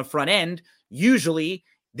that on the front end, usually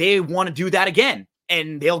they want to do that again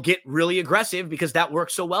and they'll get really aggressive because that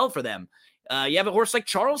works so well for them. You have a horse like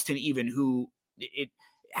Charleston even who it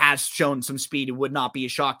has shown some speed. It would not be a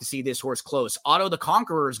shock to see this horse close. Otto the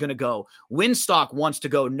Conqueror is going to go. Winstock wants to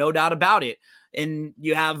go, no doubt about it. And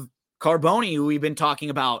you have Carboni, who we've been talking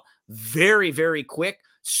about, very, very quick,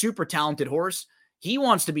 super talented horse. He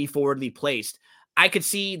wants to be forwardly placed. I could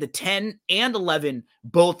see the 10 and 11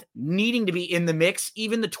 both needing to be in the mix,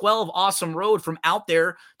 even the 12 Awesome Road from out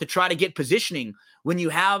there to try to get positioning. When you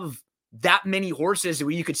have that many horses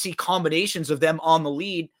where you could see combinations of them on the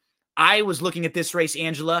lead, I was looking at this race,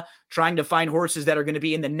 Angela, trying to find horses that are going to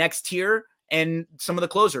be in the next tier and some of the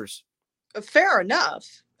closers. Fair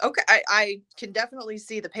enough. Okay, I can definitely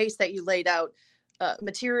see the pace that you laid out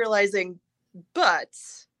materializing, but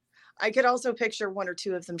I could also picture one or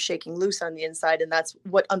two of them shaking loose on the inside, and that's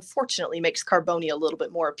what unfortunately makes Carboni a little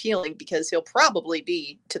bit more appealing, because he'll probably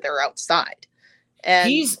be to their outside. And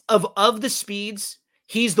he's of the speeds,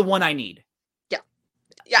 he's the one I need.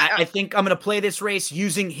 Yeah, I think I'm going to play this race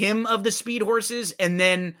using him of the speed horses, and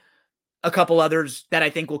then a couple others that I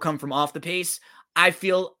think will come from off the pace. I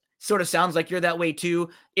feel sort of sounds like you're that way too.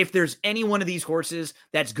 If there's any one of these horses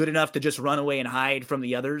that's good enough to just run away and hide from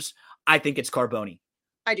the others, I think it's Carboni.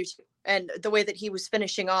 I do too. And the way that he was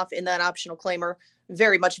finishing off in that optional claimer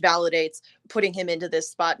very much validates putting him into this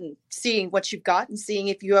spot and seeing what you've got and seeing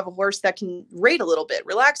if you have a horse that can rate a little bit,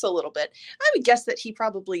 relax a little bit. I would guess that he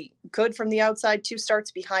probably could from the outside, 2 starts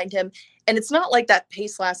behind him. And it's not like that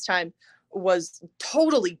pace last time was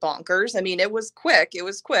totally bonkers. I mean, it was quick,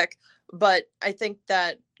 but I think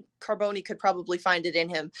that Carboni could probably find it in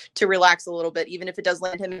him to relax a little bit, even if it does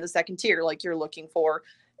land him in the second tier like you're looking for.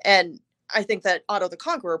 And I think that Otto the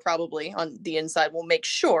Conqueror probably on the inside will make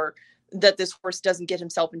sure that this horse doesn't get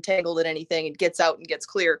himself entangled in anything and gets out and gets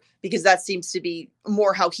clear, because that seems to be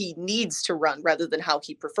more how he needs to run rather than how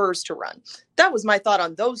he prefers to run. That was my thought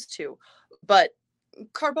on those two. But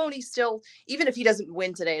Carboni still, even if he doesn't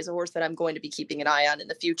win today, is a horse that I'm going to be keeping an eye on in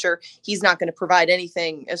the future. He's not going to provide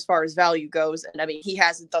anything as far as value goes. And I mean, he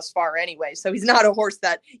hasn't thus far anyway. So he's not a horse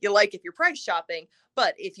that you like if you're price shopping.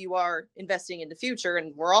 But if you are investing in the future,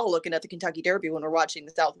 and we're all looking at the Kentucky Derby when we're watching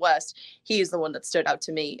the Southwest, he is the one that stood out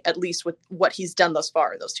to me, at least with what he's done thus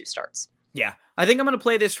far in those 2 starts. Yeah, I think I'm going to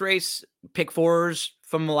play this race, pick 4s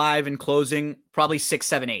from live and closing, probably 6,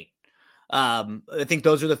 7, 8. I think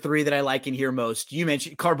those are the 3 that I like in here most. You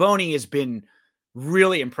mentioned Carboni has been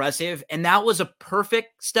really impressive, and that was a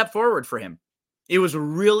perfect step forward for him. It was a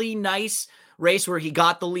really nice race where he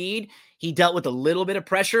got the lead. He dealt with a little bit of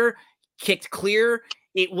pressure, kicked clear.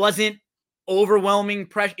 It wasn't overwhelming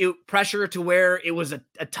pressure to where it was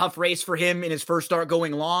a tough race for him in his first start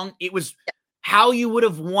going long. It was how you would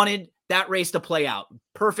have wanted that race to play out.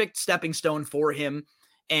 Perfect stepping stone for him.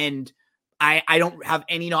 And I don't have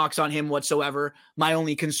any knocks on him whatsoever. My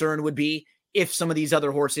only concern would be if some of these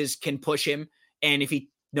other horses can push him, and if he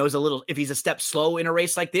knows if he's a step slow in a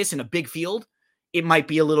race like this in a big field, it might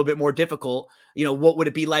be a little bit more difficult. You know, what would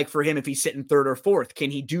it be like for him if he's sitting 3rd or 4th? Can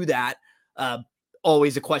he do that?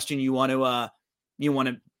 Always a question you want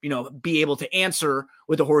to be able to answer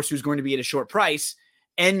with a horse who's going to be at a short price.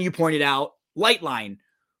 And you pointed out Lightline,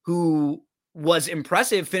 who was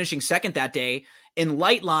impressive finishing 2nd that day. In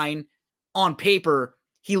Lightline, on paper,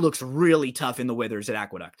 he looks really tough in the withers at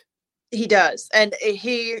Aqueduct. He does. And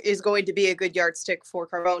he is going to be a good yardstick for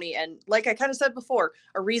Carboni. And like I kind of said before,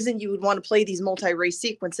 a reason you would want to play these multi-race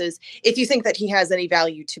sequences if you think that he has any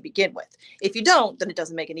value to begin with. If you don't, then it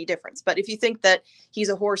doesn't make any difference. But if you think that he's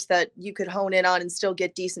a horse that you could hone in on and still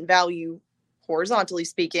get decent value, horizontally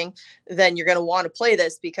speaking, then you're going to want to play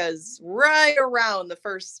this, because right around the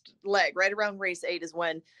first leg, right around race 8 is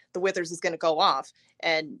when the withers is going to go off,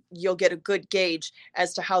 and you'll get a good gauge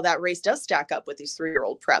as to how that race does stack up with these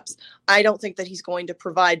 3-year-old preps. I don't think that he's going to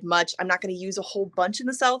provide much. I'm not going to use a whole bunch in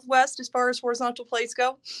the Southwest as far as horizontal plays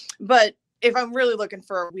go, but if I'm really looking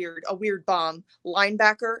for a weird bomb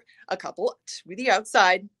linebacker, a couple to the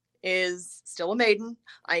outside is still a maiden.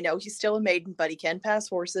 I know he's still a maiden, but he can pass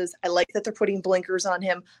horses. I like that they're putting blinkers on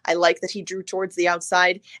him. I like that he drew towards the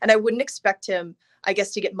outside, and I wouldn't expect him, I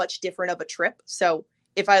guess, to get much different of a trip. So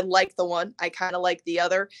if I like the one, I kind of like the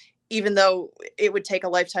other, even though it would take a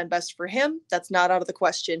lifetime best for him. That's not out of the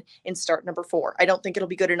question in start number 4. I don't think it'll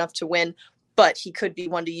be good enough to win, but he could be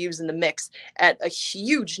one to use in the mix at a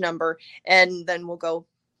huge number. And then we'll go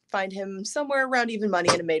find him somewhere around even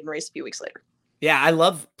money in a maiden race a few weeks later. Yeah, I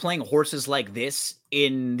love playing horses like this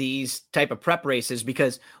in these type of prep races,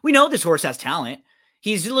 because we know this horse has talent.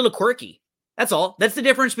 He's a little quirky. That's all. That's the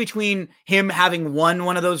difference between him having won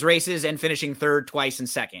one of those races and finishing 3rd twice and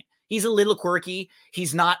 2nd. He's a little quirky.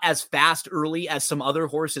 He's not as fast early as some other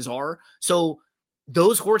horses are. So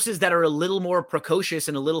those horses that are a little more precocious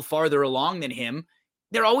and a little farther along than him,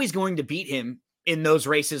 they're always going to beat him in those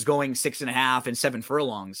races going 6.5 and 7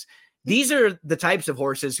 furlongs. These are the types of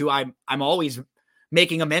horses who I'm always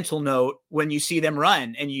making a mental note when you see them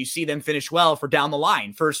run and you see them finish well for down the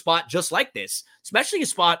line for a spot just like this, especially a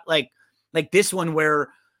spot like this one where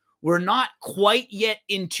we're not quite yet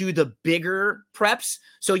into the bigger preps.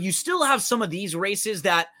 So you still have some of these races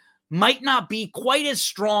that might not be quite as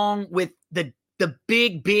strong with the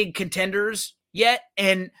big contenders yet.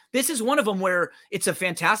 And this is one of them where it's a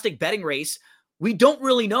fantastic betting race. We don't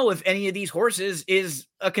really know if any of these horses is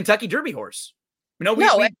a Kentucky Derby horse.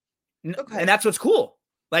 Okay. And that's what's cool.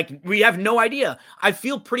 Like, we have no idea. I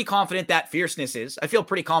feel pretty confident that Fierceness is. I feel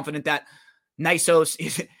pretty confident that Nysos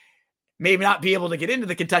is maybe not be able to get into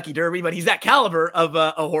the Kentucky Derby, but he's that caliber of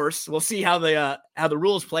a horse. We'll see how the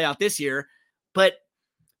rules play out this year. But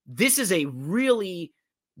this is a really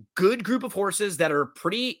good group of horses that are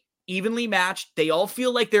pretty evenly matched. They all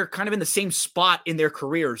feel like they're kind of in the same spot in their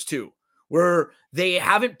careers too, where they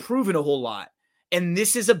haven't proven a whole lot. And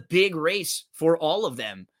this is a big race for all of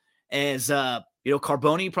them. As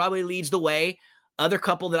Carboni probably leads the way. Other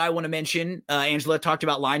couple that I want to mention, Angela talked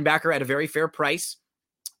about Linebacker at a very fair price.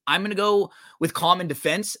 I'm going to go with Common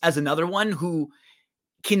Defense as another one who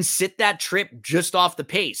can sit that trip just off the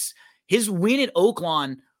pace. His win at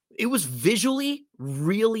Oaklawn, it was visually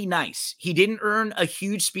really nice. He didn't earn a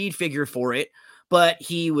huge speed figure for it, but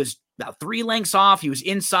he was about 3 lengths off. He was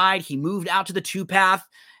inside. He moved out to the 2-path,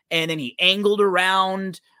 and then he angled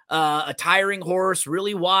around a tiring horse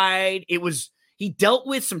really wide. He dealt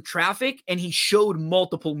with some traffic, and he showed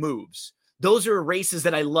multiple moves. Those are races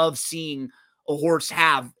that I love seeing a horse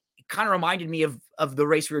have. It kind of reminded me of the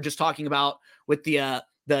race we were just talking about with the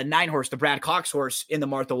 9 horse, the Brad Cox horse in the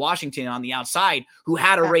Martha Washington on the outside, who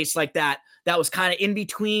had a race like that was kind of in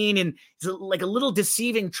between and like a little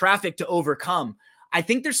deceiving traffic to overcome. I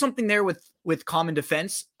think there's something there with Common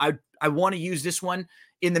Defense. I want to use this one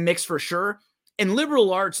in the mix for sure. And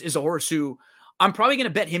Liberal Arts is a horse who I'm probably going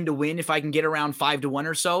to bet him to win if I can get around 5-1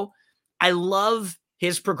 or so. I love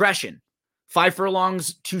his progression. 5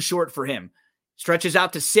 furlongs, too short for him. Stretches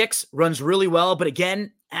out to 6, runs really well, but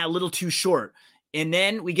again, a little too short. And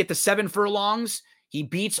then we get the 7 furlongs. He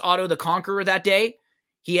beats Otto the Conqueror that day.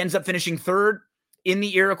 He ends up finishing 3rd in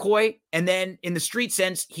the Iroquois. And then in the street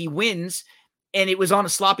sense, he wins. And it was on a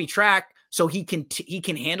sloppy track, so he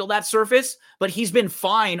can handle that surface. But he's been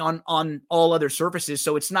fine on all other surfaces.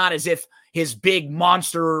 So it's not as if his big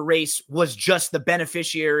monster race was just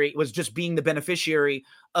being the beneficiary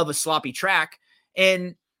of a sloppy track.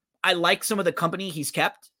 And I like some of the company he's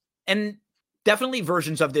kept. And definitely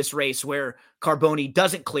versions of this race where Carboni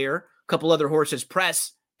doesn't clear, a couple other horses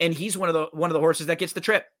press, and he's one of the horses that gets the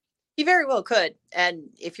trip. He very well could. And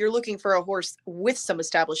if you're looking for a horse with some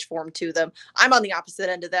established form to them, I'm on the opposite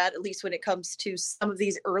end of that, at least when it comes to some of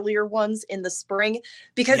these earlier ones in the spring.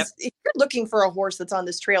 Because if you're looking for a horse that's on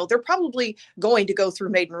this trail, they're probably going to go through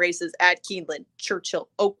maiden races at Keeneland, Churchill,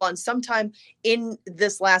 Oaklawn, sometime in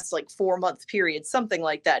this last 4-month period, something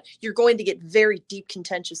like that. You're going to get very deep,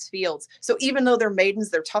 contentious fields. So even though they're maidens,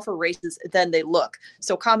 they're tougher races than they look.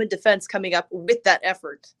 So Common Defense coming up with that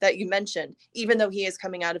effort that you mentioned, even though he is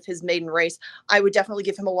coming out of his maiden race, I would definitely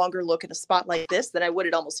give him a longer look in a spot like this than I would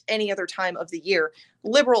at almost any other time of the year.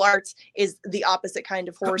 Liberal Arts is the opposite kind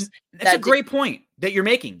of horse. That's a great point that you're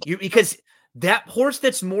making. Because that horse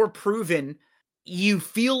that's more proven, you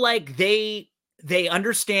feel like they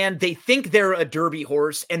understand, they think they're a Derby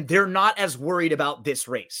horse, and they're not as worried about this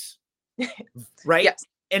race. Right? Yes.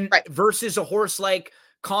 And versus a horse like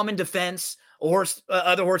Common Defense, a horse,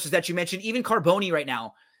 other horses that you mentioned, even Carboni right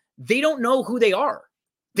now, they don't know who they are.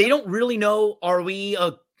 They don't really know,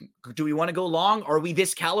 do we want to go long? Are we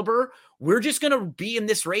this caliber? We're just going to be in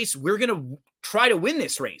this race. We're going to try to win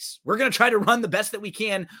this race. We're going to try to run the best that we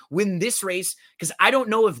can, win this race, because I don't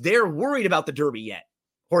know if they're worried about the Derby yet.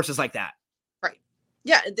 Horses like that. Right.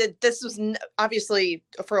 Yeah, this was obviously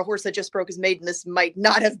for a horse that just broke his maiden. This might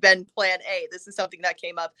not have been plan A. This is something that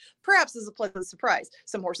came up perhaps as a pleasant surprise.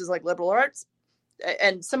 Some horses like Liberal Arts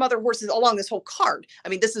and some other horses along this whole card. I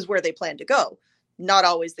mean, this is where they plan to go. Not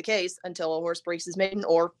always the case until a horse breaks his maiden,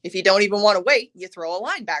 or if you don't even want to wait, you throw a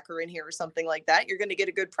Linebacker in here or something like that. You're going to get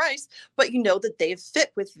a good price, but you know that they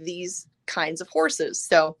fit with these kinds of horses.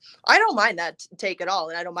 So I don't mind that take at all,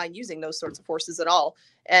 and I don't mind using those sorts of horses at all.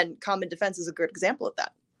 And Common Defense is a good example of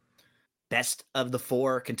that. Best of the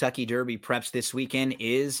 4 Kentucky Derby preps this weekend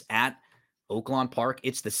is at Oaklawn Park.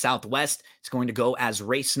 It's the Southwest. It's going to go as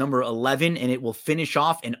race number 11, and it will finish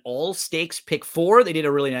off an all stakes pick 4. They did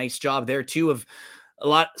a really nice job there too, of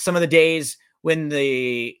some of the days when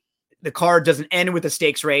the card doesn't end with a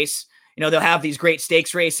stakes race. They'll have these great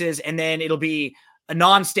stakes races, and then it'll be a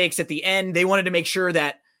non-stakes at the end. They wanted to make sure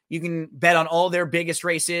that you can bet on all their biggest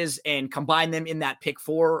races and combine them in that pick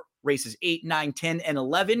 4, races 8, 9, 10, and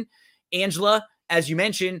 11. Angela, as you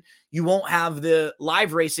mentioned, you won't have the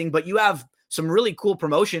live racing, but you have some really cool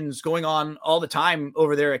promotions going on all the time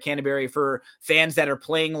over there at Canterbury for fans that are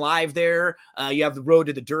playing live there. You have the Road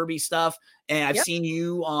to the Derby stuff, and I've seen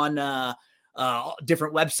you on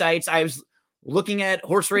different websites. I was looking at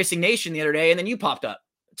Horse Racing Nation the other day, and then you popped up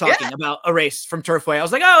talking about a race from Turfway. I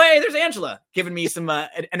was like, oh, hey, there's Angela giving me some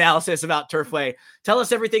analysis about Turfway. Tell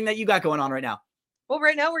us everything that you got going on right now. Well,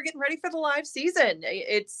 right now we're getting ready for the live season.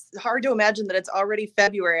 It's hard to imagine that it's already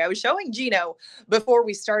February. I was showing Gino before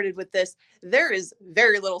we started with this. There is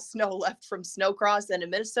very little snow left from Snowcross, and in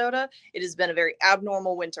Minnesota, it has been a very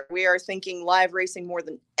abnormal winter. We are thinking live racing more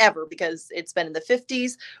than ever because it's been in the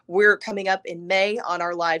 50s. We're coming up in May on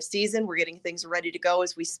our live season. We're getting things ready to go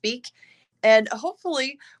as we speak. And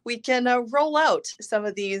hopefully we can roll out some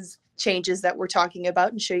of these changes that we're talking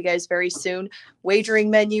about and show you guys very soon. Wagering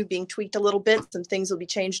menu being tweaked a little bit. Some things will be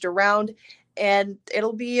changed around, and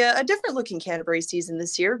it'll be a different looking Canterbury season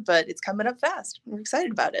this year, but it's coming up fast. We're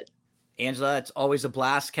excited about it. Angela, it's always a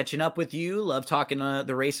blast catching up with you. Love talking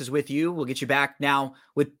the races with you. We'll get you back now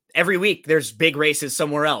with every week. There's big races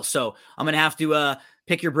somewhere else. So I'm going to have to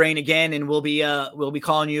pick your brain again, and we'll be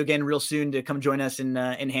calling you again real soon to come join us in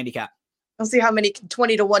handicap. I'll see how many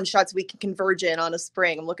 20-1 shots we can converge in on a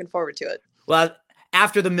spring. I'm looking forward to it. Well,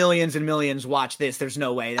 after the millions and millions watch this, there's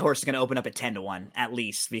no way the horse is going to open up at 10-1 at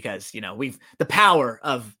least, because, we've the power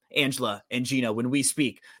of Angela and Gino. When we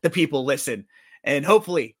speak, the people listen, and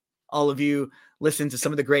hopefully all of you listen to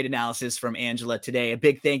some of the great analysis from Angela today. A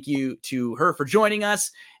big thank you to her for joining us.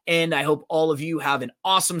 And I hope all of you have an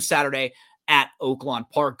awesome Saturday at Oaklawn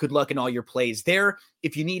Park. Good luck in all your plays there.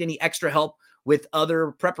 If you need any extra help with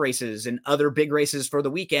other prep races and other big races for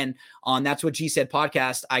the weekend on That's What G Said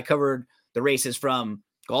podcast, I covered the races from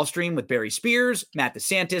Gulfstream with Barry Spears. Matt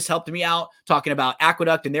DeSantis helped me out talking about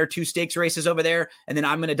Aqueduct and their 2 stakes races over there. And then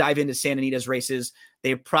I'm going to dive into Santa Anita's races.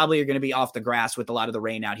 They probably are going to be off the grass with a lot of the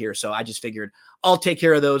rain out here. So I just figured I'll take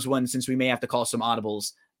care of those ones since we may have to call some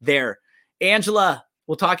audibles there. Angela,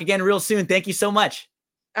 we'll talk again real soon. Thank you so much.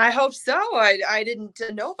 I hope so. I didn't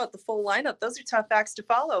know about the full lineup. Those are tough acts to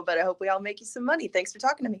follow, but I hope we all make you some money. Thanks for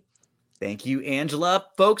talking to me. Thank you, Angela.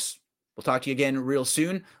 Folks, we'll talk to you again real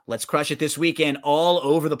soon. Let's crush it this weekend all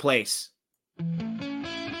over the place.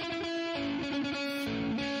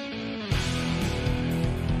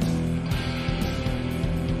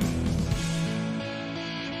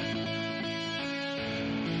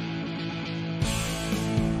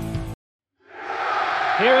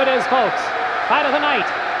 Here it is, folks. Fight of the night.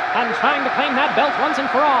 And trying to claim that belt once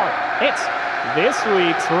and for all. It's this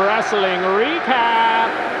week's wrestling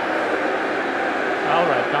recap. All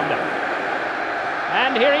right, calm down.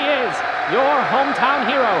 And here he is, your hometown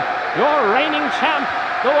hero, your reigning champ,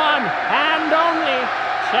 the one and only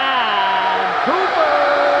Chad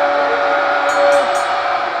Cooper.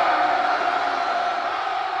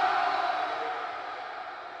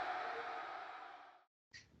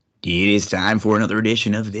 It is time for another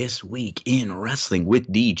edition of This Week in Wrestling with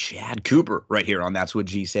the Chad Cooper right here on That's What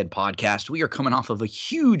G Said podcast. We are coming off of a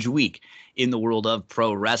huge week in the world of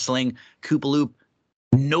pro wrestling. Koopaloop,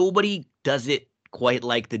 nobody does it quite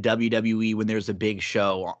like the WWE when there's a big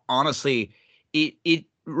show. Honestly, it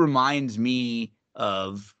reminds me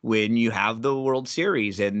of when you have the World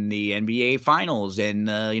Series and the NBA Finals and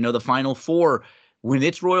the Final Four. When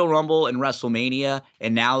it's Royal Rumble and WrestleMania,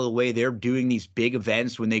 and now the way they're doing these big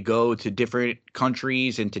events when they go to different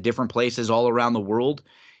countries and to different places all around the world,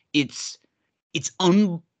 it's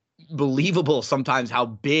unbelievable sometimes how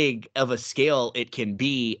big of a scale it can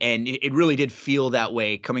be. And it really did feel that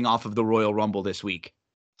way coming off of the Royal Rumble this week.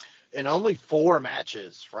 And only 4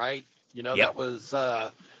 matches, right? Yep. That was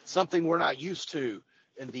something we're not used to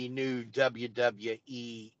in the new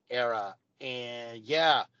WWE era. And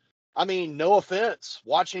yeah, I mean, no offense,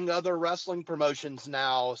 watching other wrestling promotions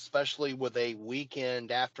now, especially with a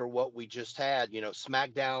weekend after what we just had,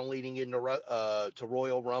 SmackDown leading into to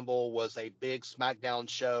Royal Rumble was a big SmackDown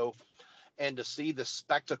show. And to see the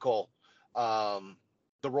spectacle, the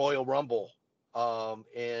Royal Rumble,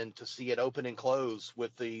 and to see it open and close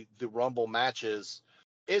with the Rumble matches,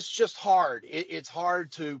 it's just hard. It's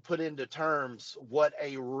hard to put into terms what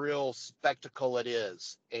a real spectacle it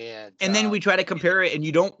is. And then we try to compare it, and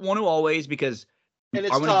you don't want to always, because and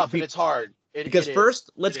it's tough and it's hard.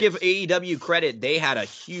 First, let's give AEW credit. They had a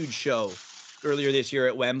huge show earlier this year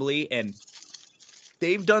at Wembley, and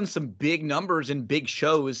they've done some big numbers and big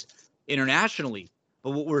shows internationally.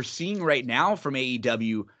 But what we're seeing right now from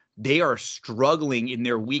AEW, they are struggling in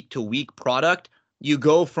their week-to-week product. You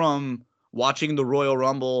go from watching the Royal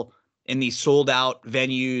Rumble in these sold-out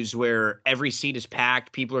venues where every seat is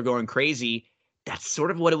packed, people are going crazy. That's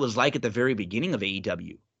sort of what it was like at the very beginning of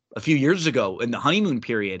AEW a few years ago in the honeymoon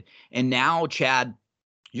period. And now, Chad,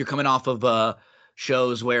 you're coming off of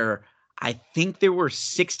shows where I think there were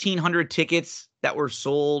 1,600 tickets that were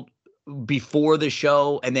sold before the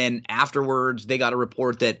show, and then afterwards they got a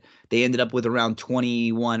report that they ended up with around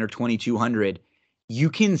 21 or 2,200. You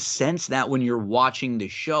can sense that when you're watching the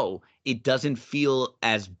show. It doesn't feel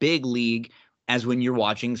as big league as when you're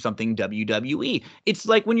watching something WWE. It's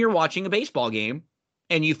like when you're watching a baseball game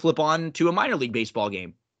and you flip on to a minor league baseball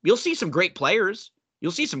game. You'll see some great players.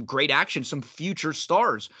 You'll see some great action, some future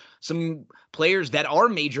stars, some players that are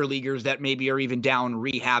major leaguers that maybe are even down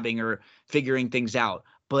rehabbing or figuring things out.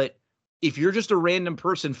 But if you're just a random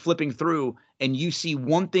person flipping through and you see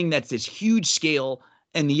one thing that's this huge scale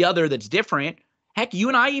and the other that's different, heck, you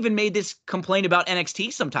and I even made this complaint about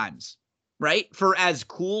NXT sometimes, right? For as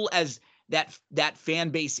cool as that fan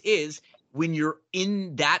base is, when you're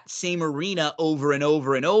in that same arena over and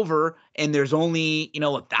over and over, and there's only,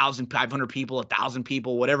 1,500 people, 1,000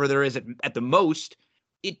 people, whatever there is at the most,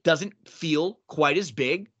 it doesn't feel quite as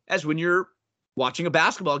big as when you're watching a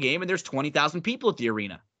basketball game and there's 20,000 people at the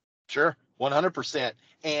arena. Sure, 100%.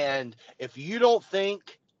 And if you don't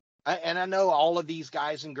think, and I know all of these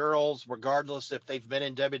guys and girls, regardless if they've been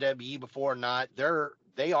in WWE before or not,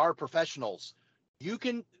 they are professionals. You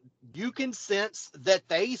can sense that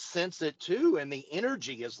they sense it too, and the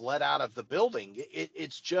energy is let out of the building.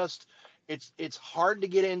 It's hard to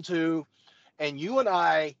get into. And you and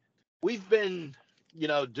I, we've been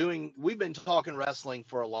talking wrestling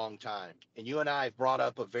for a long time, and you and I have brought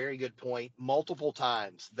up a very good point multiple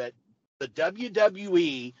times that the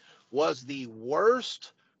WWE was the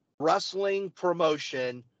worst wrestling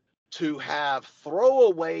promotion to have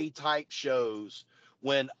throwaway type shows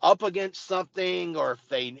when up against something, or if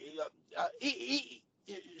they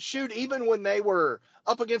even when they were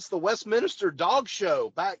up against the Westminster Dog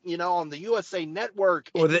Show back, on the USA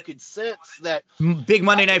Network, or you could sense that big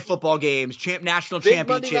Monday Night Football games, national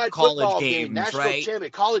championship, college games, national right?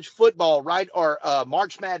 Championship, college football, right? Or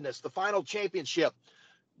March Madness, the final championship.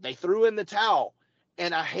 They threw in the towel.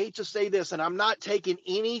 And I hate to say this, and I'm not taking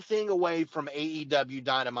anything away from AEW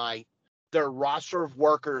Dynamite, their roster of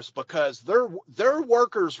workers, because their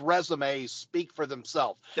workers' resumes speak for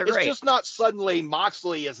themselves. It's great. just not suddenly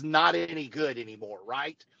Moxley is not any good anymore,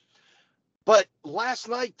 right? But last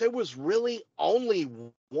night there was really only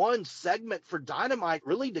one segment for Dynamite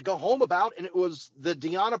really to go home about, and it was the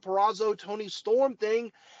Deonna Purrazzo, Toni Storm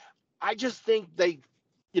thing. I just think they,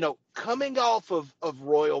 coming off of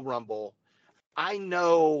Royal Rumble, I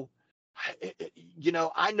know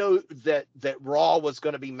that Raw was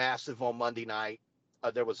going to be massive on Monday night.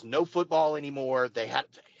 There was no football anymore. They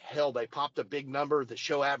popped a big number. The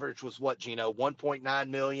show average was what, Gino? 1.9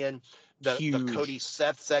 million. The Cody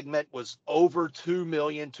Seth segment was over 2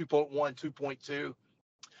 million, 2.1, 2.2.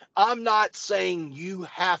 I'm not saying you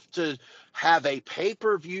have to have a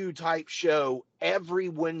pay-per-view type show every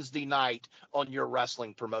Wednesday night on your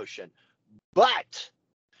wrestling promotion. But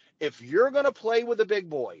if you're going to play with the big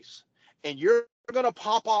boys and you're going to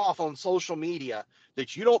pop off on social media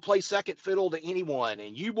that you don't play second fiddle to anyone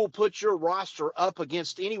and you will put your roster up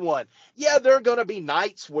against anyone, yeah, there are going to be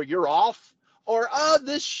nights where you're off, or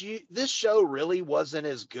this show really wasn't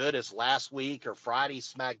as good as last week or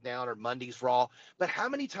Friday's SmackDown or Monday's Raw. But how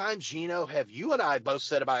many times, Gino, have you and I both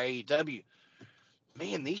said about AEW,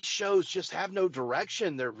 man, these shows just have no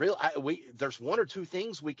direction. They're there's one or two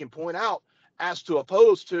things we can point out as to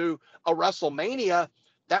opposed to a WrestleMania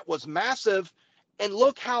that was massive. And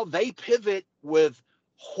look how they pivot with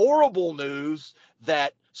horrible news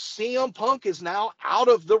that CM Punk is now out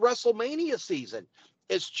of the WrestleMania season.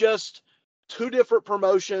 It's just two different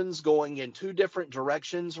promotions going in two different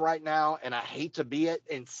directions right now. And I hate to be it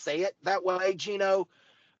and say it that way, Gino,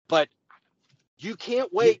 but you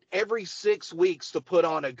can't wait every 6 weeks to put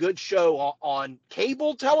on a good show on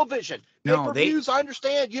cable television. Pay-per-views, I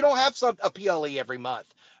understand. You don't have a PLE every month.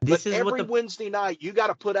 But every Wednesday night, you got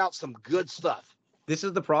to put out some good stuff. This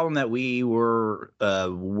is the problem that we were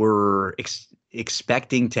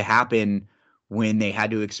expecting to happen when they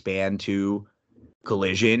had to expand to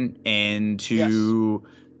Collision and to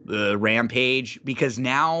Rampage, because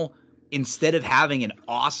now instead of having an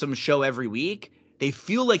awesome show every week, they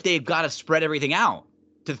feel like they've got to spread everything out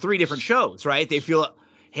to 3 different shows, right? They feel,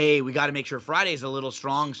 hey, we got to make sure Friday's a little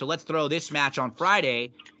strong, so let's throw this match on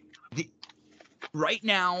Friday. Right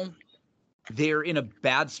now, they're in a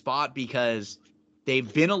bad spot because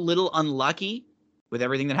they've been a little unlucky with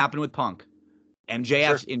everything that happened with Punk,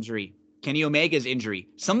 MJF's injury, Kenny Omega's injury.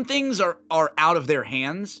 Some things are out of their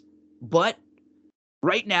hands, but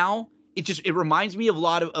right now, it reminds me of a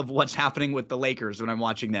lot of what's happening with the Lakers when I'm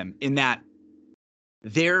watching them, in that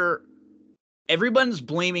everyone's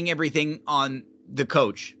blaming everything on the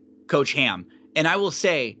Coach Ham. And I will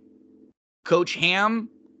say, Coach Ham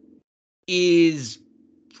is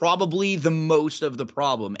probably the most of the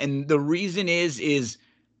problem. And the reason is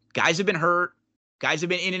guys have been hurt, guys have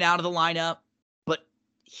been in and out of the lineup, but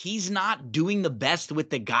he's not doing the best with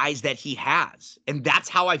the guys that he has. And that's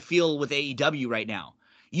how I feel with AEW right now.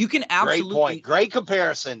 You can absolutely Great point. Great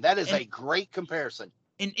comparison. That is a great comparison.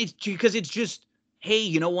 And it's because it's just, hey,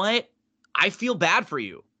 you know what? I feel bad for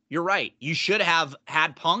you. You're right. You should have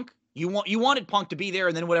had Punk. You wanted Punk to be there,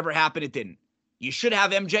 and then whatever happened, it didn't. You should have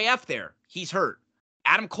MJF there. He's hurt.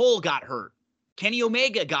 Adam Cole got hurt. Kenny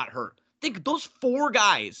Omega got hurt. Think those 4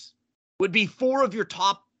 guys would be 4 of your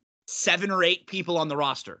top 7 or 8 people on the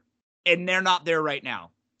roster, and they're not there right now.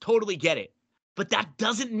 Totally get it. But that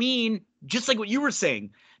doesn't mean, just like what you were saying,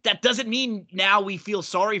 that doesn't mean now we feel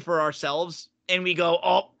sorry for ourselves and we go,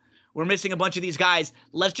 oh, we're missing a bunch of these guys.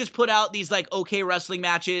 Let's just put out these like okay wrestling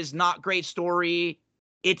matches, not great story.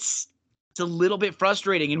 It's a little bit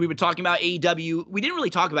frustrating. And we were talking about AEW. We didn't really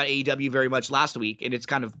talk about AEW very much last week, and it's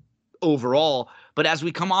kind of overall. But as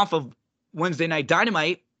we come off of Wednesday Night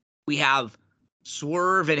Dynamite, we have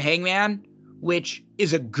Swerve and Hangman, which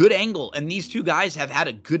is a good angle. And these 2 guys have had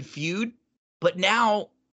a good feud. But now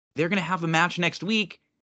they're going to have a match next week.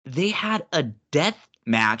 They had a death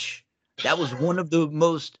match. That was one of the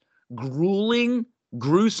most grueling,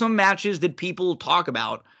 gruesome matches that people talk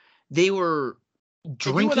about. They were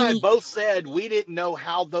drinking. You and I both said we didn't know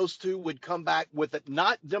how those 2 would come back with it,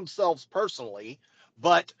 not themselves personally,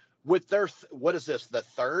 but with their, what is this, the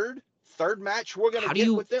third match we're going to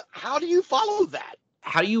get with them? How do you follow that?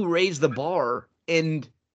 How do you raise the bar? And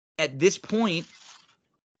at this point,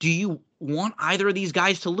 do you want either of these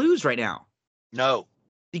guys to lose right now? No.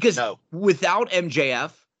 Because without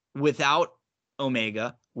MJF, without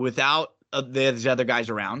Omega, without the other guys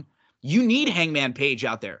around, you need Hangman Page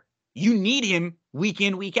out there. You need him week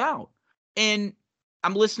in, week out. And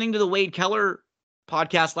I'm listening to the Wade Keller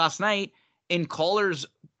podcast last night, and callers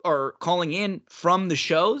are calling in from the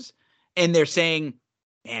shows, and they're saying,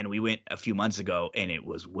 man, we went a few months ago and it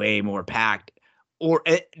was way more packed. Or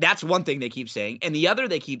that's one thing they keep saying. And the other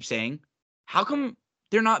they keep saying, how come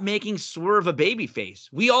they're not making Swerve a babyface?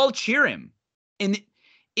 We all cheer him. And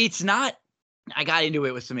it's not, I got into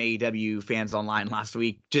it with some AEW fans online last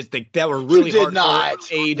week, just that were really hardcore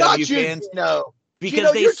AEW fans. No.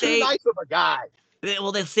 Because they you're say, too nice of a guy.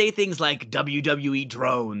 They say things like WWE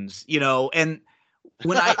drones, and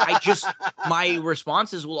when I just, my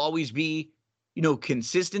responses will always be,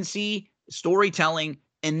 consistency, storytelling,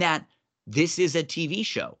 and that this is a TV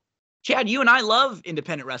show. Chad, you and I love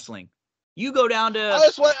independent wrestling. You go down to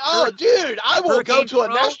dude, I will Hurricane go to a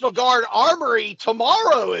Pro. National Guard armory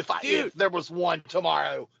tomorrow if there was one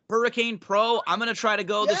tomorrow. Hurricane Pro. I'm gonna try to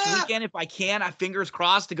go this weekend if I can. I fingers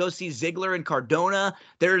crossed to go see Ziggler and Cardona.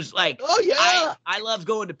 There's I love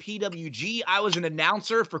going to PWG. I was an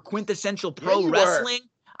announcer for Quintessential Pro Wrestling.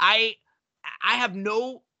 I have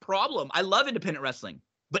no problem. I love independent wrestling,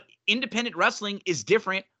 but independent wrestling is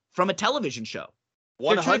different from a television show.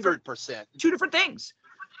 100%. 2 different things.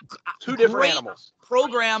 2 different animals.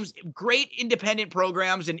 Programs, great independent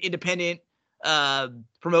programs and independent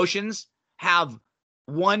promotions have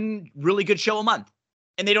one really good show a month,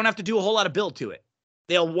 and they don't have to do a whole lot of build to it.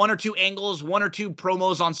 They'll 1 or 2 angles, 1 or 2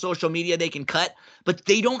 promos on social media they can cut, but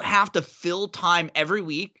they don't have to fill time every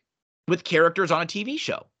week with characters on a TV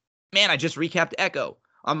show. Man, I just recapped Echo.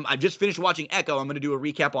 I just finished watching Echo. I'm going to do a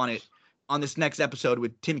recap on it on this next episode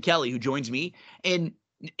with Tim Kelly, who joins me. And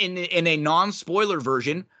in a non-spoiler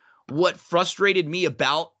version, what frustrated me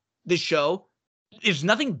about the show is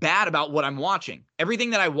nothing bad about what I'm watching.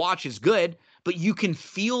 Everything that I watch is good, but you can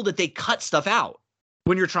feel that they cut stuff out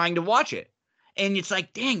when you're trying to watch it. And it's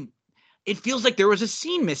like, dang, it feels like there was a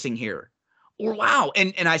scene missing here. Or wow.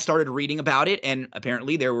 And I started reading about it, and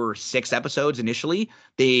apparently there were 6 episodes initially.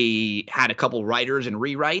 They had a couple writers and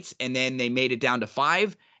rewrites, and then they made it down to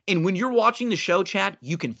 5. And when you're watching the show, Chad,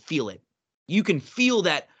 you can feel it. You can feel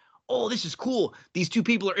that, oh, this is cool. These 2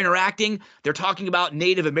 people are interacting. They're talking about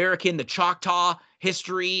Native American, the Choctaw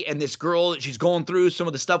history, and this girl, she's going through some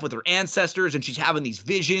of the stuff with her ancestors, and she's having these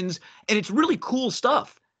visions, and it's really cool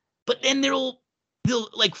stuff. But then they'll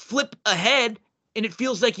like flip ahead, and it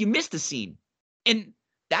feels like you missed a scene. And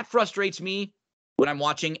that frustrates me when I'm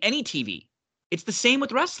watching any TV. It's the same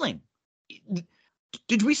with wrestling.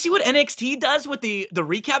 Did we see what NXT does with the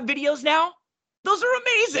recap videos now? Those are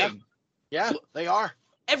amazing. Yeah, they are.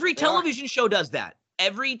 Every television show does that.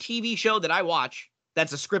 Every TV show that I watch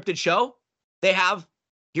that's a scripted show, they have,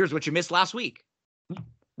 here's what you missed last week.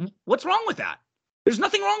 What's wrong with that? There's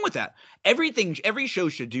nothing wrong with that. Every show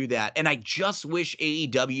should do that. And I just wish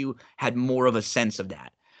AEW had more of a sense of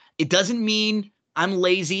that. It doesn't mean I'm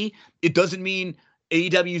lazy. It doesn't mean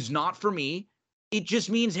AEW's not for me. it just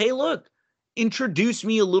means, hey, look, introduce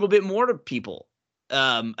me a little bit more to people.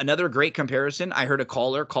 Another great comparison, I heard a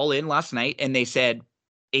caller call in last night, and they said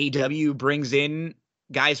AEW brings in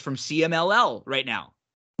guys from CMLL right now.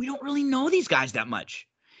 We don't really know these guys that much.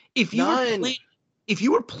 If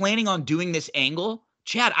you were planning on doing this angle,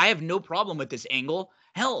 Chad, I have no problem with this angle.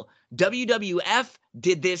 Hell, WWF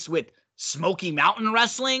did this with Smoky Mountain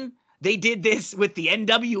Wrestling. They did this with the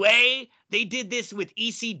NWA. They did this with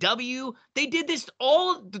ECW. They did this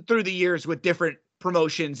all through the years with different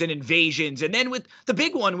promotions and invasions. And then with the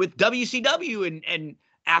big one with WCW and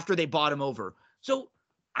after they bought him over. So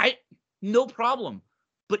no problem.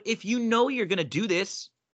 But if you know you're going to do this,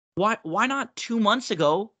 why not 2 months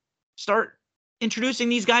ago start introducing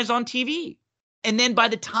these guys on TV? And then by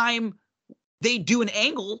the time they do an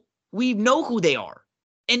angle, we know who they are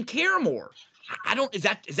and care more. Is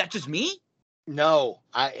that just me? No,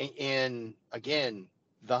 and again,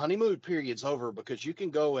 the honeymoon period's over, because you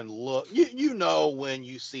can go and look, you know, when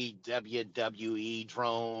you see WWE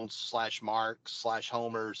drones / marks /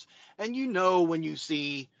 homers, and you know, when you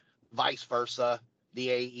see vice versa, the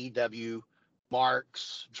AEW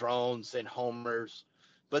marks, drones, and homers.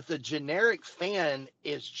 But the generic fan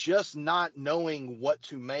is just not knowing what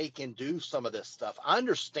to make and do some of this stuff. I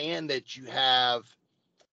understand that you have,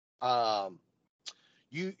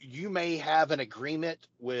 you may have an agreement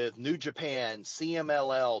with New Japan,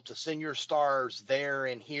 CMLL, to send your stars there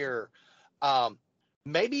and here.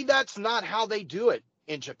 Maybe that's not how they do it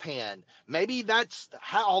in Japan. Maybe that's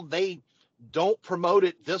how they don't promote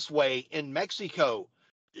it this way in Mexico.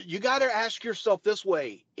 You got to ask yourself this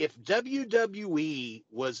way: if WWE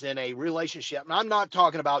was in a relationship, and I'm not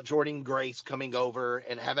talking about Jordynne Grace coming over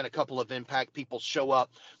and having a couple of Impact people show up,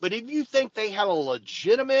 but if you think they had a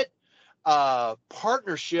legitimate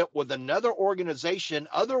partnership with another organization,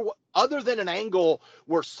 other than an angle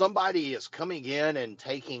where somebody is coming in and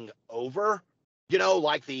taking over, you know,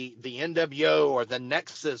 like the NWO or the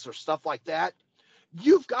Nexus or stuff like that,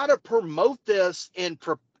 you've got to promote this and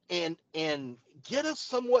get us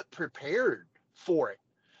somewhat prepared for it,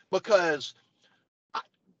 because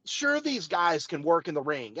sure, these guys can work in the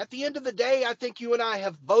ring. At the end of the day, I think you and I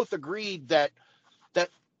have both agreed that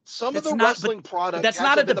some of the wrestling product, that's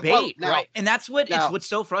not a debate, now, right? And that's what's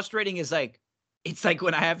so frustrating is like, it's like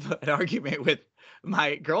when I have an argument with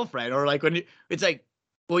my girlfriend, or like when it's like,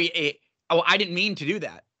 well, I didn't mean to do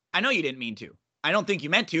that. I know you didn't mean to. I don't think you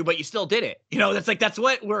meant to, but you still did it. You know, that's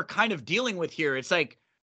what we're kind of dealing with here. It's like,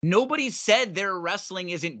 nobody said their wrestling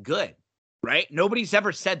isn't good, right? Nobody's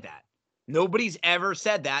ever said that. Nobody's ever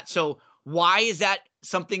said that. So why is that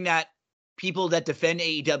something that people that defend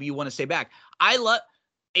AEW want to say back? I love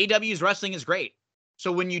AEW's wrestling is great.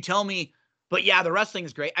 So when you tell me, but yeah, the wrestling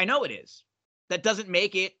is great, I know it is. That doesn't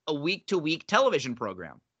make it a week-to-week television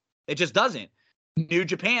program. It just doesn't. New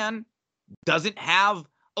Japan doesn't have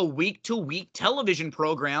a week-to-week television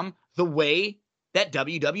program the way that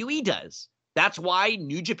WWE does. That's why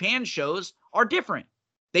New Japan shows are different.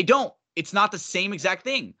 They don't. It's not the same exact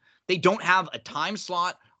thing. They don't have a time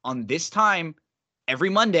slot on this time every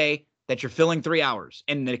Monday that you're filling 3 hours,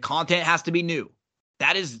 and the content has to be new.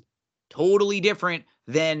 That is totally different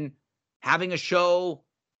than having a show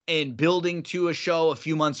and building to a show a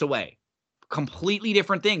few months away. Completely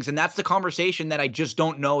different things. And that's the conversation that I just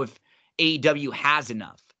don't know if AEW has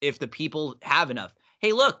enough, if the people have enough.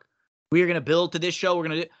 Hey, look, we're going to build to this show. We're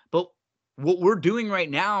going to do, but what we're doing right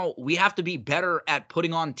now, we have to be better at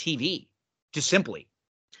putting on TV, just simply.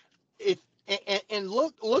 And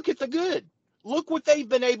look at the good. Look what they've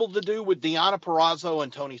been able to do with Deonna Purrazzo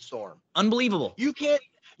and Toni Storm. Unbelievable. You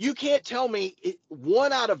can't tell me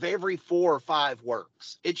 1 out of every 4 or 5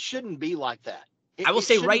 works. It shouldn't be like that. I will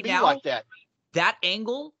say right now, like that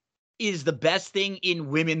angle is the best thing in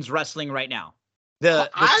women's wrestling right now.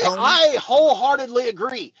 I wholeheartedly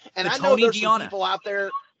agree. And I know there's some people out there.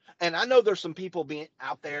 And I know there's some people being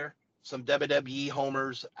out there, some WWE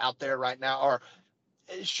homers out there right now, or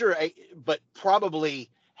sure, but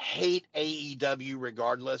probably hate AEW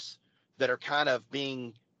regardless, that are kind of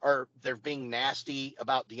they're being nasty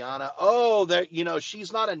about Deonna. Oh,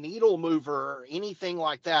 she's not a needle mover or anything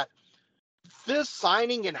like that. This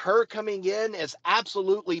signing and her coming in is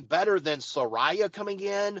absolutely better than Saraya coming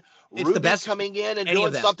in, it's Ruby the best coming in and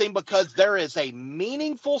doing something, because there is a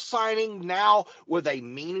meaningful signing now with a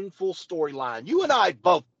meaningful storyline. You and I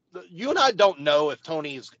don't know if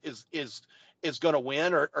Toni is going to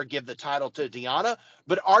win or give the title to Deonna,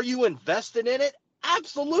 but are you invested in it?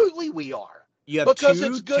 Absolutely, we are. You have because two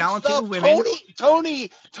it's good talented stuff. women. Toni,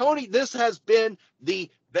 this has been the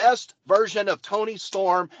best version of Toni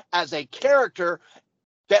Storm as a character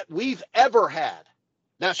that we've ever had.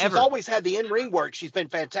 Now she's Ever. always had the in-ring work. She's been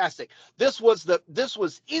fantastic. This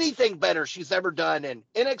was anything better she's ever done in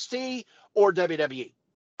NXT or WWE.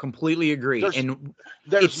 Completely agree. There's- And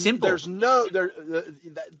There's it's simple. There's no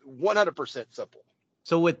 100% simple.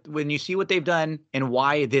 So when you see what they've done and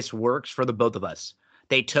why this works for the both of us,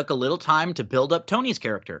 they took a little time to build up Tony's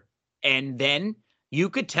character. And then you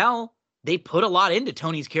could tell they put a lot into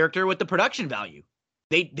Tony's character with the production value.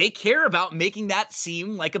 They care about making that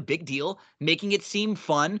seem like a big deal, making it seem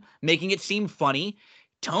fun, making it seem funny.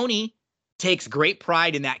 Tony takes great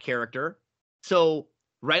pride in that character. So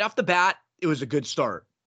right off the bat, it was a good start.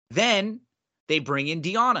 Then they bring in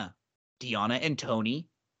Deonna. Deonna and Tony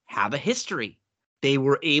have a history. They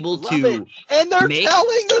were able Love to it. And they're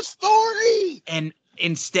telling the story. And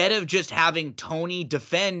instead of just having Tony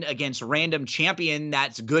defend against random champion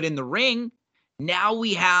that's good in the ring, now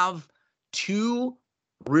we have two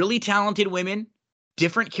really talented women,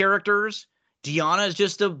 different characters. Deonna is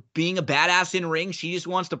just being a badass in ring. She just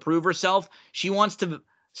wants to prove herself. She wants to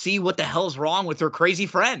see what the hell's wrong with her crazy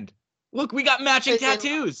friend. Look, we got matching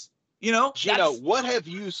tattoos. You know, Gino, what have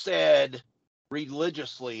you said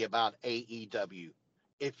religiously about AEW?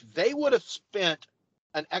 If they would have spent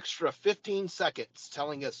an extra 15 seconds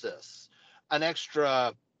telling us this, an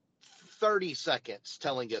extra 30 seconds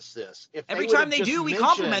telling us this. Every time they do, we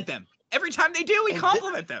compliment them. Every time they do, we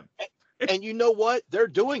compliment them. And you know what? They're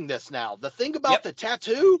doing this now. The thing about the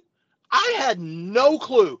tattoo, I had no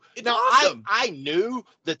clue. It's now, awesome. I knew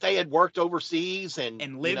that they had worked overseas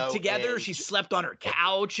and lived together. She slept on her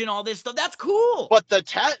couch and all this stuff. That's cool. But the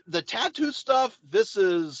tattoo stuff, this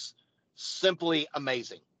is simply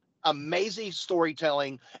amazing. Amazing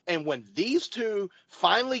storytelling. And when these two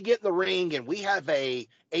finally get in the ring and we have a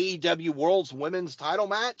AEW World's Women's title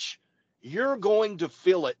match, you're going to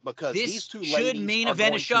feel it because these two ladies main are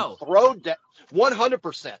event going a show. to throw down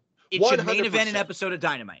 100%. It should main event an episode of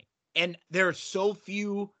Dynamite. And there are so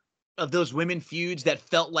few of those women feuds that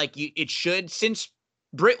felt like it should since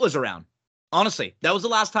Britt was around. Honestly, that was the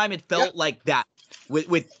last time it felt like that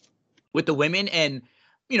with the women. And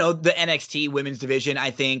you know, the NXT women's division,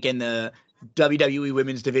 I think, and the WWE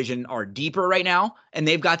women's division are deeper right now, and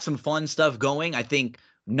they've got some fun stuff going. I think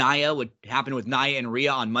what happened with Nia and Rhea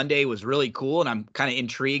on Monday was really cool, and I'm kind of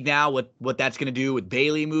intrigued now what that's going to do with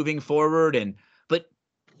Bayley moving forward. But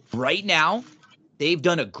right now, they've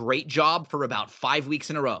done a great job for about 5 weeks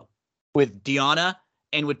in a row with Deonna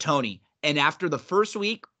and with Tony. And after the first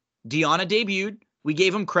week, Deonna debuted. We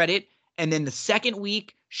gave them credit. And then the second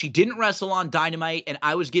week, she didn't wrestle on Dynamite, and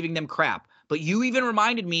I was giving them crap. But you even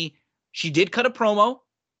reminded me she did cut a promo.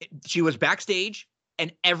 She was backstage.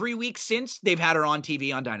 And every week since, they've had her on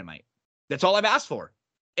TV on Dynamite. That's all I've asked for.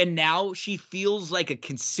 And now she feels like a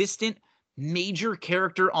consistent major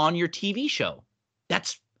character on your TV show.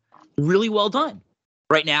 That's really well done.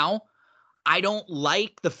 Right now, I don't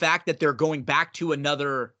like the fact that they're going back to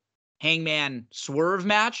another Hangman Swerve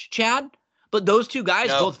match, Chad. But those two guys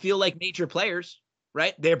both feel like major players,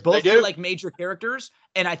 right? They feel like major characters.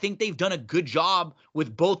 And I think they've done a good job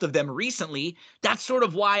with both of them recently. That's sort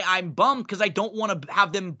of why I'm bummed, because I don't want to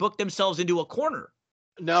have them book themselves into a corner.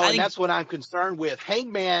 No, and that's what I'm concerned with.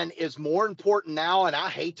 Hangman is more important now, and I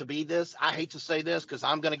hate to say this because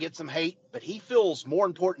I'm going to get some hate, but he feels more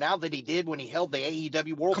important now than he did when he held the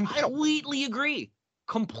AEW World title. Completely agree.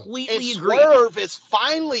 And Swerve is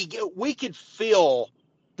finally, we could feel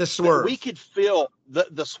the Swerve. We could feel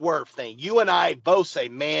the Swerve thing. You and I both say,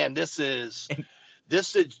 man, this is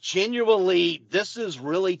genuinely, this is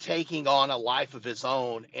really taking on a life of his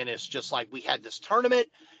own. And it's just like, we had this tournament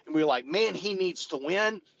and we were like, man, he needs to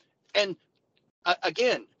win. And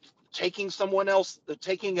again, taking someone else,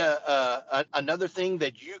 taking another thing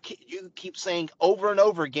that you keep saying over and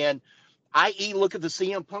over again, i.e. look at the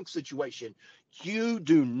CM Punk situation. You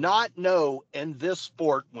do not know in this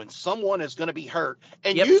sport when someone is going to be hurt.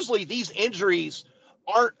 And usually these injuries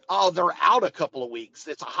aren't, they're out a couple of weeks.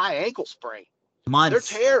 It's a high ankle sprain. Months.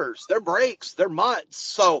 They're tears, they're breaks, they're months.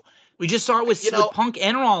 So we just saw it with Punk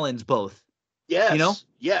and Rollins both. Yes. You know?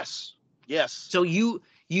 Yes. So you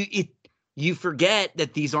forget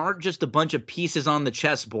that these aren't just a bunch of pieces on the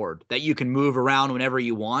chessboard that you can move around whenever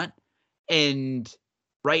you want. And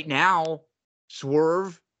right now,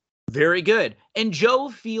 Swerve, very good. And Joe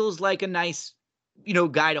feels like a nice,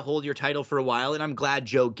 guy to hold your title for a while. And I'm glad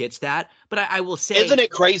Joe gets that. But I will say, isn't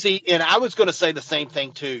it crazy? And I was going to say the same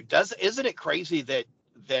thing too. Isn't it crazy that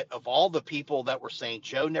of all the people that were saying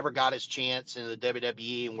Joe never got his chance in the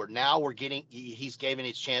WWE, and he's given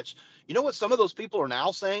his chance. You know what some of those people are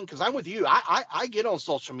now saying? Because I'm with you. I get on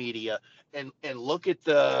social media and look at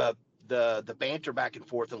the banter back and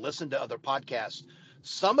forth and listen to other podcasts.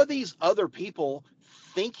 some of these other people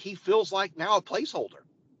think he feels like now a placeholder.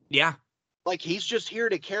 Yeah. Like he's just here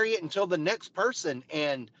to carry it until the next person.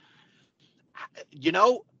 And,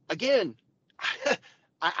 again,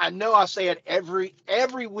 I know I say it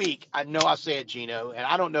every week. I know I say it, Gino, and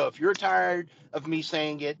I don't know if you're tired of me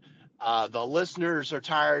saying it. The listeners are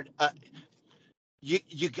tired.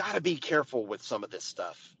 You got to be careful with some of this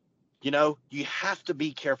stuff. You have to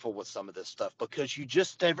be careful with some of this stuff because you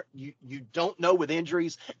just never, you don't know with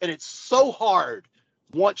injuries, and it's so hard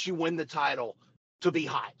once you win the title to be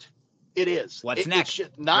hot. It is. What's next?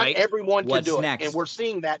 Not right? everyone can do next? it, and we're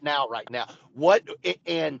seeing that now, right now.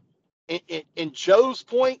 And in Joe's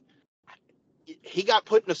point, he got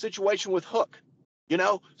put in a situation with Hook.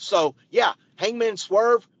 So yeah, Hangman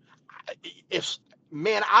Swerve.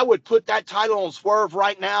 I would put that title on Swerve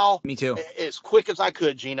right now. Me too. As quick as I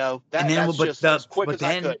could, Gino. That's just as quick as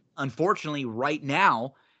I could. Unfortunately, right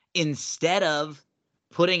now, instead of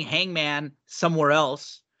putting Hangman somewhere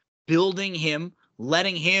else, building him,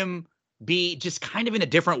 letting him be just kind of in a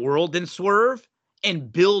different world than Swerve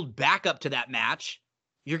and build back up to that match,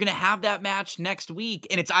 you're going to have that match next week.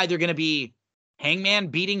 And it's either going to be Hangman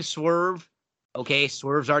beating Swerve. Okay,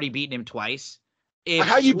 Swerve's already beaten him twice.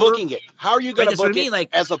 How are you booking it? How are you going to book it like,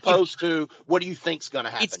 as opposed to what do you think's going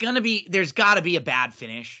to happen? It's going to be, there's got to be a bad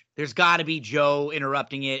finish. There's got to be Joe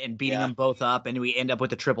interrupting it and beating them both up, and we end up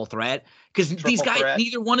with a triple threat. Because these guys,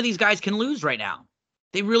 neither one of these guys can lose right now.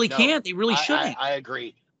 They really can't. They really shouldn't. I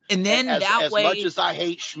agree. And then as way, much as I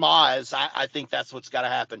hate schmaz, I think that's what's got to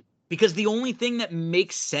happen. Because the only thing that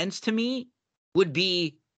makes sense to me would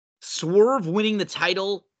be Swerve winning the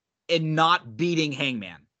title and not beating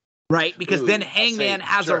Hangman. Right? Because then Hangman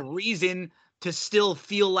has a reason to still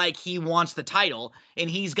feel like he wants the title, and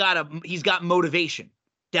he's got motivation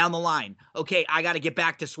down the line. Okay, I got to get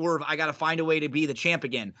back to Swerve. I got to find a way to be the champ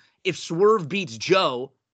again. If Swerve beats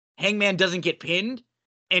Joe, Hangman doesn't get pinned,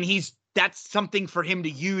 and that's something for him to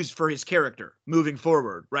use for his character moving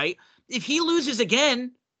forward, right? If he loses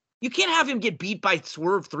again, you can't have him get beat by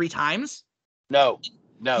Swerve 3 times. No.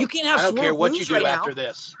 You can't have I don't Swerve care what you do right after now.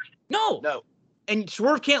 this. No. And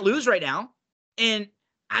Swerve can't lose right now. And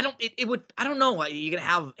I don't know. You're going to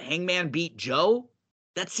have Hangman beat Joe?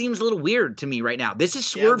 That seems a little weird to me right now. This is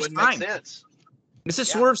Swerve's time. Make sense. This is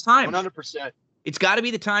Swerve's time. 100%. It's got to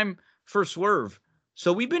be the time for Swerve.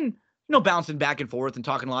 So we've been, bouncing back and forth and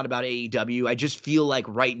talking a lot about AEW. I just feel like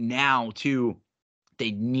right now, too,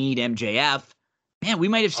 they need MJF. Man, we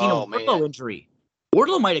might have seen a Wardlow injury.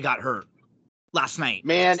 Wardlow might have got hurt last night.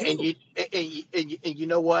 Man, and you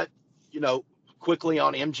know what? Quickly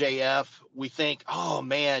on MJF, we think, oh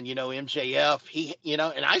man, MJF, he, and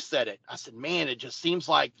I said it. I said, man, it just seems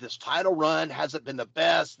like this title run hasn't been the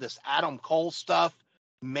best. This Adam Cole stuff,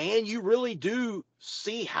 man, you really do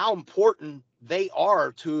see how important they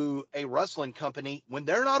are to a wrestling company when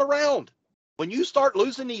they're not around. When you start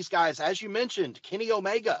losing these guys, as you mentioned, Kenny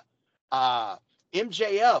Omega,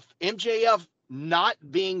 MJF not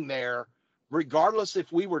being there, regardless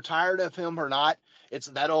if we were tired of him or not, it's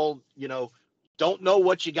that old, don't know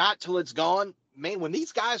what you got till it's gone. Man, when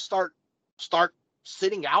these guys start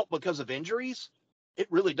sitting out because of injuries, it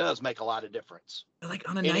really does make a lot of difference. Like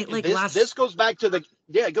on a night like last, this goes back to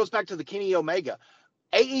the Kenny Omega.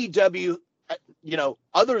 AEW,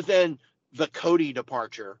 other than the Cody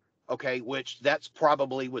departure, okay, which that's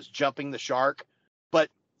probably was jumping the shark. But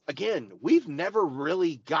again, we've never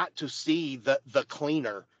really got to see the clean.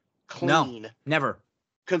 No, never.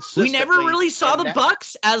 We never really saw the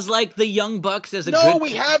Bucks as like the young Bucks as a no,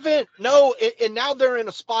 we haven't. No, and now they're in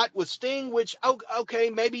a spot with Sting, which okay,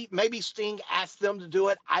 maybe Sting asked them to do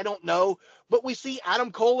it. I don't know, but we see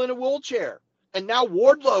Adam Cole in a wheelchair, and now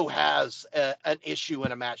Wardlow has an issue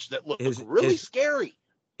in a match that looks really scary.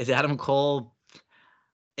 Is Adam Cole?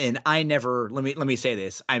 And I never. Let me say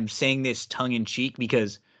this. I'm saying this tongue in cheek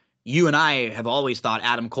because you and I have always thought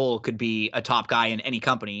Adam Cole could be a top guy in any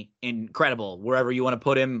company. Incredible. Wherever you want to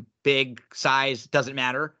put him, big, size, doesn't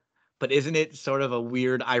matter. But isn't it sort of a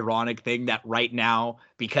weird, ironic thing that right now,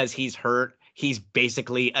 because he's hurt, he's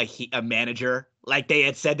basically a manager? Like they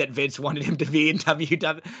had said that Vince wanted him to be in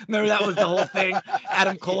WWE. Remember that was the whole thing?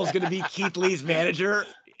 Adam Cole's going to be Keith Lee's manager.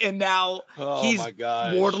 And now he's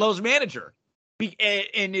Wardlow's manager.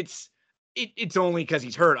 And it's only because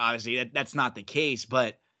he's hurt, obviously. That's not the case,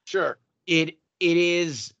 but sure.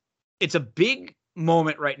 It's a big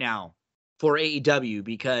moment right now for AEW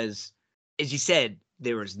because, as you said,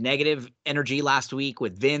 there was negative energy last week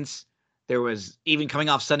with Vince. There was even coming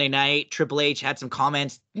off Sunday night, Triple H had some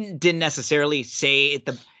comments, didn't necessarily say it.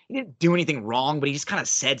 He didn't do anything wrong, but he just kind of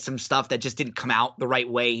said some stuff that just didn't come out the right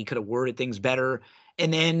way. He could have worded things better.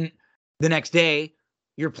 And then the next day,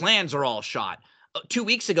 your plans are all shot. 2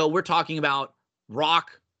 weeks ago, we're talking about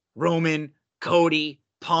Rock, Roman, Cody,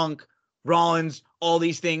 Punk, Rollins, all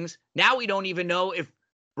these things. Now we don't even know if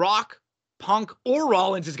Rock, Punk, or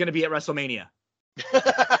Rollins is going to be at WrestleMania.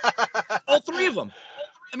 All three of them.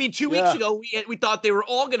 I mean, 2 weeks ago, we thought they were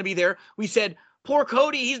all going to be there. We said, poor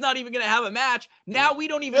Cody, he's not even going to have a match. Now we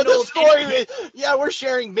don't even know. The story, we're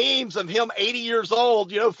sharing memes of him 80 years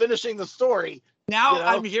old, finishing the story. Now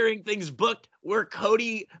I'm hearing things booked where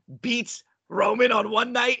Cody beats Roman on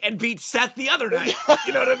one night and beats Seth the other night.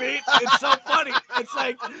 You know what I mean? It's so funny. It's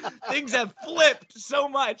like things have flipped so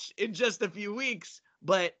much in just a few weeks.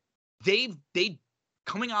 But they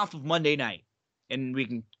coming off of Monday night, and we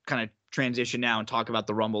can kind of transition now and talk about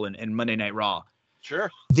the Rumble and Monday Night Raw.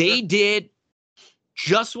 Sure. They did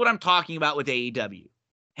just what I'm talking about with AEW.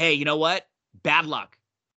 Hey, you know what? Bad luck.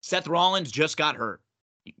 Seth Rollins just got hurt.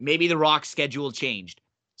 Maybe the Rock's schedule changed.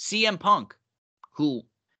 CM Punk, who,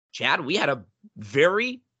 Chad, we had a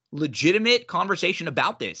very legitimate conversation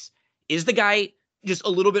about this. Is the guy just a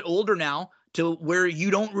little bit older now to where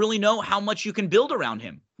you don't really know how much you can build around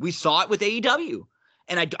him? We saw it with AEW.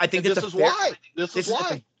 And I think this is why. This is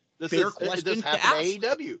why. This fair is question to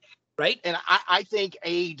AEW. Right? And I think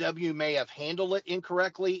AEW may have handled it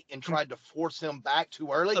incorrectly and tried to force him back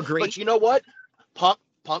too early. Agreed. But you know what? Punk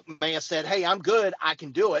may have said, hey, I'm good. I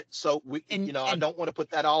can do it. So, I don't want to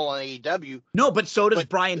put that all on AEW. No, but so does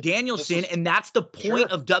Bryan Danielson. And that's the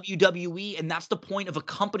point of WWE. And that's the point of a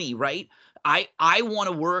company, right? I want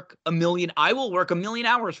to work I will work 1 million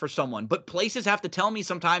hours for someone, but places have to tell me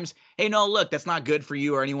sometimes, hey, no, look, that's not good for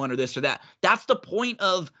you or anyone or this or that. That's the point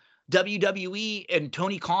of WWE and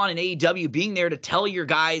Tony Khan and AEW being there to tell your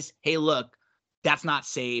guys, hey, look, that's not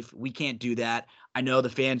safe. We can't do that. I know the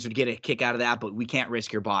fans would get a kick out of that, but we can't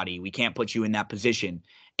risk your body. We can't put you in that position.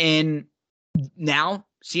 And now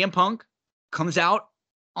CM Punk comes out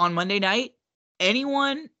on Monday night.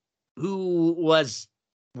 Anyone who was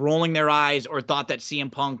rolling their eyes or thought that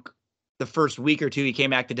CM Punk, the first week or two he came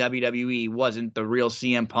back to WWE, wasn't the real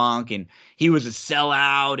CM Punk and he was a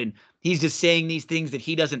sellout and he's just saying these things that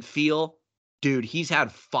he doesn't feel. Dude, he's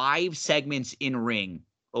had 5 segments in ring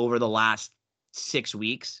over the last 6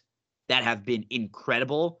 weeks that have been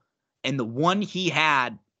incredible. And the one he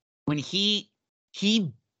had when he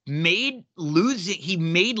made losing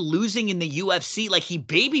in the UFC, like he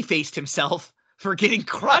baby-faced himself for getting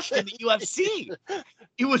crushed in the UFC.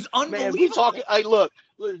 It was unbelievable. Man, look,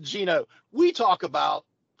 Gino, we talk about,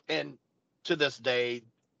 and to this day,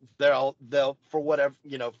 they'll for whatever,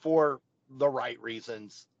 for the right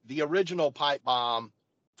reasons, the original pipe bomb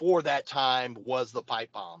for that time was the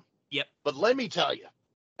pipe bomb. Yep. But let me tell you,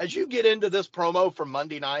 as you get into this promo from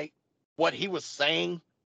Monday night, what he was saying,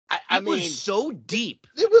 I mean, was so deep.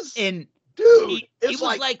 It was, and dude, it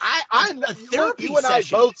was like a therapy you and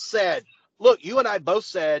session. You and I both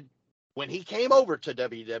said when he came over to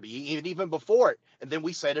WWE, and even before it, and then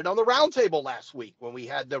we said it on the roundtable last week when we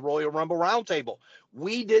had the Royal Rumble roundtable,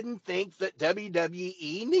 we didn't think that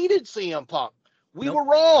WWE needed CM Punk. We were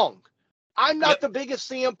wrong. I'm not the biggest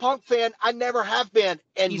CM Punk fan. I never have been.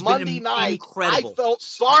 And Monday night, incredible. I felt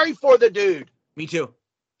sorry for the dude. Me too.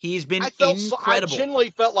 He's been incredible. I genuinely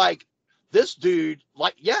felt like this dude,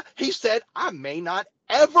 he said, I may not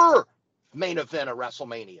ever main event a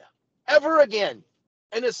WrestleMania ever again.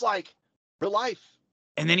 And it's like real life.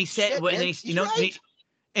 And then he said,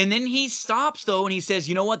 and then he stops though. And he says,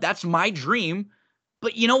 you know what? That's my dream.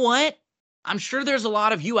 But you know what? I'm sure there's a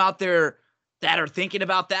lot of you out there that are thinking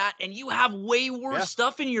about that. And you have way worse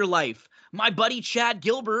stuff in your life. My buddy, Chad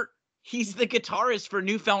Gilbert, he's the guitarist for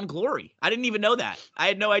New Found Glory. I didn't even know that. I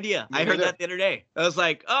had no idea. I heard that the other day. I was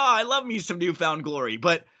like, oh, I love me some New Found Glory.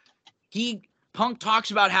 But Punk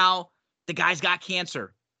talks about how the guy's got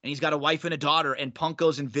cancer and he's got a wife and a daughter, and Punk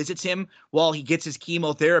goes and visits him while he gets his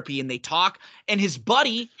chemotherapy, and they talk, and his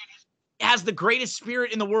buddy has the greatest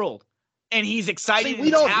spirit in the world, and he's excited. See, we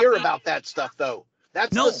don't hear about that stuff, though.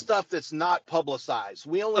 That's the stuff that's not publicized.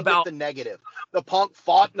 We only get the negative. The Punk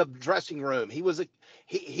fought in the dressing room. He was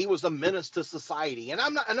a menace to society, and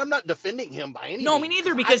I'm not defending him by any means. No, me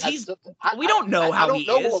neither, because we don't know how he is.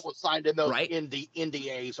 I don't know what was signed in those in the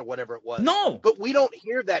NDAs or whatever it was. No, but we don't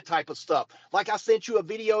hear that type of stuff. Like I sent you a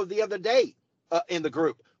video the other day in the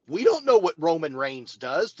group. We don't know what Roman Reigns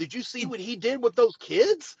does. Did you see what he did with those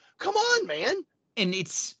kids? Come on, man. And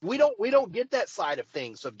we don't get that side of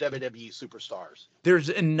things of WWE superstars. There's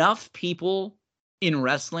enough people in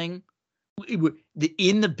wrestling,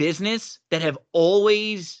 in the business, that have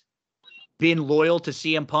always been loyal to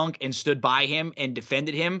CM Punk and stood by him and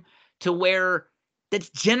defended him, to where that's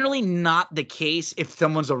generally not the case if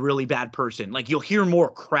someone's a really bad person. Like, you'll hear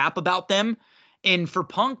more crap about them. And for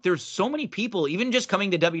Punk, there's so many people, even just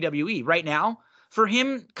coming to WWE right now, for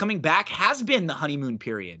him coming back has been the honeymoon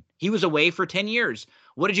period. He was away for 10 years.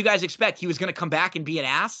 What did you guys expect? He was going to come back and be an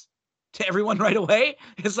ass to everyone right away?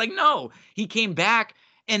 It's like, no, he came back.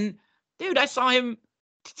 And dude, I saw him.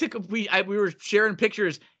 We were sharing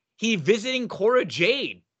pictures. He visiting Cora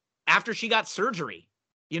Jade after she got surgery.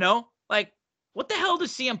 Like, what the hell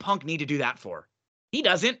does CM Punk need to do that for? He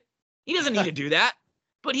doesn't. He doesn't need to do that.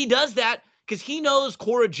 But he does that because he knows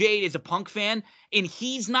Cora Jade is a Punk fan, and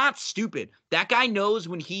he's not stupid. That guy knows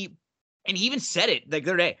and he even said it like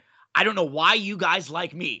the other day. I don't know why you guys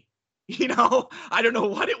like me. I don't know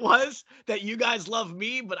what it was that you guys love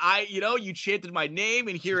me, but you chanted my name,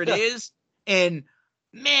 and here it is. And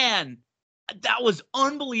man, that was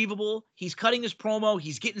unbelievable. He's cutting his promo.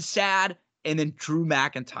 He's getting sad. And then Drew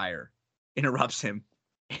McIntyre interrupts him.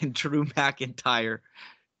 And Drew McIntyre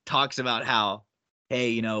talks about how,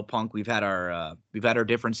 hey, Punk, we've had our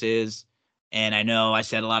differences. And I know I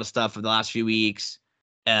said a lot of stuff for the last few weeks.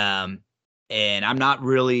 And I'm not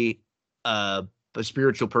really a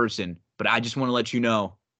spiritual person, but I just want to let you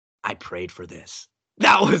know, I prayed for this.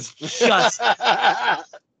 That was just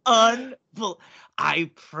unbelievable.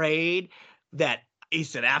 I prayed that, he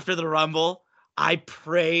said, after the Rumble, I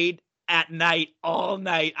prayed at night, all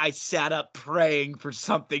night. I sat up praying for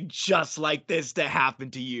something just like this to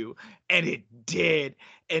happen to you. And it did.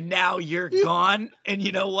 And now you're gone. And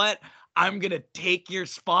you know what? I'm going to take your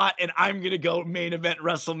spot, and I'm going to go main event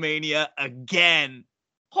WrestleMania again.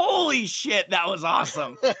 Holy shit, that was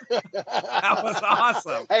awesome. That was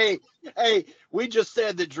awesome. Hey, we just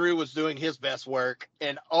said that Drew was doing his best work,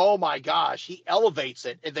 and oh my gosh, he elevates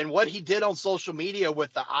it. And then what he did on social media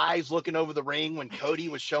with the eyes looking over the ring when Cody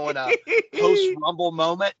was showing a post-Rumble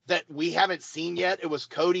moment that we haven't seen yet. It was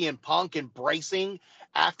Cody and Punk embracing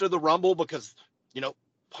after the Rumble because,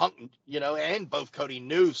 Punk, and both Cody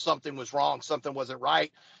knew something was wrong, something wasn't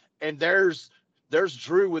right. And there's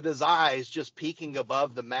Drew with his eyes just peeking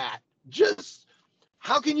above the mat. Just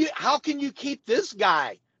how can you keep this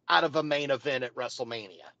guy out of a main event at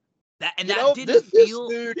WrestleMania? This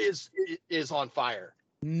dude is on fire.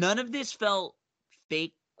 None of this felt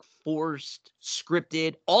fake, forced,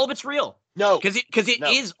 scripted. All of it's real. No, because it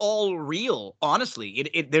is all real.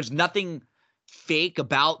 Honestly, there's nothing fake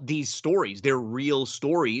about these stories. They're real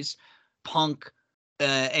stories. Punk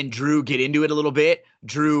and Drew get into it a little bit.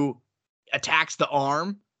 Drew attacks the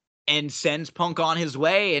arm and sends Punk on his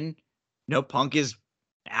way, and Punk is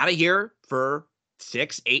out of here for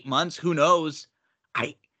 6-8 months. Who knows?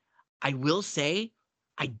 I will say,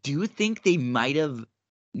 I do think they might have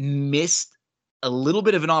missed a little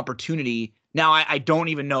bit of an opportunity. Now, I don't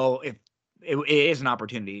even know if it is an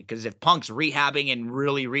opportunity, because if Punk's rehabbing and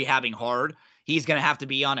really rehabbing hard, he's going to have to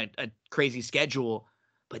be on a crazy schedule.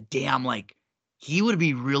 But damn, he would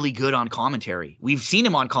be really good on commentary. We've seen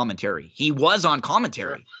him on commentary. He was on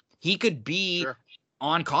commentary. Sure. He could be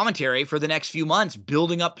on commentary for the next few months,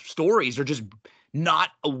 building up stories, or just not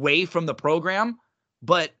away from the program.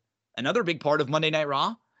 But another big part of Monday Night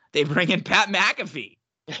Raw, they bring in Pat McAfee.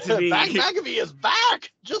 Pat McAfee is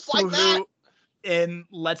back, just like that. And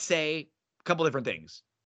let's say a couple different things.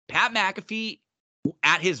 Pat McAfee,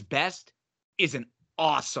 at his best, is an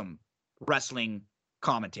awesome wrestling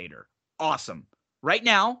commentator. Awesome. Right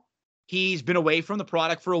now, he's been away from the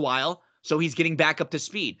product for a while, so he's getting back up to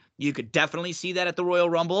speed. You could definitely see that at the Royal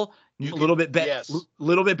Rumble. Little bit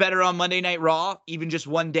better on Monday Night Raw, even just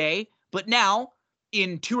one day. But now,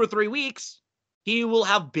 in 2 or 3 weeks, he will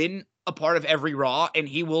have been a part of every Raw, and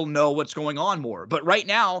he will know what's going on more. But right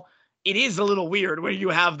now, it is a little weird when you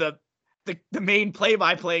have the main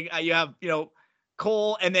play-by-play. You have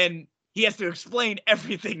Cole, and then he has to explain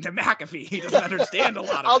everything to McAfee. He doesn't understand a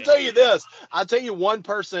lot of it. I'll tell you this. I'll tell you one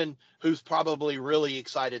person who's probably really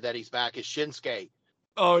excited that he's back is Shinsuke.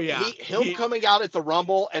 Oh, yeah. Him coming out at the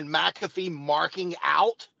Rumble and McAfee marking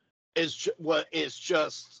out is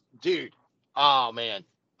just, dude. Oh, man.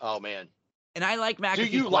 And I like McAfee. Do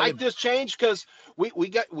you like this change? Because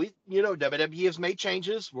WWE has made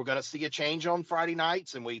changes. We're going to see a change on Friday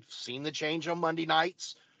nights, and we've seen the change on Monday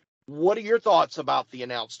nights. What are your thoughts about the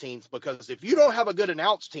announced teams? Because if you don't have a good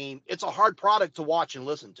announced team, it's a hard product to watch and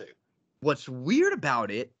listen to. What's weird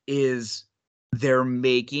about it is they're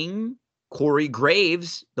making Corey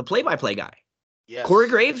Graves the play-by-play guy. Yes. Corey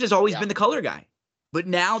Graves has always been the color guy. But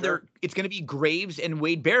now it's going to be Graves and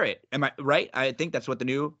Wade Barrett. Am I right? I think that's what the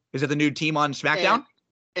new team on SmackDown?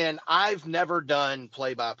 And I've never done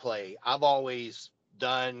play-by-play. I've always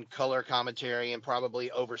done color commentary and probably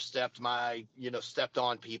overstepped stepped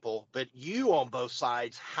on people. But you on both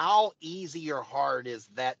sides, how easy or hard is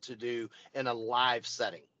that to do in a live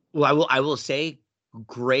setting? Well, I will say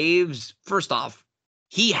Graves, first off,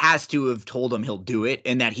 he has to have told him he'll do it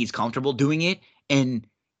and that he's comfortable doing it. And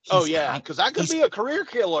Oh he's yeah, because that could be a career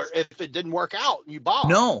killer if it didn't work out and you bomb.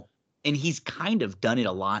 No. And he's kind of done it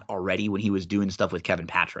a lot already when he was doing stuff with Kevin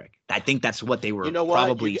Patrick. I think that's what they were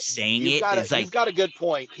probably saying. You've got a good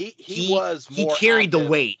point. He carried the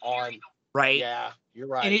weight on, right? Yeah, you're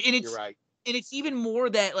right. You're right. And it's even more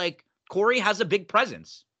that like Corey has a big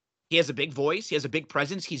presence. He has a big voice. He has a big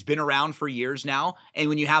presence. He's been around for years now. And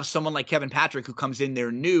when you have someone like Kevin Patrick who comes in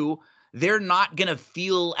there new, they're not going to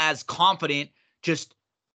feel as confident just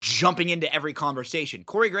jumping into every conversation.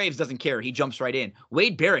 Corey Graves doesn't care. He jumps right in.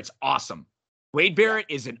 Wade Barrett's awesome. Wade Barrett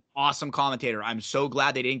is an awesome commentator. I'm so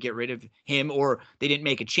glad they didn't get rid of him or they didn't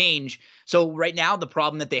make a change. So right now, the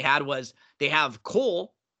problem that they had was they have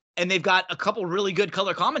Cole and they've got a couple really good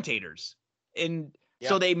color commentators. And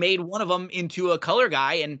so they made one of them into a color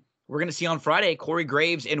guy. And we're going to see on Friday, Corey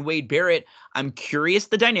Graves and Wade Barrett. I'm curious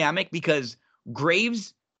the dynamic because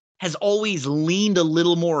Graves has always leaned a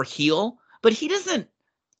little more heel, but he doesn't.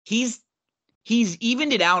 He's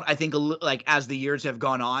evened it out, I think, like as the years have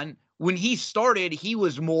gone on. When he started, he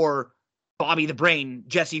was more Bobby the Brain,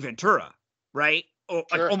 Jesse Ventura, right? Or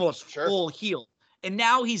like almost full heel. And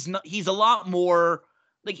now he's a lot more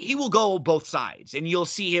like he will go both sides, and you'll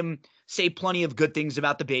see him say plenty of good things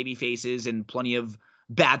about the baby faces and plenty of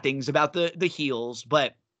bad things about the heels.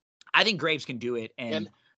 But I think Graves can do it, and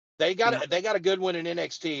they got a good one in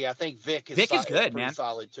NXT. I think Vic is good, man.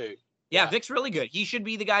 Solid too. Yeah, Vic's really good. He should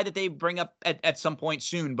be the guy that they bring up at some point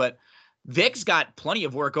soon, but Vic's got plenty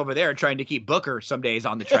of work over there trying to keep Booker some days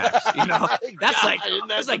on the tracks. You know,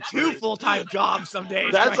 that's like two full-time jobs some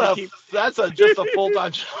days. That's just a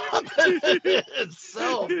full-time job in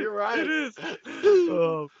itself. You're right. It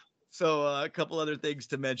is. So a couple other things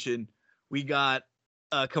to mention. We got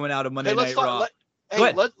coming out of Monday Night Raw.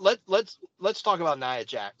 Let's talk about Nia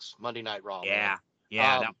Jax Monday Night Raw. Yeah,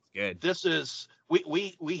 that was good. This is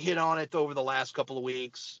we hit on it over the last couple of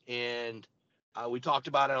weeks, and we talked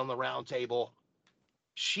about it on the round table.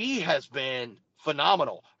 She has been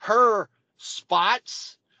phenomenal. Her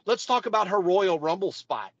spots. Let's talk about her Royal Rumble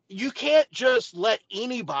spot. You can't just let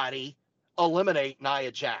anybody eliminate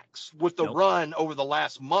Nia Jax with the run over the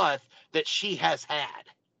last month that she has had,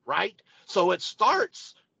 right? So it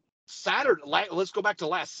starts Saturday. Let's go back to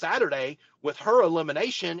last Saturday with her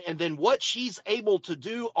elimination, and then what she's able to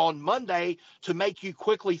do on Monday to make you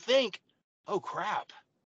quickly think, oh crap,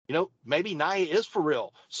 maybe Nia is for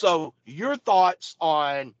real. So your thoughts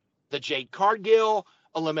on the Jade Cargill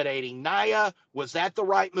eliminating Nia? Was that the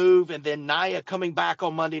right move? And then Nia coming back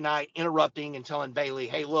on Monday night, interrupting and telling Bayley,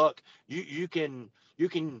 hey, look, you can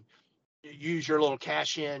use your little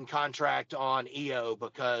cash-in contract on EO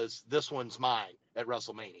because this one's mine at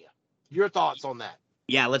WrestleMania. Your thoughts on that?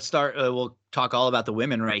 Yeah, let's start. We'll talk all about the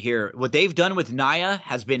women right here. What they've done with Nia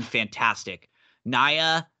has been fantastic.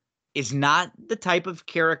 Nia is not the type of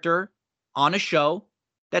character on a show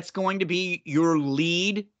that's going to be your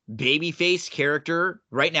lead babyface character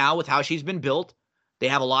right now with how she's been built. They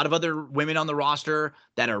have a lot of other women on the roster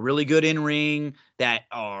that are really good in ring, that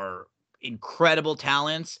are incredible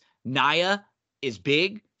talents. Nia is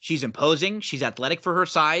big. She's imposing. She's athletic for her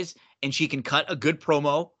size, and she can cut a good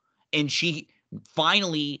promo. And she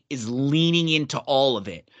finally is leaning into all of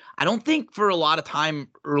it. I don't think for a lot of time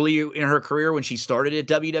earlier in her career when she started at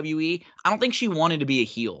WWE, I don't think she wanted to be a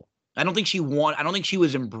heel. I don't think she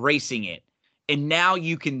was embracing it. And now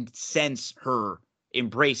you can sense her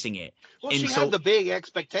embracing it. Well, she had the big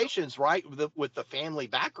expectations, right? With the family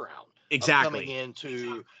background. Exactly. Coming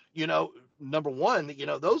into, number one,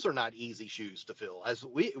 those are not easy shoes to fill. As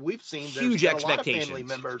we've seen, huge there's expectations. A lot of family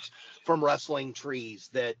members from wrestling trees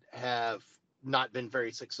that have not been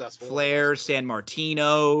very successful. Flair, San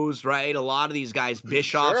Martino's, right? A lot of these guys,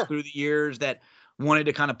 Bischoffs through the years that wanted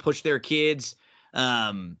to kind of push their kids.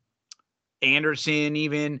 Anderson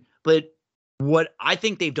even. But what I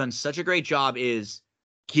think they've done such a great job is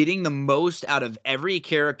getting the most out of every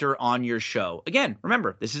character on your show. Again,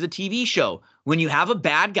 remember, this is a TV show. When you have a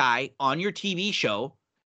bad guy on your TV show,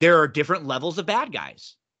 there are different levels of bad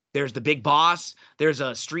guys. There's the big boss. There's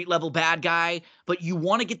a street level bad guy, but you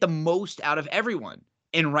want to get the most out of everyone.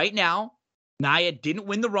 And right now, Nia didn't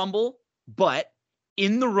win the Rumble, but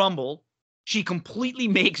in the Rumble, she completely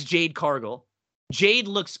makes Jade Cargill. Jade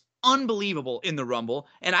looks unbelievable in the Rumble.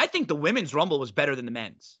 And I think the women's Rumble was better than the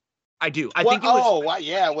men's. I do. I think it was.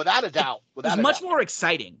 Yeah, without a doubt. It was much more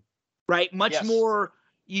exciting, right? Much more.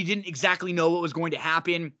 You didn't exactly know what was going to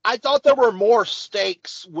happen. I thought there were more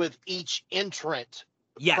stakes with each entrant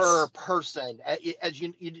Yes. per person, as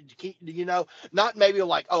you know, not maybe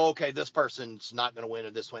like, oh, okay, this person's not going to win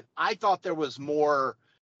or this win. I thought there was more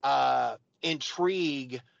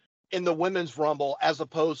intrigue in the women's rumble, as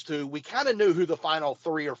opposed to, we kind of knew who the final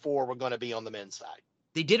 3 or 4 were going to be on the men's side.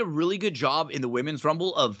 They did a really good job in the women's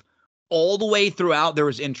rumble of all the way throughout. There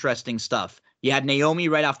was interesting stuff. You had Naomi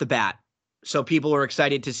right off the bat, so people are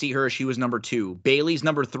excited to see her. She was number 2. Bayley's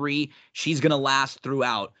number 3. She's going to last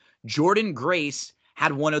throughout. Jordynne Grace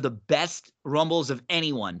had one of the best rumbles of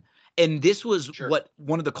anyone. And this was what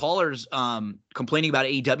one of the callers complaining about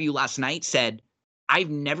AEW last night said. I've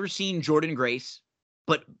never seen Jordynne Grace,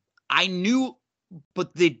 but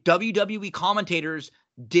the WWE commentators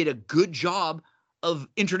did a good job of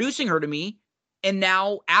introducing her to me. And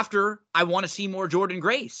now after, I want to see more Jordynne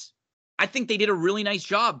Grace. I think they did a really nice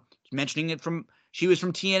job mentioning she was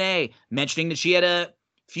from TNA, mentioning that she had a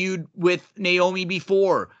feud with Naomi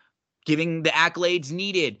before, giving the accolades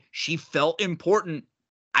needed. She felt important.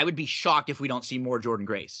 I would be shocked if we don't see more Jordynne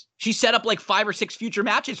Grace. She set up like 5 or 6 future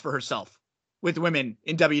matches for herself with women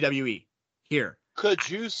in WWE here. Could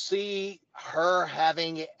you see her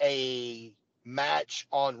having a match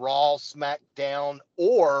on Raw, SmackDown,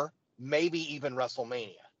 or maybe even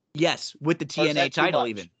WrestleMania? Yes, with the TNA title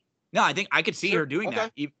even. No, I think I could see her doing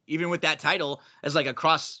that, even with that title as like a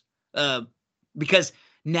cross, because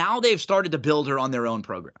now they've started to build her on their own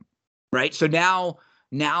program, right? So now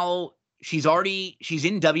she's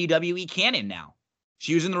in WWE canon now.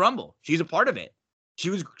 She was in the Rumble. She's a part of it. She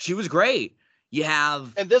was great.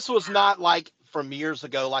 And this was not like from years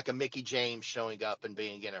ago, like a Mickie James showing up and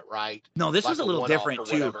being in it, right? No, this was a little different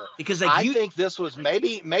too, because I think this was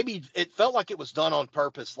maybe it felt like it was done on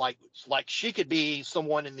purpose, like she could be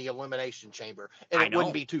someone in the Elimination Chamber, and it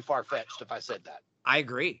wouldn't be too far fetched if I said that. I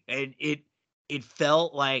agree, and it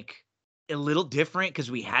felt like a little different because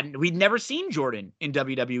we'd never seen Jordynne in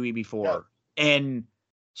WWE before, and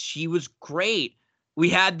she was great. We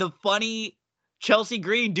had the funny Chelsea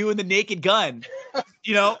Green doing the Naked Gun.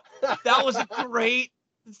 That was a great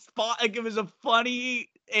spot. Like, it was a funny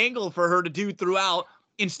angle for her to do throughout.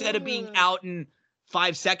 Instead of being out in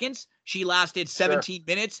 5 seconds, she lasted 17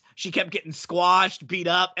 minutes. She kept getting squashed, beat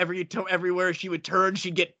up everywhere she would turn.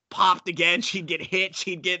 She'd get popped again. She'd get hit.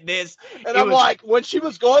 She'd get this. And I'm like, when she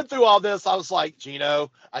was going through all this, I was like,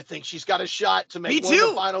 Gino, I think she's got a shot to make one of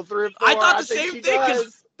the final 3 or 4. I thought the same thing,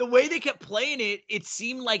 because the way they kept playing it, it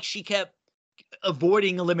seemed like she kept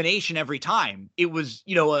avoiding elimination every time. It was,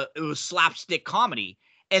 it was slapstick comedy,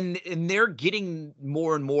 and they're getting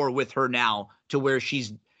more and more with her now to where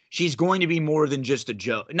she's going to be more than just a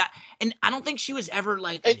joke. And I don't think she was ever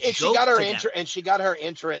like, and she got her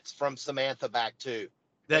entrance from Samantha back too.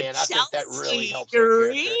 And I think that really helps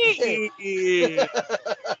her character.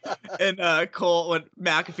 And Cole, when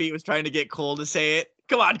McAfee was trying to get Cole to say it,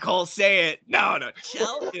 come on, Cole, say it. No,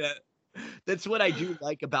 Chelsea. That's what I do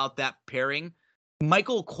like about that pairing.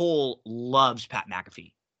 Michael Cole loves Pat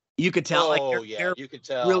McAfee. You could tell, they're you could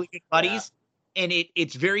tell really good buddies, and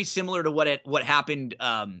it's very similar to what happened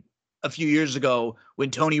a few years ago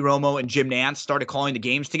when Tony Romo and Jim Nance started calling the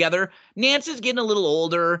games together. Nance is getting a little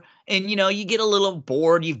older, and you get a little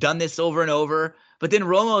bored. You've done this over and over, but then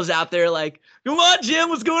Romo's out there like, "Come on, Jim,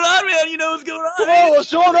 what's going on, man? You know what's going on? Come on,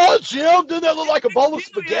 what's going on, Jim? Doesn't that look like a bowl of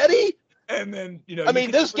spaghetti?" And then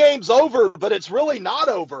this game's over, but it's really not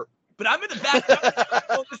over. But I'm in the back,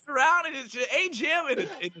 just around, and it's just, "Hey, Jim," and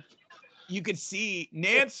you could see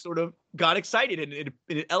Nance sort of got excited, and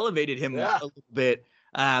it elevated him a little bit.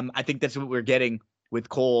 I think that's what we're getting with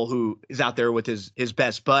Cole, who is out there with his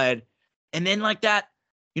best bud. And then like that,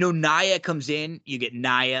 Nia comes in. You get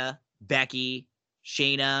Nia, Becky,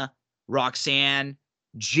 Shayna, Roxanne,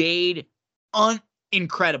 Jade.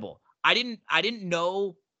 Incredible. I didn't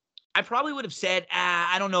know. I probably would have said,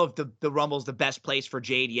 I don't know if the Rumble's the best place for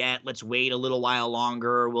Jade yet. Let's wait a little while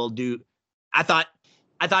longer. I thought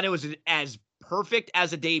it was as perfect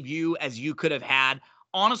as a debut as you could have had.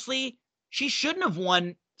 Honestly, she shouldn't have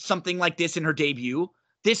won something like this in her debut.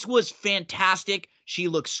 This was fantastic. She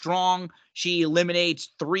looks strong. She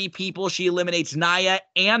eliminates 3 people. She eliminates Nia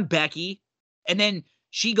and Becky. And then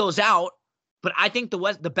she goes out. But I think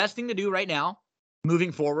the best thing to do right now,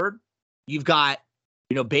 moving forward, you've got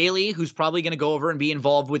Bayley, who's probably going to go over and be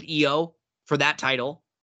involved with Io for that title.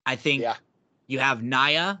 I think you have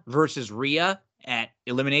Nia versus Rhea at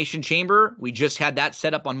Elimination Chamber. We just had that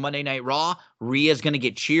set up on Monday Night Raw. Rhea's going to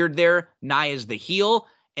get cheered there. Nia's the heel.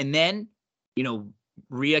 And then,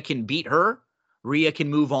 Rhea can beat her. Rhea can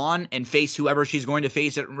move on and face whoever she's going to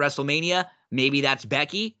face at WrestleMania. Maybe that's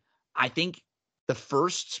Becky. I think the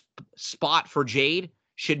first spot for Jade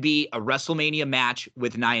should be a WrestleMania match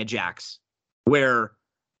with Nia Jax, where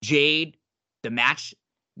Jade, the match,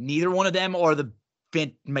 neither one of them are the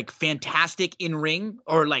fantastic in ring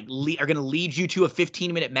or like are going to lead you to a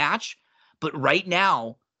 15-minute match. But right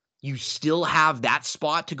now, you still have that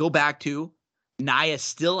spot to go back to. Nia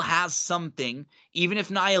still has something. Even if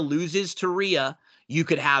Nia loses to Rhea, you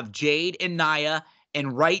could have Jade and Nia,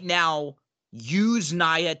 and right now, use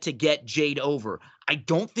Nia to get Jade over. I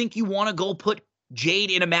don't think you want to go put Jade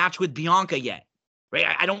in a match with Bianca yet, right?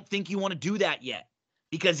 I don't think you want to do that yet,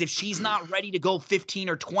 because if she's not ready to go 15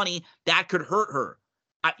 or 20, that could hurt her.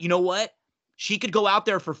 You know what? She could go out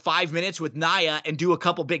there for 5 minutes with Nia and do a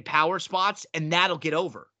couple big power spots, and that'll get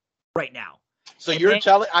over right now. So you're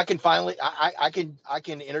telling, I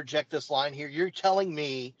can interject this line here. You're telling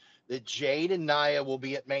me that Jade and Nia will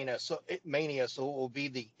be at Mania, so it will be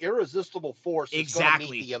the irresistible force that's going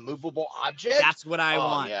to meet the immovable object. That's what I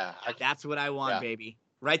want. Yeah, that's what I want, baby.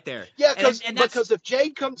 Right there. Yeah, because if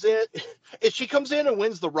Jade comes in, if she comes in and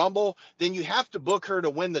wins the Rumble, then you have to book her to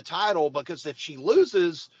win the title, because if she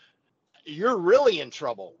loses, you're really in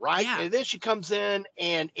trouble, right? Yeah. And then she comes in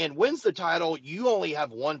and wins the title, you only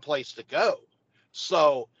have one place to go.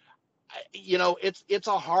 So, it's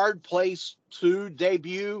a hard place to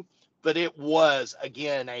debut, but it was,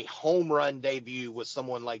 again, a home run debut with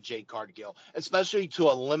someone like Jade Cargill, especially to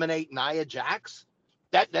eliminate Nia Jax.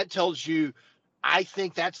 That tells you, I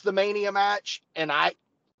think that's the Mania match. And I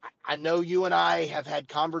know you and I have had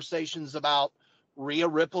conversations about Rhea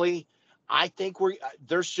Ripley. I think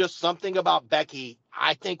there's just something about Becky.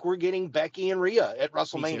 I think we're getting Becky and Rhea at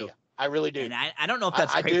WrestleMania. I really do. And I don't know if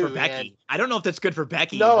that's great for Becky. I don't know if that's good for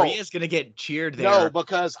Becky. No, Rhea's going to get cheered there. No,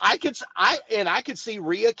 because I could see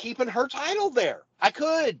Rhea keeping her title there. I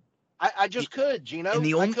could. I just could, Gino. And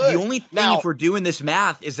the only thing, now, if we're doing this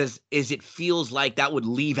math, is it feels like that would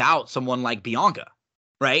leave out someone like Bianca,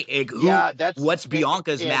 right? What's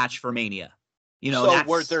Bianca's match for Mania? So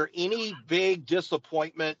were there any big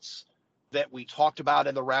disappointments that we talked about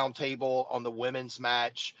in the roundtable on the women's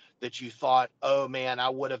match that you thought, oh man, I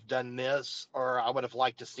would have done this, or I would have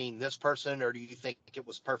liked to seen this person, or do you think it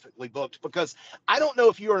was perfectly booked? Because I don't know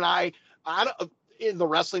if you and I don't, in the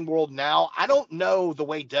wrestling world now, I don't know the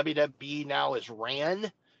way WWE now is ran,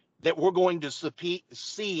 that we're going to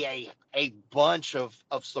see a bunch of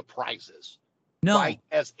surprises, right,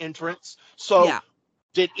 as entrants. So yeah.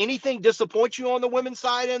 Did anything disappoint you on the women's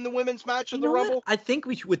side in the women's match of the Rumble? I think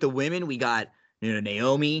with the women, we got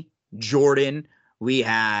Naomi, Jordan. We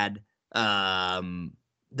had I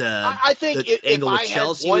think the angle with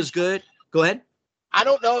Chelsea was good. Go ahead. I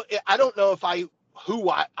don't know if I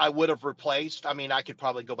would have replaced. I mean, I could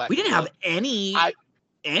probably go back. We didn't have any. I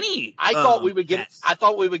thought we would get. Yes. I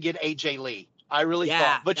thought we would get AJ Lee. I really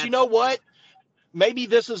thought. But you know what? Maybe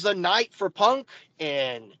this is a night for Punk,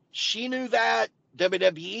 and she knew that.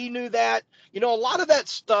 WWE knew that. A lot of that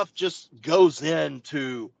stuff just goes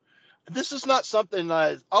into. This is not something.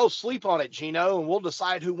 Sleep on it, Gino, and we'll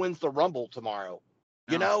decide who wins the Rumble tomorrow.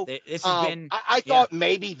 This has been. I thought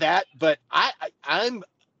maybe that, but I'm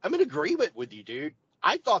in agreement with you, dude.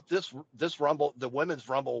 I thought this Rumble, the women's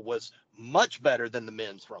Rumble, was much better than the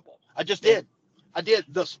men's Rumble. I just did. I did.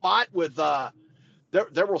 The spot with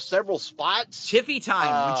there were several spots. Tiffy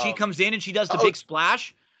time when she comes in and she does the big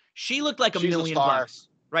splash. She looked like $1 million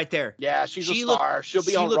right there. Yeah, she's a star. She'll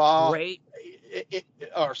be on Raw. Great.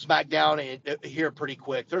 Or SmackDown here pretty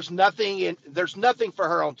quick. There's nothing for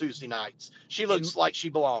her on Tuesday nights. She looks like she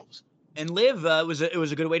belongs. And Liv it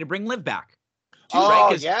was a good way to bring Liv back. Too,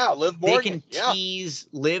 right? Yeah, Liv Morgan. They can tease.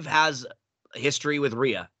 Liv has a history with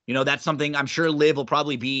Rhea. That's something I'm sure Liv will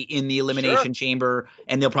probably be in the Elimination Chamber,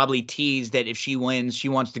 and they'll probably tease that if she wins, she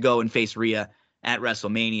wants to go and face Rhea at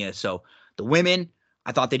WrestleMania. So the women,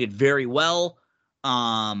 I thought they did very well.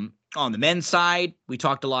 On the men's side, we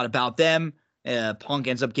talked a lot about them. Punk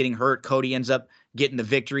ends up getting hurt. Cody ends up getting the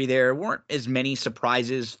victory there. Weren't as many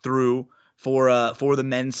surprises through for the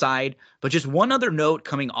men's side. But just one other note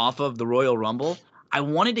coming off of the Royal Rumble, I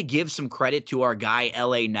wanted to give some credit to our guy,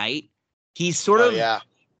 LA Knight. He's sort of,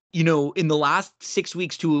 in the last 6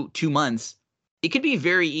 weeks to 2 months, it could be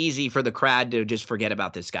very easy for the crowd to just forget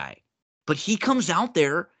about this guy. But he comes out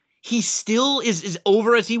there. He still is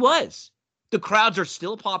over as he was. The crowds are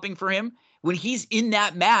still popping for him. When he's in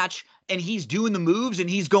that match and he's doing the moves and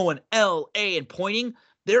he's going L.A. and pointing,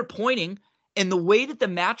 they're pointing. And the way that the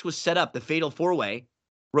match was set up, the Fatal 4-Way,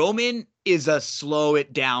 Roman is a slow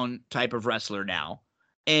it down type of wrestler now.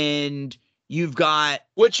 And you've got...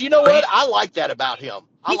 Which, you know what? I like that about him.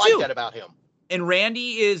 I like that about him. And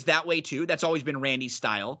Randy is that way too. That's always been Randy's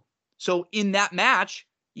style. So in that match,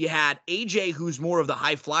 you had AJ, who's more of the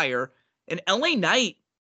high flyer, and LA Knight.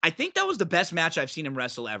 I think that was the best match I've seen him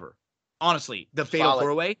wrestle ever. Honestly, the Fatal Solid.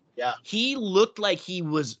 4-Way. Yeah. He looked like he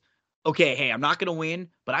was, okay, hey, I'm not going to win,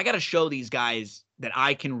 but I got to show these guys that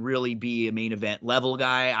I can really be a main event level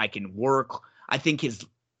guy. I can work. I think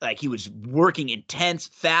he was working intense,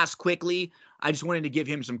 fast, quickly. I just wanted to give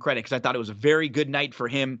him some credit because I thought it was a very good night for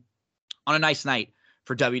him on a nice night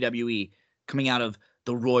for WWE coming out of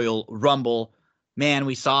the Royal Rumble. Man,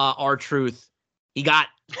 we saw R-Truth. He got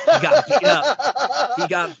beat up. He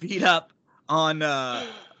got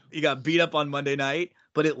beat up on Monday night,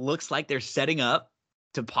 but it looks like they're setting up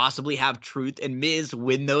to possibly have Truth and Miz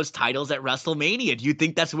win those titles at WrestleMania. Do you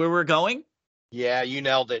think that's where we're going? Yeah, you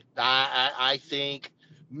nailed it. I think,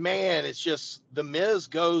 man, it's just the Miz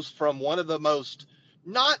goes from one of the most,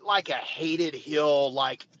 not like a hated heel,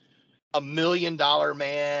 like $1 million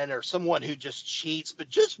man or someone who just cheats, but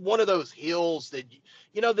just one of those heels that,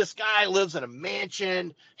 this guy lives in a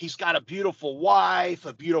mansion. He's got a beautiful wife,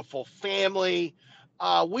 a beautiful family.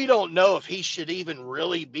 We don't know if he should even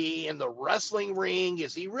really be in the wrestling ring.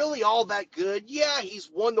 Is he really all that good? Yeah, he's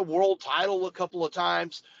won the world title a couple of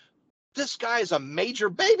times. This guy is a major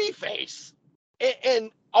babyface.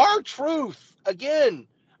 And R-Truth, again,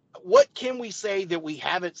 what can we say that we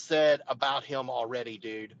haven't said about him already,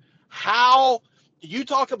 dude? How you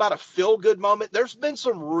talk about a feel-good moment. There's been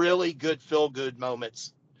some really good feel-good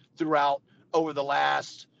moments throughout over the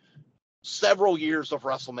last several years of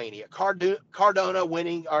WrestleMania. Cardona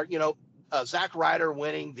winning, or Zack Ryder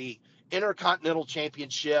winning the Intercontinental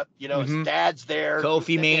Championship. His dad's there.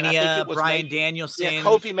 Kofi Mania, Bryan Danielson. Yeah,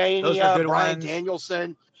 Kofi Mania, Bryan ones.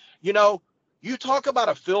 Danielson. You talk about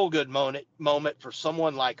a feel-good moment for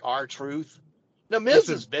someone like R-Truth. Now, Miz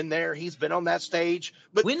has been there. He's been on that stage.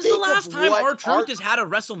 But when's the last time R-Truth has had a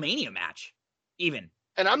WrestleMania match? Even.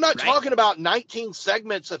 And I'm not talking about 19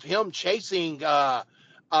 segments of him chasing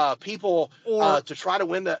people to try to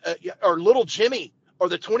win or Little Jimmy or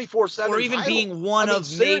the 24/7 or even title. being one of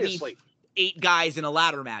seriously. maybe 8 guys in a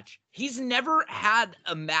ladder match. He's never had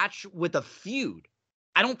a match with a feud.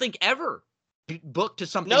 I don't think ever booked to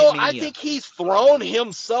something. No, I think he's thrown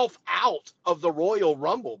himself out of the Royal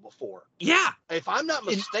Rumble before. Yeah. If I'm not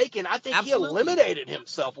mistaken, I think he eliminated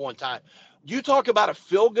himself one time. You talk about a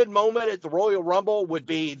feel-good moment at the Royal Rumble would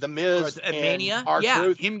be the Miz and Mania.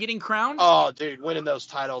 R-Truth. Yeah, him getting crowned. Oh, dude, winning those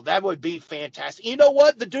titles. That would be fantastic. You know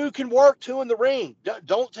what? The dude can work too in the ring.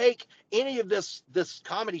 Don't take any of this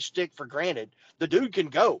comedy shtick for granted. The dude can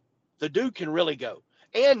go. The dude can really go.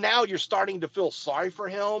 And now you're starting to feel sorry for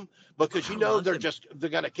him because they're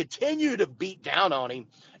going to continue to beat down on him.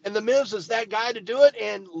 And the Miz is that guy to do it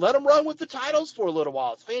and let him run with the titles for a little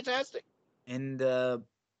while. It's fantastic. And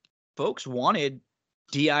folks wanted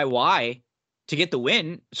DIY to get the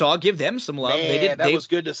win, so I'll give them some love. Man, that was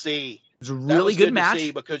good to see. It was a really good match. To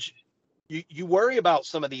see because you worry about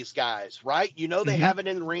some of these guys, right? They have it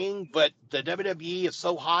in the ring, but the WWE is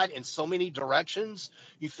so hot in so many directions.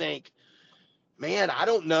 You think, man, I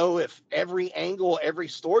don't know if every angle, every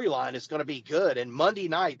storyline is going to be good. And Monday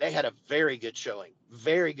night, they had a very good showing.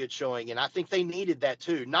 And I think they needed that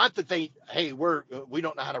too. Not that we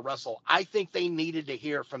don't know how to wrestle. I think they needed to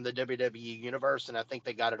hear from the WWE universe, and I think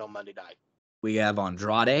they got it on Monday night. We have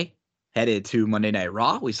Andrade headed to Monday Night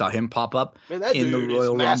Raw. We saw him pop up in the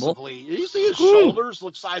Royal Rumble. You see his shoulders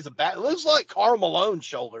look size of bat. It looks like Karl Malone's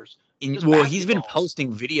shoulders. He's been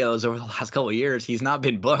posting videos over the last couple of years. He's not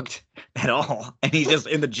been booked at all, and he's just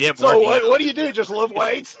in the gym. So what do you do? Just lift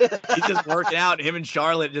weights? He's just working out. Him and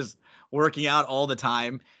Charlotte just working out all the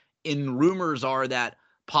time. And rumors are that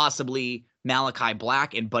possibly Malachi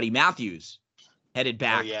Black and Buddy Matthews headed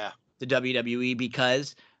back to WWE,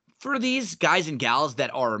 because for these guys and gals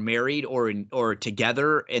that are married or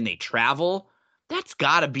together and they travel, that's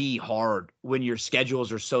got to be hard when your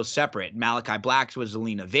schedules are so separate. Malachi Black's with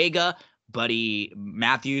Zelina Vega, Buddy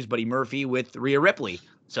Murphy with Rhea Ripley.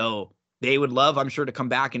 So they would love, I'm sure, to come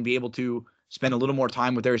back and be able to spend a little more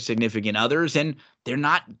time with their significant others. And they're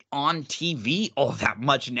not on TV all that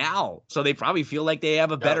much now. So they probably feel like they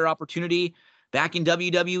have a better opportunity back in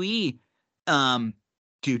WWE.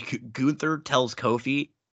 Dude, Gunther tells Kofi,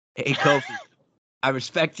 hey, Kofi, I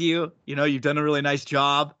respect you. You've done a really nice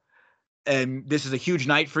job. And this is a huge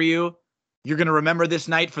night for you. You're going to remember this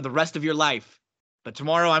night for the rest of your life. But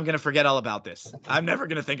tomorrow I'm going to forget all about this. I'm never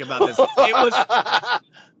going to think about this. It was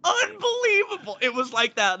unbelievable. It was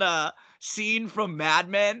like that scene from Mad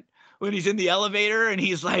Men when he's in the elevator and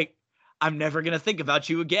he's like, I'm never going to think about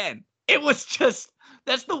you again. It was just,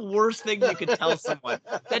 that's the worst thing you could tell someone.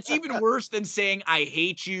 That's even worse than saying, I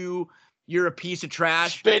hate you. You're a piece of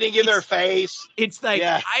trash. Spitting in their face. It's like,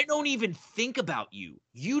 I don't even think about you.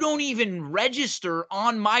 You don't even register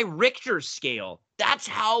on my Richter scale. That's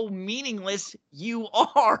how meaningless you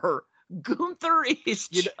are. Gunther is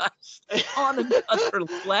You just on another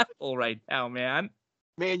level right now, man.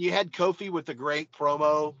 Man, you had Kofi with a great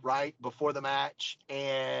promo right before the match,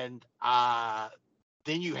 and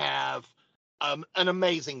then you have an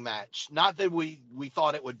amazing match. Not that we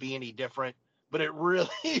thought it would be any different, but it really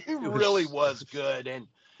really was good. And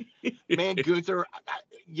man, Gunther,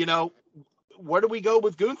 where do we go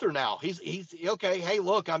with Gunther now? He's okay. Hey,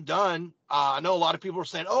 look, I'm done. I know a lot of people are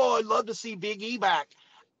saying, "Oh, I'd love to see Big E back."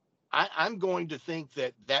 I'm going to think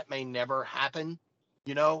that may never happen.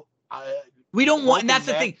 We don't want, and hoping that's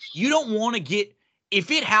the that- thing. You don't want to get, if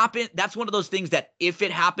it happens, that's one of those things that if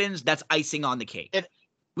it happens, that's icing on the cake.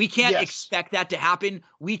 We can't Yes. expect that to happen.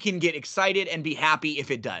 We can get excited and be happy if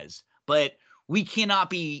it does, but we cannot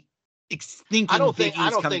be thinking I don't Big think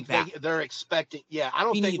E's coming back. they're expecting. Yeah, I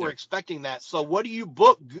don't Me think neither. we're expecting that. So what do you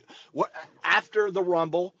book? What after the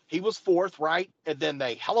Rumble? He was 4th, right? And then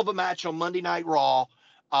the hell of a match on Monday Night Raw.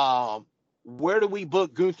 Where do we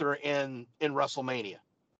book Gunther in WrestleMania?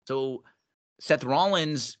 So Seth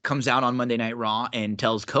Rollins comes out on Monday Night Raw and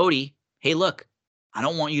tells Cody, hey, look, I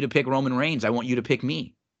don't want you to pick Roman Reigns. I want you to pick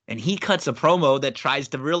me. And he cuts a promo that tries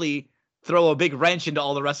to really throw a big wrench into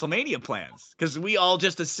all the WrestleMania plans, because we all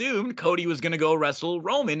just assumed Cody was going to go wrestle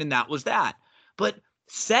Roman, and that was that. But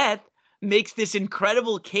Seth makes this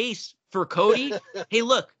incredible case for Cody. Hey,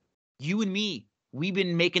 look, you and me, we've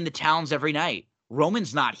been making the towns every night.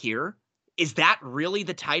 Roman's not here. Is that really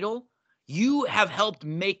the title? You have helped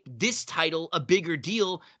make this title a bigger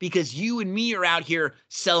deal because you and me are out here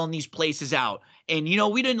selling these places out. And,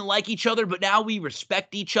 we didn't like each other, but now we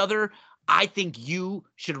respect each other. I think you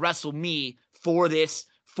should wrestle me for this,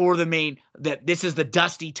 for the main, that this is the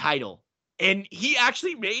Dusty title. And he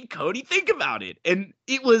actually made Cody think about it. And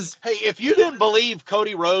it was... Hey, if you didn't believe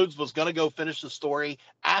Cody Rhodes was going to go finish the story,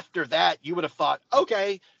 after that, you would have thought,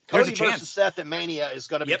 okay, There's Cody a chance. versus Seth at Mania is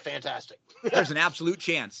going to be fantastic. There's an absolute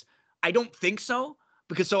chance. I don't think so,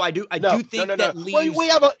 because I do think no. that leaves...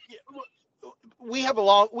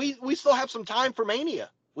 We still have some time for Mania.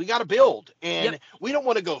 We got to build, and we don't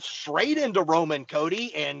want to go straight into Roman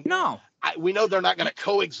Cody. And No. we know they're not going to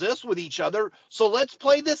coexist with each other. So let's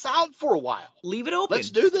play this out for a while. Leave it open. Let's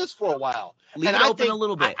do this for a while. Leave it open a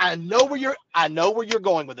little bit. I know where you're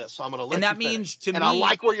going with this. So I'm going to let And you that means finish. to and me, I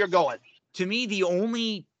like where you're going. To me, the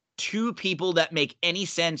only two people that make any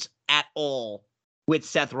sense at all with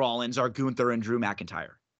Seth Rollins are Gunther and Drew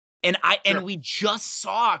McIntyre. And we just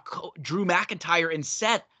saw Drew McIntyre and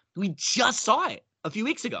Seth. We just saw it a few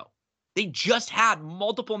weeks ago. They just had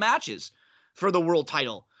multiple matches for the world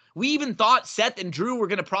title. We even thought Seth and Drew were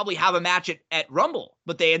going to probably have a match at Rumble,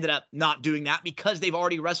 but they ended up not doing that because they've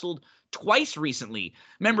already wrestled twice recently.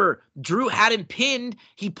 Remember, Drew had him pinned.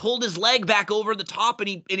 He pulled his leg back over the top,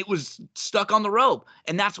 and it was stuck on the rope.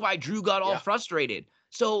 And that's why Drew got all frustrated.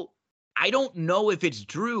 So I don't know if it's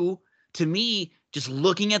Drew. To me, just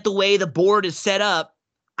looking at the way the board is set up,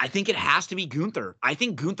 I think it has to be Gunther. I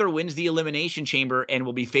think Gunther wins the Elimination Chamber and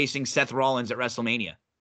will be facing Seth Rollins at WrestleMania.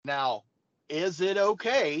 Now, is it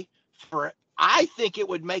okay I think it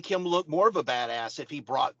would make him look more of a badass if he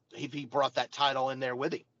brought that title in there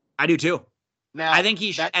with him. I do too. Now, I think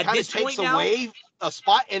he should, at this takes point now, away a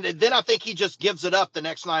spot, and then I think he just gives it up the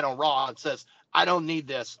next night on Raw and says, I don't need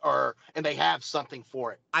this, and they have something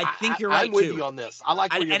for it. I think you're right, I'm with too. you on this. I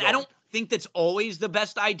like where you're going. I don't think that's always the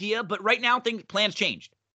best idea, but right now, plans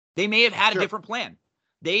changed. They may have had a different plan.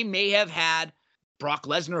 They may have had Brock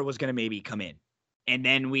Lesnar was going to maybe come in. And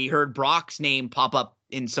then we heard Brock's name pop up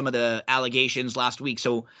in some of the allegations last week.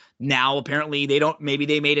 So now apparently they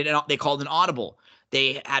called an audible.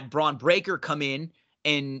 They had Braun Breaker come in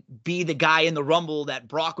and be the guy in the Rumble that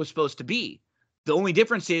Brock was supposed to be. The only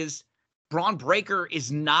difference is Braun Breaker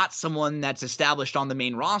is not someone that's established on the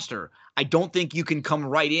main roster. I don't think you can come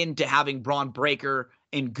right into having Braun Breaker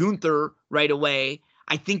and Gunther right away.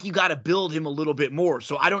 I think you got to build him a little bit more.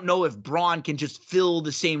 So I don't know if Braun can just fill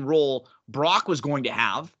the same role Brock was going to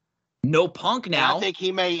have. No Punk now. And I think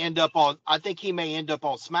he may end up on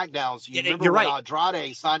SmackDown. So You're right.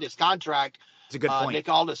 Andrade signed his contract. It's a good point. Nick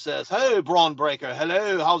Aldis says, "Hey, Braun Breaker,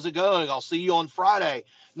 hello, how's it going? I'll see you on Friday."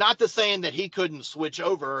 Not to saying that he couldn't switch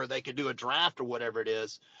over, or they could do a draft or whatever it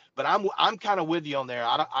is, but I'm kind of with you on there.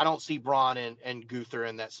 I don't see Braun and Gunther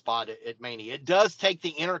in that spot at Mania. It does take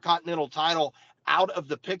the Intercontinental title out of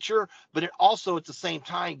the picture, but it also at the same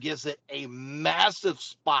time gives it a massive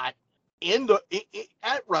spot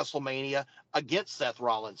at WrestleMania against Seth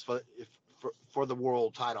Rollins for the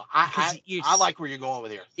world title. I like where you're going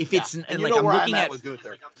with here. I'm looking at with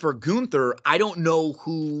Gunther. For Gunther, I don't know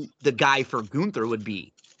who the guy for Gunther would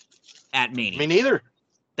be at Mania. Me neither.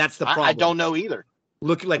 That's the problem. I don't know either. I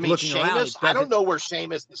mean, looking around. Sheamus, I don't know where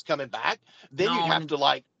Sheamus is coming back. Then No, you have to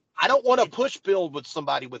I don't want to push build with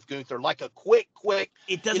somebody with Gunther, like a quick.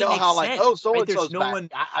 It doesn't You know make how sense. so right? and so's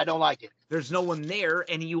back. I don't like it. There's no one there,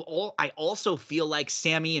 and I also feel like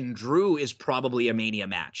Sammy and Drew is probably a Mania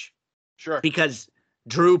match. Sure. Because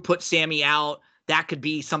Drew put Sammy out. That could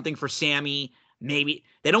be something for Sammy. Maybe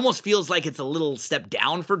it almost feels like it's a little step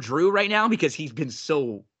down for Drew right now because he's been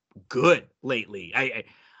so good lately.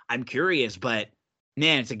 I'm curious, but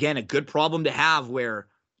man, it's again a good problem to have where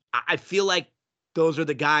I feel like those are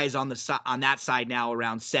the guys on that side now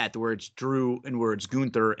around Seth, where it's Drew and where it's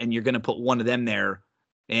Gunther, and you're gonna put one of them there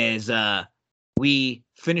as we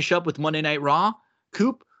finish up with Monday Night Raw.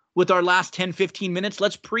 Coop, with our last 10-15 minutes,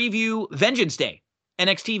 let's preview Vengeance Day,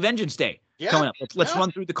 NXT Vengeance Day coming up. Let's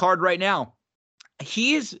run through the card right now.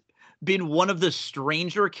 He has been one of the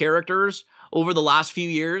stranger characters over the last few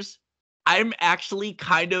years. I'm actually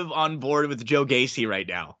kind of on board with Joe Gacy right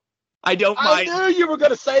now. I don't mind. I knew you were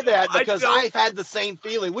going to say that because I've had the same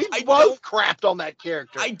feeling. We both crapped on that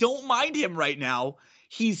character. I don't mind him right now.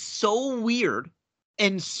 He's so weird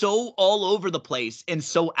and so all over the place and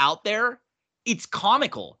so out there. It's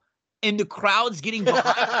comical. And the crowd's getting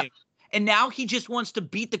behind him. And now he just wants to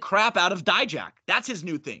beat the crap out of Dijak. That's his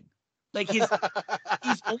new thing. Like he's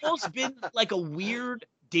almost been like a weird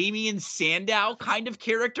Damian Sandow kind of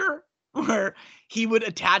character, where he would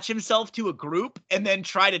attach himself to a group and then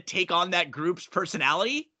try to take on that group's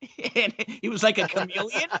personality. And he was like a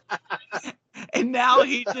chameleon. And now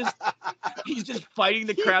he's just fighting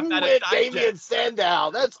the crap out of Dijak. Damian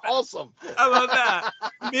Sandow. That's awesome. I love that.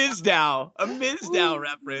 Mizdow. A Mizdow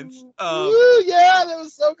reference. Yeah, that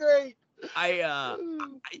was so great.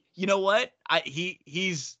 You know what?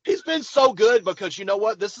 He's been so good because you know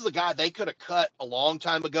what? This is a guy they could have cut a long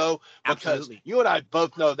time ago because Absolutely. you and I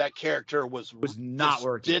both know that character was not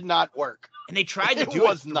working. Did not work. And they tried to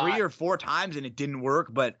do it 3 or 4 times and it didn't work,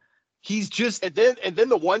 but he's just and then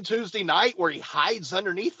the one Tuesday night where he hides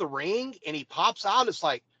underneath the ring and he pops out, it's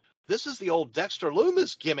like this is the old Dexter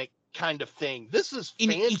Lumis gimmick kind of thing. This is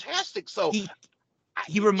fantastic.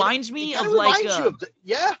 He reminds me of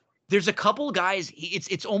there's a couple guys.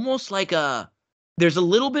 It's almost like there's a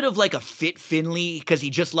little bit of like a Fit Finley because he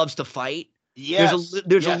just loves to fight. Yes.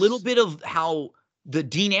 There's a little bit of how the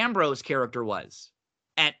Dean Ambrose character was,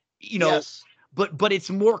 but it's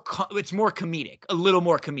more comedic, a little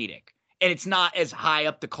more comedic, and it's not as high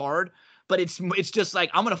up the card. But it's just like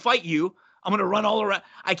I'm gonna fight you. I'm gonna run all around.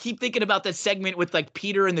 I keep thinking about this segment with like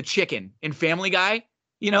Peter and the chicken in Family Guy.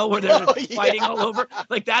 Where they're fighting all over.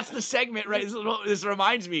 Like, that's the segment, right? This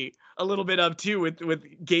reminds me a little bit of, too, with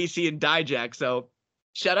Gacy and Dijak. So,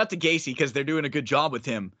 shout out to Gacy because they're doing a good job with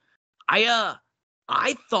him. I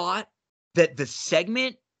thought that the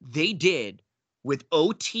segment they did with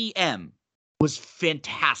OTM was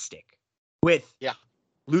fantastic. With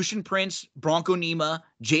Lucian Prince, Bronco Nima,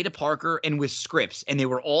 Jada Parker, and with Scripps. And they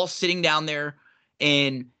were all sitting down there,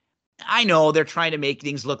 and I know they're trying to make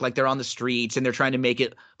things look like they're on the streets and they're trying to make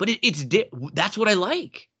it, but that's what I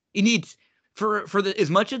like. It needs for as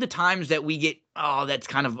much of the times that we get, that's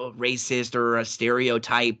kind of a racist or a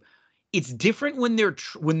stereotype. It's different when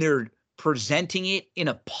they're presenting it in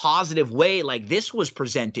a positive way. Like this was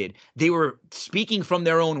presented. They were speaking from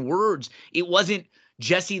their own words. It wasn't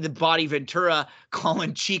Jesse the Body Ventura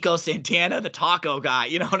calling Chico Santana the taco guy.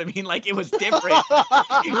 You know what I mean? Like it was different.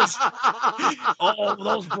 It was,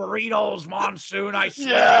 those burritos, Monsoon. I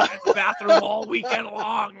slept in the bathroom all weekend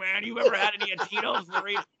long, man. You ever had any of Tito's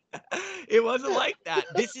burritos? It wasn't like that.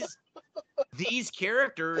 These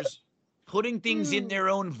characters putting things in their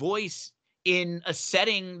own voice in a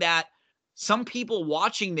setting that some people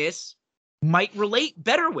watching this might relate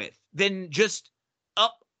better with than just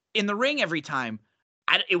up in the ring every time.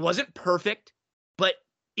 It wasn't perfect, but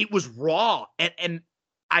it was raw, and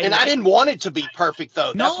I didn't want it to be perfect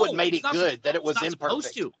though. That's what made it good. That it was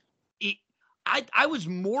imperfect. I was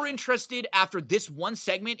more interested after this one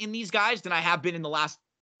segment in these guys than I have been in the last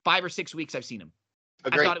 5 or 6 weeks I've seen them.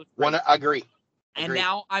 Agree. I agree. And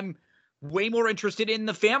now I'm way more interested in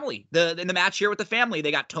the family, in the match here with the family.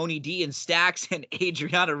 They got Tony D and Stacks and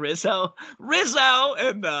Adriana Rizzo,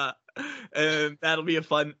 and that'll be a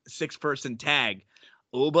fun 6-person tag.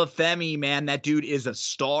 Oba Femi, man, that dude is a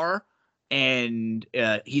star, and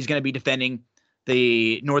he's going to be defending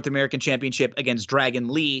the North American Championship against Dragon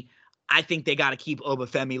Lee. I think they got to keep Oba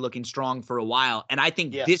Femi looking strong for a while, and I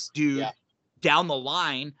think this dude down the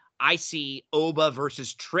line, I see Oba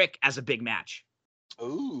versus Trick as a big match.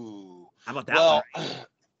 Ooh, how about that? Well,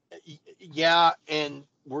 yeah, and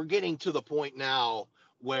we're getting to the point now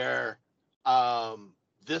where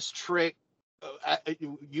this Trick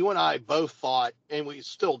you and I both thought, and we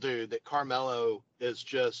still do, that Carmelo is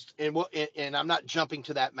just, and I'm not jumping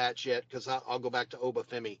to that match yet because I'll go back to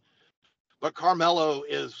Obafemi, but Carmelo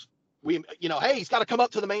is, hey, he's got to come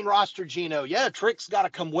up to the main roster, Gino. Yeah, Trick's got to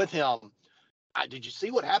come with him. Did you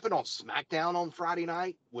see what happened on SmackDown on Friday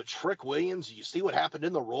night with Trick Williams? Did you see what happened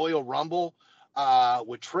in the Royal Rumble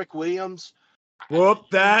with Trick Williams? Whoop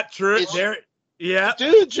that Trick there. Yeah.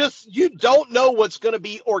 Dude, you don't know what's going to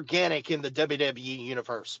be organic in the WWE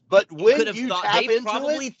universe. But when you tap into it,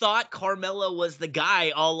 probably thought Carmelo was the guy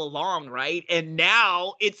all along, right? And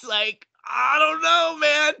now it's like, I don't know,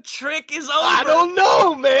 man. Trick is over. I don't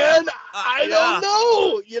know, man. I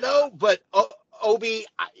don't know, but Obi,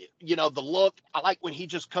 the look, I like when he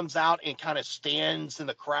just comes out and kind of stands in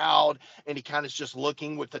the crowd and he kind of is just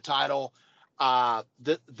looking with the title. I'm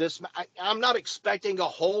not expecting a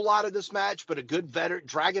whole lot of this match, but a good veteran,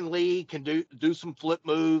 Dragon Lee can do some flip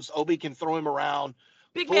moves. Obi can throw him around.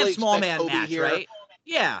 Big man, small man Obi match, here. Right?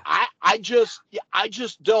 Yeah. I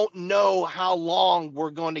just don't know how long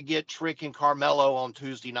we're going to get Trick and Carmelo on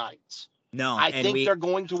Tuesday nights. No, I think they're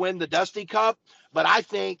going to win the Dusty Cup, but I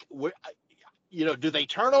think do they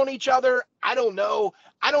turn on each other? I don't know.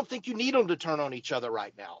 I don't think you need them to turn on each other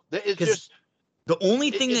right now. It's just. The only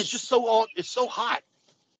thing it's just it's so hot.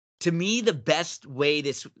 To me, the best way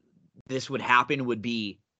this would happen would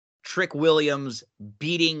be Trick Williams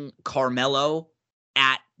beating Carmelo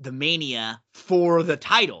at the Mania for the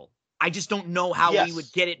title. I just don't know how we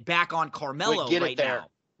would get it back on Carmelo right now,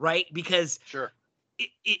 right? Because sure,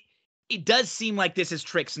 it does seem like this is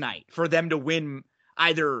Trick's night for them to win,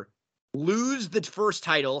 either lose the first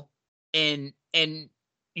title and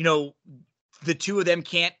the two of them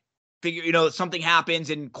can't figure, something happens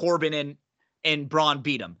and Corbin and Braun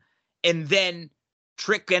beat him. And then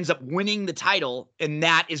Trick ends up winning the title, and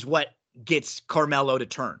that is what gets Carmelo to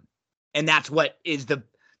turn. And that's what is the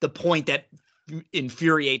point that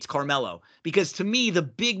infuriates Carmelo. Because to me, the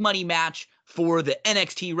big money match for the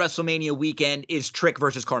NXT WrestleMania weekend is Trick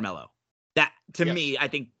versus Carmelo. That, to me, I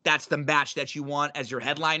think that's the match that you want as your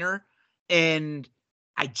headliner. And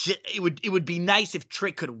it would be nice if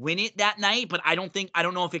Trick could win it that night, but I don't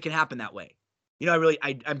know if it can happen that way.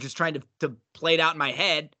 I'm just trying to play it out in my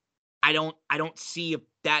head. I don't see if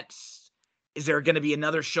is there going to be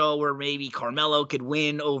another show where maybe Carmelo could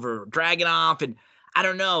win over Dragunov, and I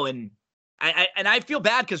don't know. And I feel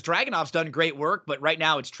bad because Dragunov's done great work, but right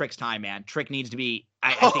now it's Trick's time, man. Trick needs to be.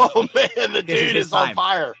 The dude is on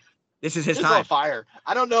fire. This is his time. On fire.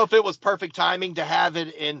 I don't know if it was perfect timing to have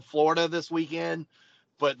it in Florida this weekend.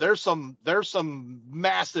 But there's some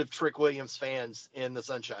massive Trick Williams fans in the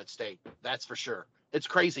Sunshine State. That's for sure. It's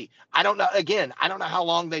crazy. I don't know how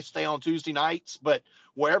long they stay on Tuesday nights, but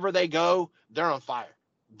wherever they go, they're on fire.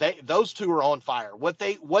 Those two are on fire. What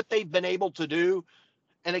they've been able to do.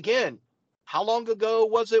 And again, how long ago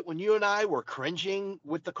was it when you and I were cringing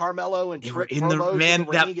with the Carmelo and Trick promos in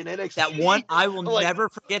the ring in NXT? That one, I will never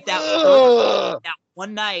forget that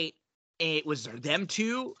one night. It was them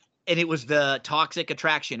two. And it was the Toxic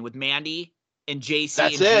Attraction with Mandy and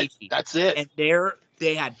JC. That's it. And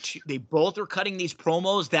they both were cutting these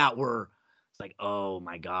promos that were like, oh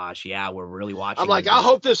my gosh, yeah, we're really watching. I'm like, I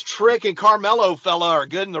hope this Trick and Carmelo fella are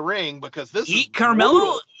good in the ring because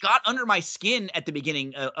Carmelo got under my skin at the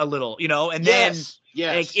beginning a little, and then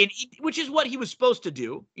which is what he was supposed to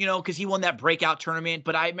do, because he won that breakout tournament.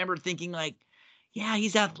 But I remember thinking like, yeah,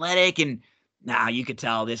 he's athletic and. Nah, you could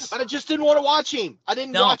tell this. But I just didn't want to watch him. I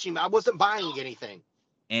didn't watch him. I wasn't buying anything.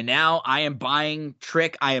 And now I am buying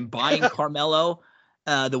Trick. I am buying Carmelo.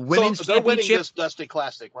 The women's championship. They're winning this Dusty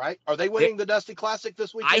Classic, right? Are they winning the Dusty Classic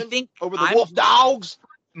this weekend? I think over the Wolf Dogs.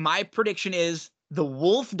 My prediction is the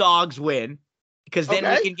Wolf Dogs win, because then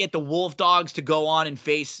we can get the Wolf Dogs to go on and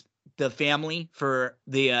face the family for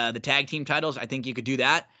the tag team titles. I think you could do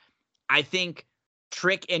that. I think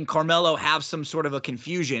Trick and Carmelo have some sort of a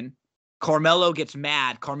confusion. Carmelo gets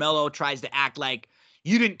mad. Carmelo tries to act like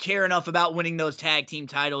you didn't care enough about winning those tag team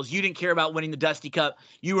titles. You didn't care about winning the Dusty Cup.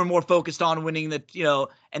 You were more focused on winning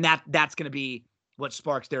and that's going to be what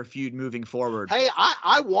sparks their feud moving forward. Hey,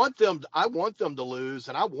 I want them to lose,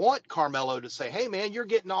 and I want Carmelo to say, hey man, you're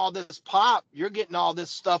getting all this pop. You're getting all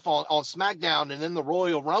this stuff on SmackDown and then the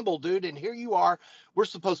Royal Rumble, dude. And here you are. We're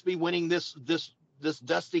supposed to be winning this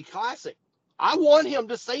Dusty Classic. I want him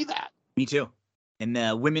to say that. Me too. In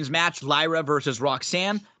the women's match, Lyra versus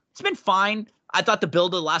Roxanne. It's been fine. I thought the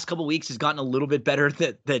build of the last couple of weeks has gotten a little bit better.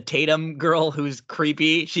 The Tatum girl who's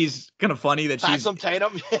creepy. She's kind of funny that she's some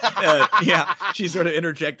Tatum. She sort of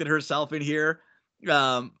interjected herself in here.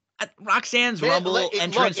 Roxanne's Rumble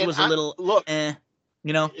entrance was a little.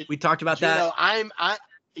 We talked about that.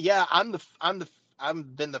 Yeah,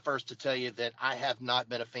 I've been the first to tell you that I have not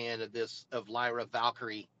been a fan of Lyra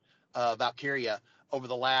Valkyria over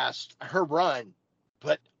her run,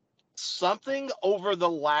 but something over the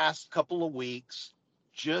last couple of weeks,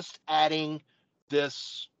 just adding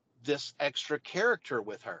this extra character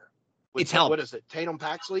with her. It's helped. What is it? Tatum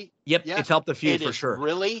Paxley? Yep, Yeah. it's helped the feud It for has sure.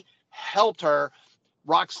 really helped her.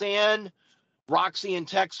 Roxy in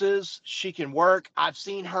Texas, she can work. I've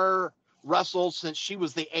seen her wrestle since she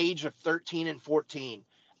was the age of 13 and 14.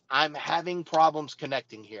 I'm having problems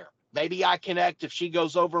connecting here. Maybe I connect if she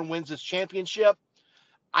goes over and wins this championship.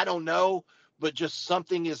 I don't know, but just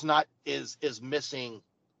something is missing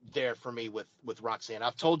there for me with Roxanne.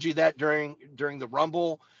 I've told you that during the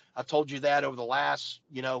Rumble. I've told you that over the last,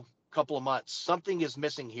 couple of months. Something is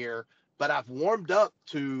missing here, but I've warmed up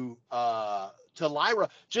to Lyra.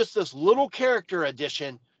 Just this little character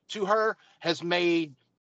addition to her has made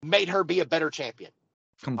her be a better champion.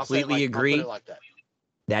 Completely agree. I'll put it like that.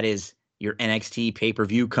 That is your NXT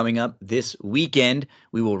pay-per-view coming up this weekend.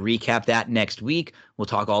 We will recap that next week. We'll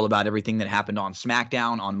talk all about everything that happened on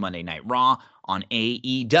SmackDown, on Monday Night Raw, on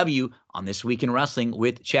AEW, on This Week in Wrestling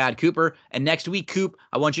with Chad Cooper. And next week, Coop,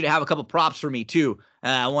 I want you to have a couple props for me too.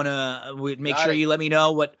 I want to make sure you let me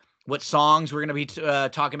know what songs we're going to be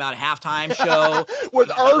talking about halftime show. With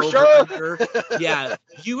Usher. Yeah.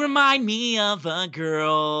 You remind me of a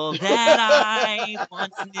girl that I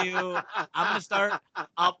once knew. I'm going to start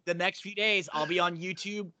up the next few days. I'll be on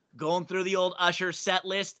YouTube going through the old Usher set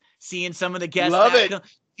list, seeing some of the guests. Love it.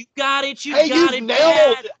 You got it. You hey, got you it.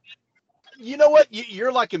 Nailed Dad. it. You know what?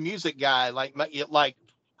 You're like a music guy.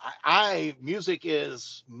 Music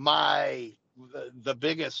is the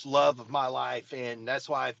biggest love of my life, and that's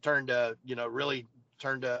why I've really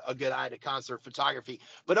turned a good eye to concert photography.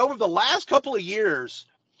 But over the last couple of years,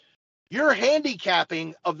 your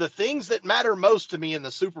handicapping of the things that matter most to me in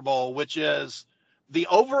the Super Bowl, which is the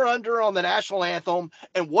over-under on the national anthem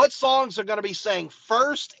and what songs are going to be sang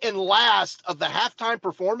first and last of the halftime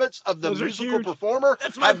performance of the Those are musical huge. performer.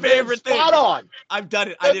 That's my have been favorite thing. Spot on. I've done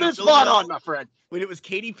it. I've been spot on, my friend. When it was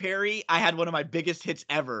Katy Perry, I had one of my biggest hits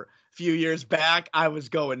ever. A few years back, I was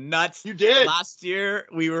going nuts. You did. Last year,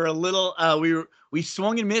 we were a little, we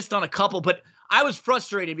swung and missed on a couple, but I was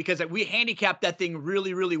frustrated because we handicapped that thing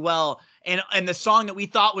really, really well. And the song that we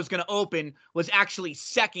thought was going to open was actually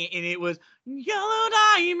second, and it was Yellow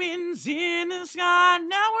Diamonds in the Sky.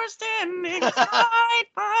 Now we're standing side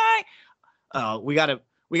by. We gotta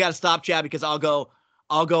stop, Chad, because I'll go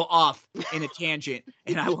off in a tangent,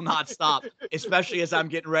 and I will not stop, especially as I'm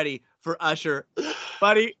getting ready for Usher.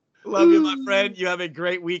 Buddy, love you, my friend. You have a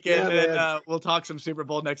great weekend, and we'll talk some Super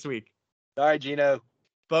Bowl next week. All right, Gino.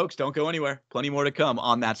 Folks, don't go anywhere. Plenty more to come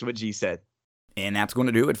on That's What G Said. And that's going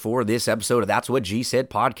to do it for this episode of That's What G Said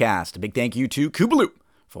podcast. A big thank you to Koopaloop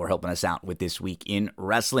for helping us out with This Week in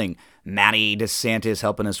Wrestling. Matty DeSantis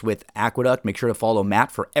helping us with Aqueduct. Make sure to follow Matt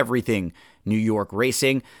for everything New York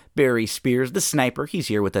racing. Barry Spears, the sniper, he's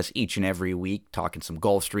here with us each and every week, talking some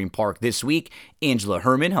Gulfstream Park this week. Angela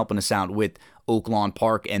Herman helping us out with Oaklawn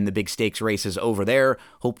Park and the big stakes races over there.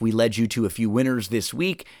 Hope we led you to a few winners this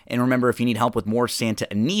week. And remember, if you need help with more Santa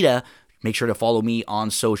Anita, make sure to follow me on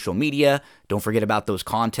social media. Don't forget about those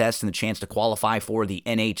contests and the chance to qualify for the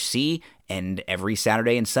NHC. And every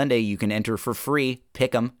Saturday and Sunday, you can enter for free.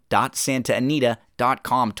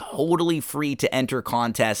 Pick'em.santaanita.com. Totally free to enter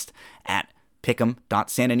contest at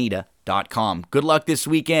pick'em.santaanita.com. Good luck this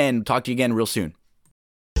weekend. Talk to you again real soon.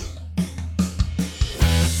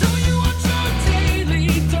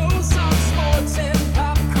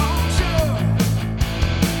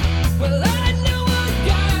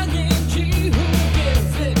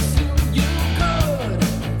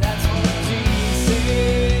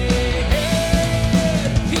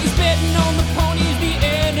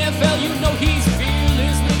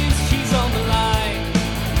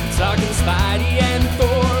 Spidey and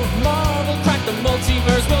Thor, Marvel cracked the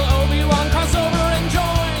multiverse.